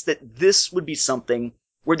sense that this would be something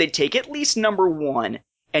where they'd take at least number 1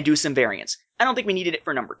 and do some variants. I don't think we needed it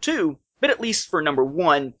for number 2, but at least for number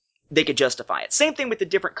 1, they could justify it. Same thing with the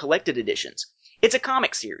different collected editions. It's a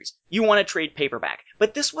comic series. You want to trade paperback.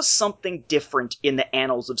 But this was something different in the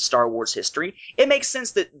annals of Star Wars history. It makes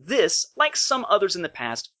sense that this, like some others in the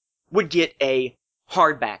past, would get a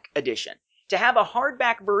hardback edition. To have a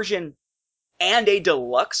hardback version and a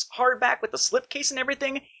deluxe hardback with the slipcase and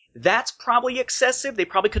everything, that's probably excessive. They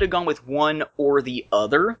probably could have gone with one or the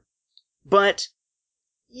other. But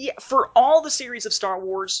yeah, for all the series of Star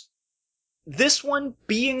Wars, this one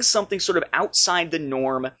being something sort of outside the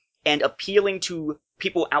norm and appealing to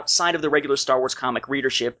people outside of the regular Star Wars comic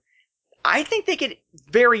readership, I think they could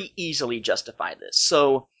very easily justify this.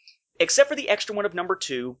 So, except for the extra one of number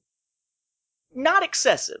 2, not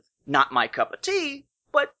excessive. Not my cup of tea,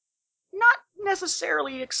 but not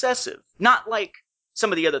necessarily excessive. Not like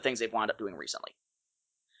some of the other things they've wound up doing recently.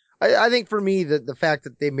 I think for me, the fact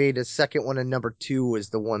that they made a second one and number 2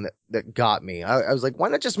 was the one that got me. I was like, why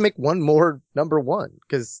not just make one more number 1?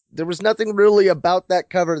 Because there was nothing really about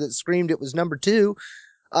that cover that screamed it was number 2.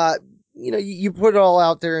 You put it all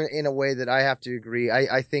out there in a way that I have to agree.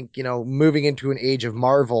 I think, moving into an age of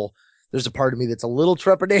Marvel, there's a part of me that's a little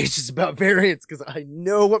trepidatious about variants because I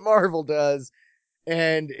know what Marvel does.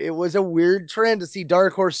 And it was a weird trend to see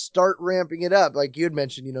Dark Horse start ramping it up. Like you had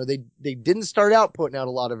mentioned, they didn't start out putting out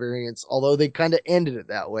a lot of variants, although they kind of ended it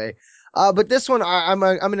that way. But this one, I'm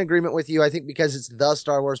in agreement with you. I think because it's the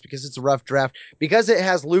Star Wars, because it's a rough draft, because it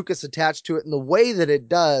has Lucas attached to it in the way that it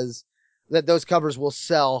does, that those covers will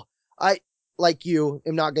sell. I, like you,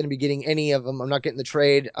 am not going to be getting any of them. I'm not getting the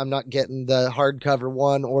trade. I'm not getting the hardcover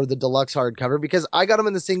one or the deluxe hardcover because I got them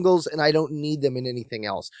in the singles and I don't need them in anything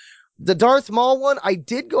else. The Darth Maul one, I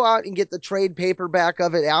did go out and get the trade paperback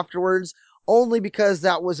of it afterwards, only because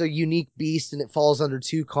that was a unique beast and it falls under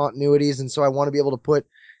 2 continuities. And so I want to be able to put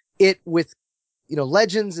it with,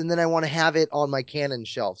 Legends, and then I want to have it on my canon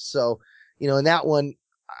shelf. So, in that one,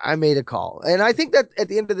 I made a call. And I think that at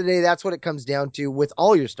the end of the day, that's what it comes down to with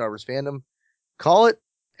all your Star Wars fandom. Call it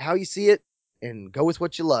how you see it and go with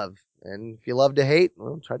what you love. And if you love to hate,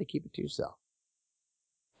 well, try to keep it to yourself.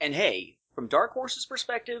 And hey, from Dark Horse's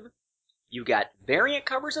perspective, you got variant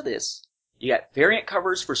covers of this. You got variant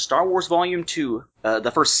covers for Star Wars Volume 2,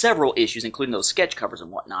 the first several issues, including those sketch covers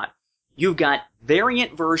and whatnot. You've got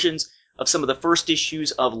variant versions of some of the first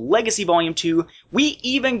issues of Legacy Volume 2. We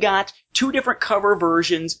even got 2 different cover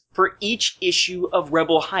versions for each issue of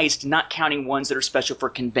Rebel Heist, not counting ones that are special for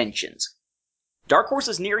conventions. Dark Horse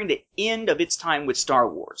is nearing the end of its time with Star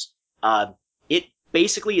Wars. It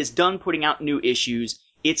basically is done putting out new issues.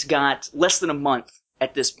 It's got less than a month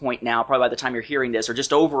at this point now, probably by the time you're hearing this, or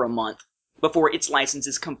just over a month, before its license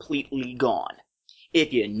is completely gone.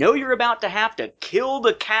 If you know you're about to have to kill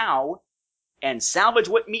the cow and salvage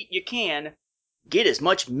what meat you can, get as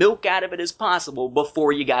much milk out of it as possible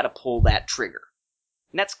before you gotta pull that trigger.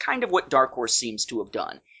 And that's kind of what Dark Horse seems to have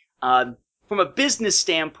done. From a business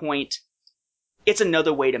standpoint, it's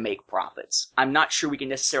another way to make profits. I'm not sure we can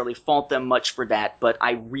necessarily fault them much for that, but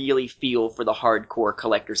I really feel for the hardcore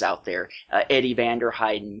collectors out there. Eddie Vander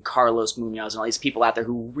Heiden, Carlos Munoz, and all these people out there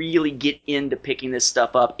who really get into picking this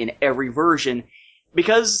stuff up in every version,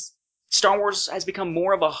 because Star Wars has become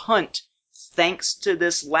more of a hunt thanks to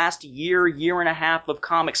this last year and a half of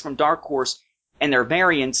comics from Dark Horse and their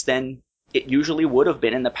variants than it usually would have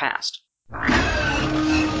been in the past.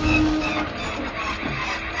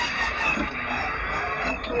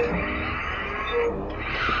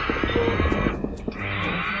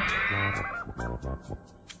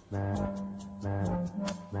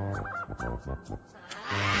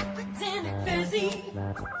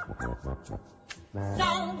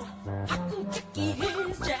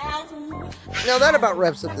 Now that about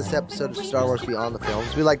wraps up this episode of Star Wars Beyond the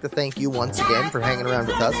Films. We'd like to thank you once again for hanging around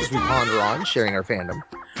with us as we ponder on sharing our fandom.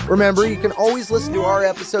 Remember, you can always listen to our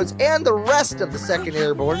episodes and the rest of the Second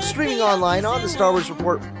Airborne streaming online on the Star Wars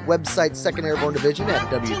Report website's Second Airborne division at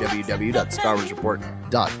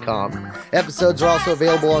www.starwarsreport.com. Episodes are also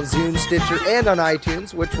available on Zune, Stitcher, and on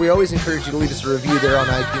iTunes, which we always encourage you to leave us a review there on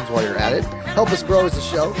iTunes while you're at it. Help us grow as a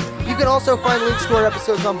show. You can also find links to our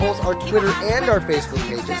episodes on both our Twitter and our Facebook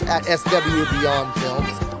pages at SW Beyond Films,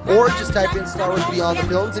 or just type in Star Wars Beyond the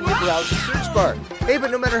Films in your browser search bar. Hey,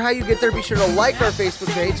 but no matter how you get there, be sure to like our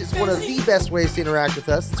Facebook page. It's one of the best ways to interact with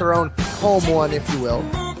us. It's our own home one, if you will.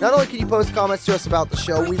 Not only can you post comments to us about the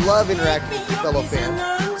show, we love interacting with you fellow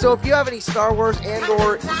fans. So if you have any Star Wars and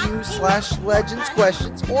or EU/Legends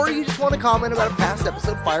questions, or you just want to comment about a past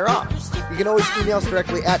episode, fire off. You can always email us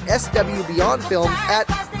directly at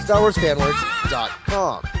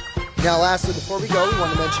swbeyondfilms@StarWarsFanWorks.com. Now, lastly, before we go, we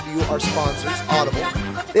want to mention to you our sponsors, Audible.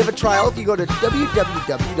 They have a trial. If you go to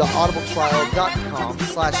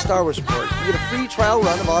www.audibletrial.com/Star Wars Report, you get a free trial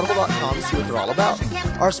run of audible.com to see what they're all about.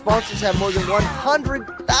 Our sponsors have more than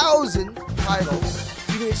 100,000 titles.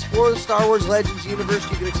 You can explore the Star Wars Legends universe,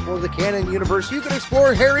 you can explore the canon universe, you can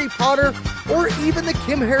explore Harry Potter, or even the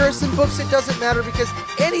Kim Harrison books. It doesn't matter, because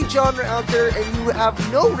any genre out there, and you have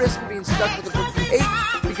no risk of being stuck with a book you hate,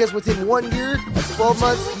 because within 1 year, at 12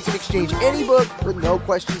 months, you can exchange any book with no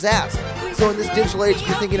questions asked. So in this digital age, if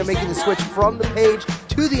you're thinking of making the switch from the page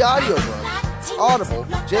to the audiobook, Audible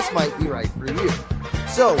just might be right for you.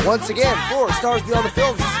 So once again, for Stars Beyond the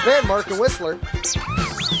Films, this is Ben, Mark, and Whistler.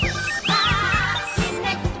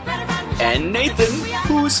 And Nathan,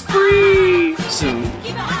 who's free soon.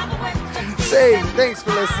 Saying thanks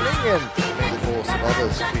for listening, and may the force of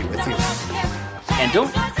others be with you. And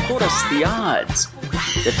don't quote us the odds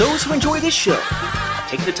that those who enjoy this show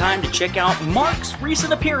take the time to check out Mark's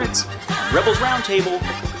recent appearance on Rebels Roundtable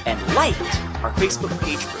and liked our Facebook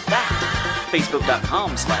page for that.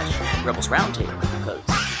 Facebook.com/Rebels Roundtable, because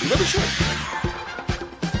we really should.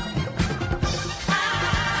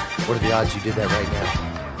 What are the odds you did that right now?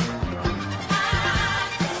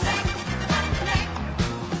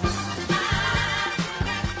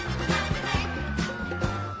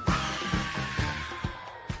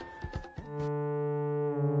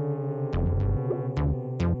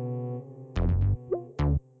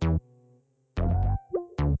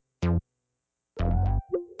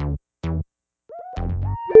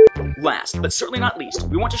 Last but certainly not least,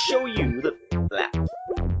 we want to show you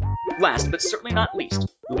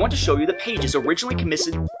the pages originally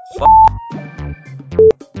commissioned.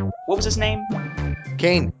 What was his name?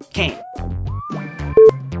 Kane.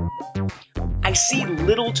 I see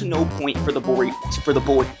little to no point for the boy.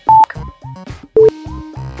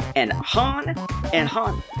 And Han.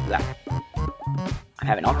 I'm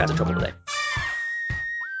having all kinds of trouble today.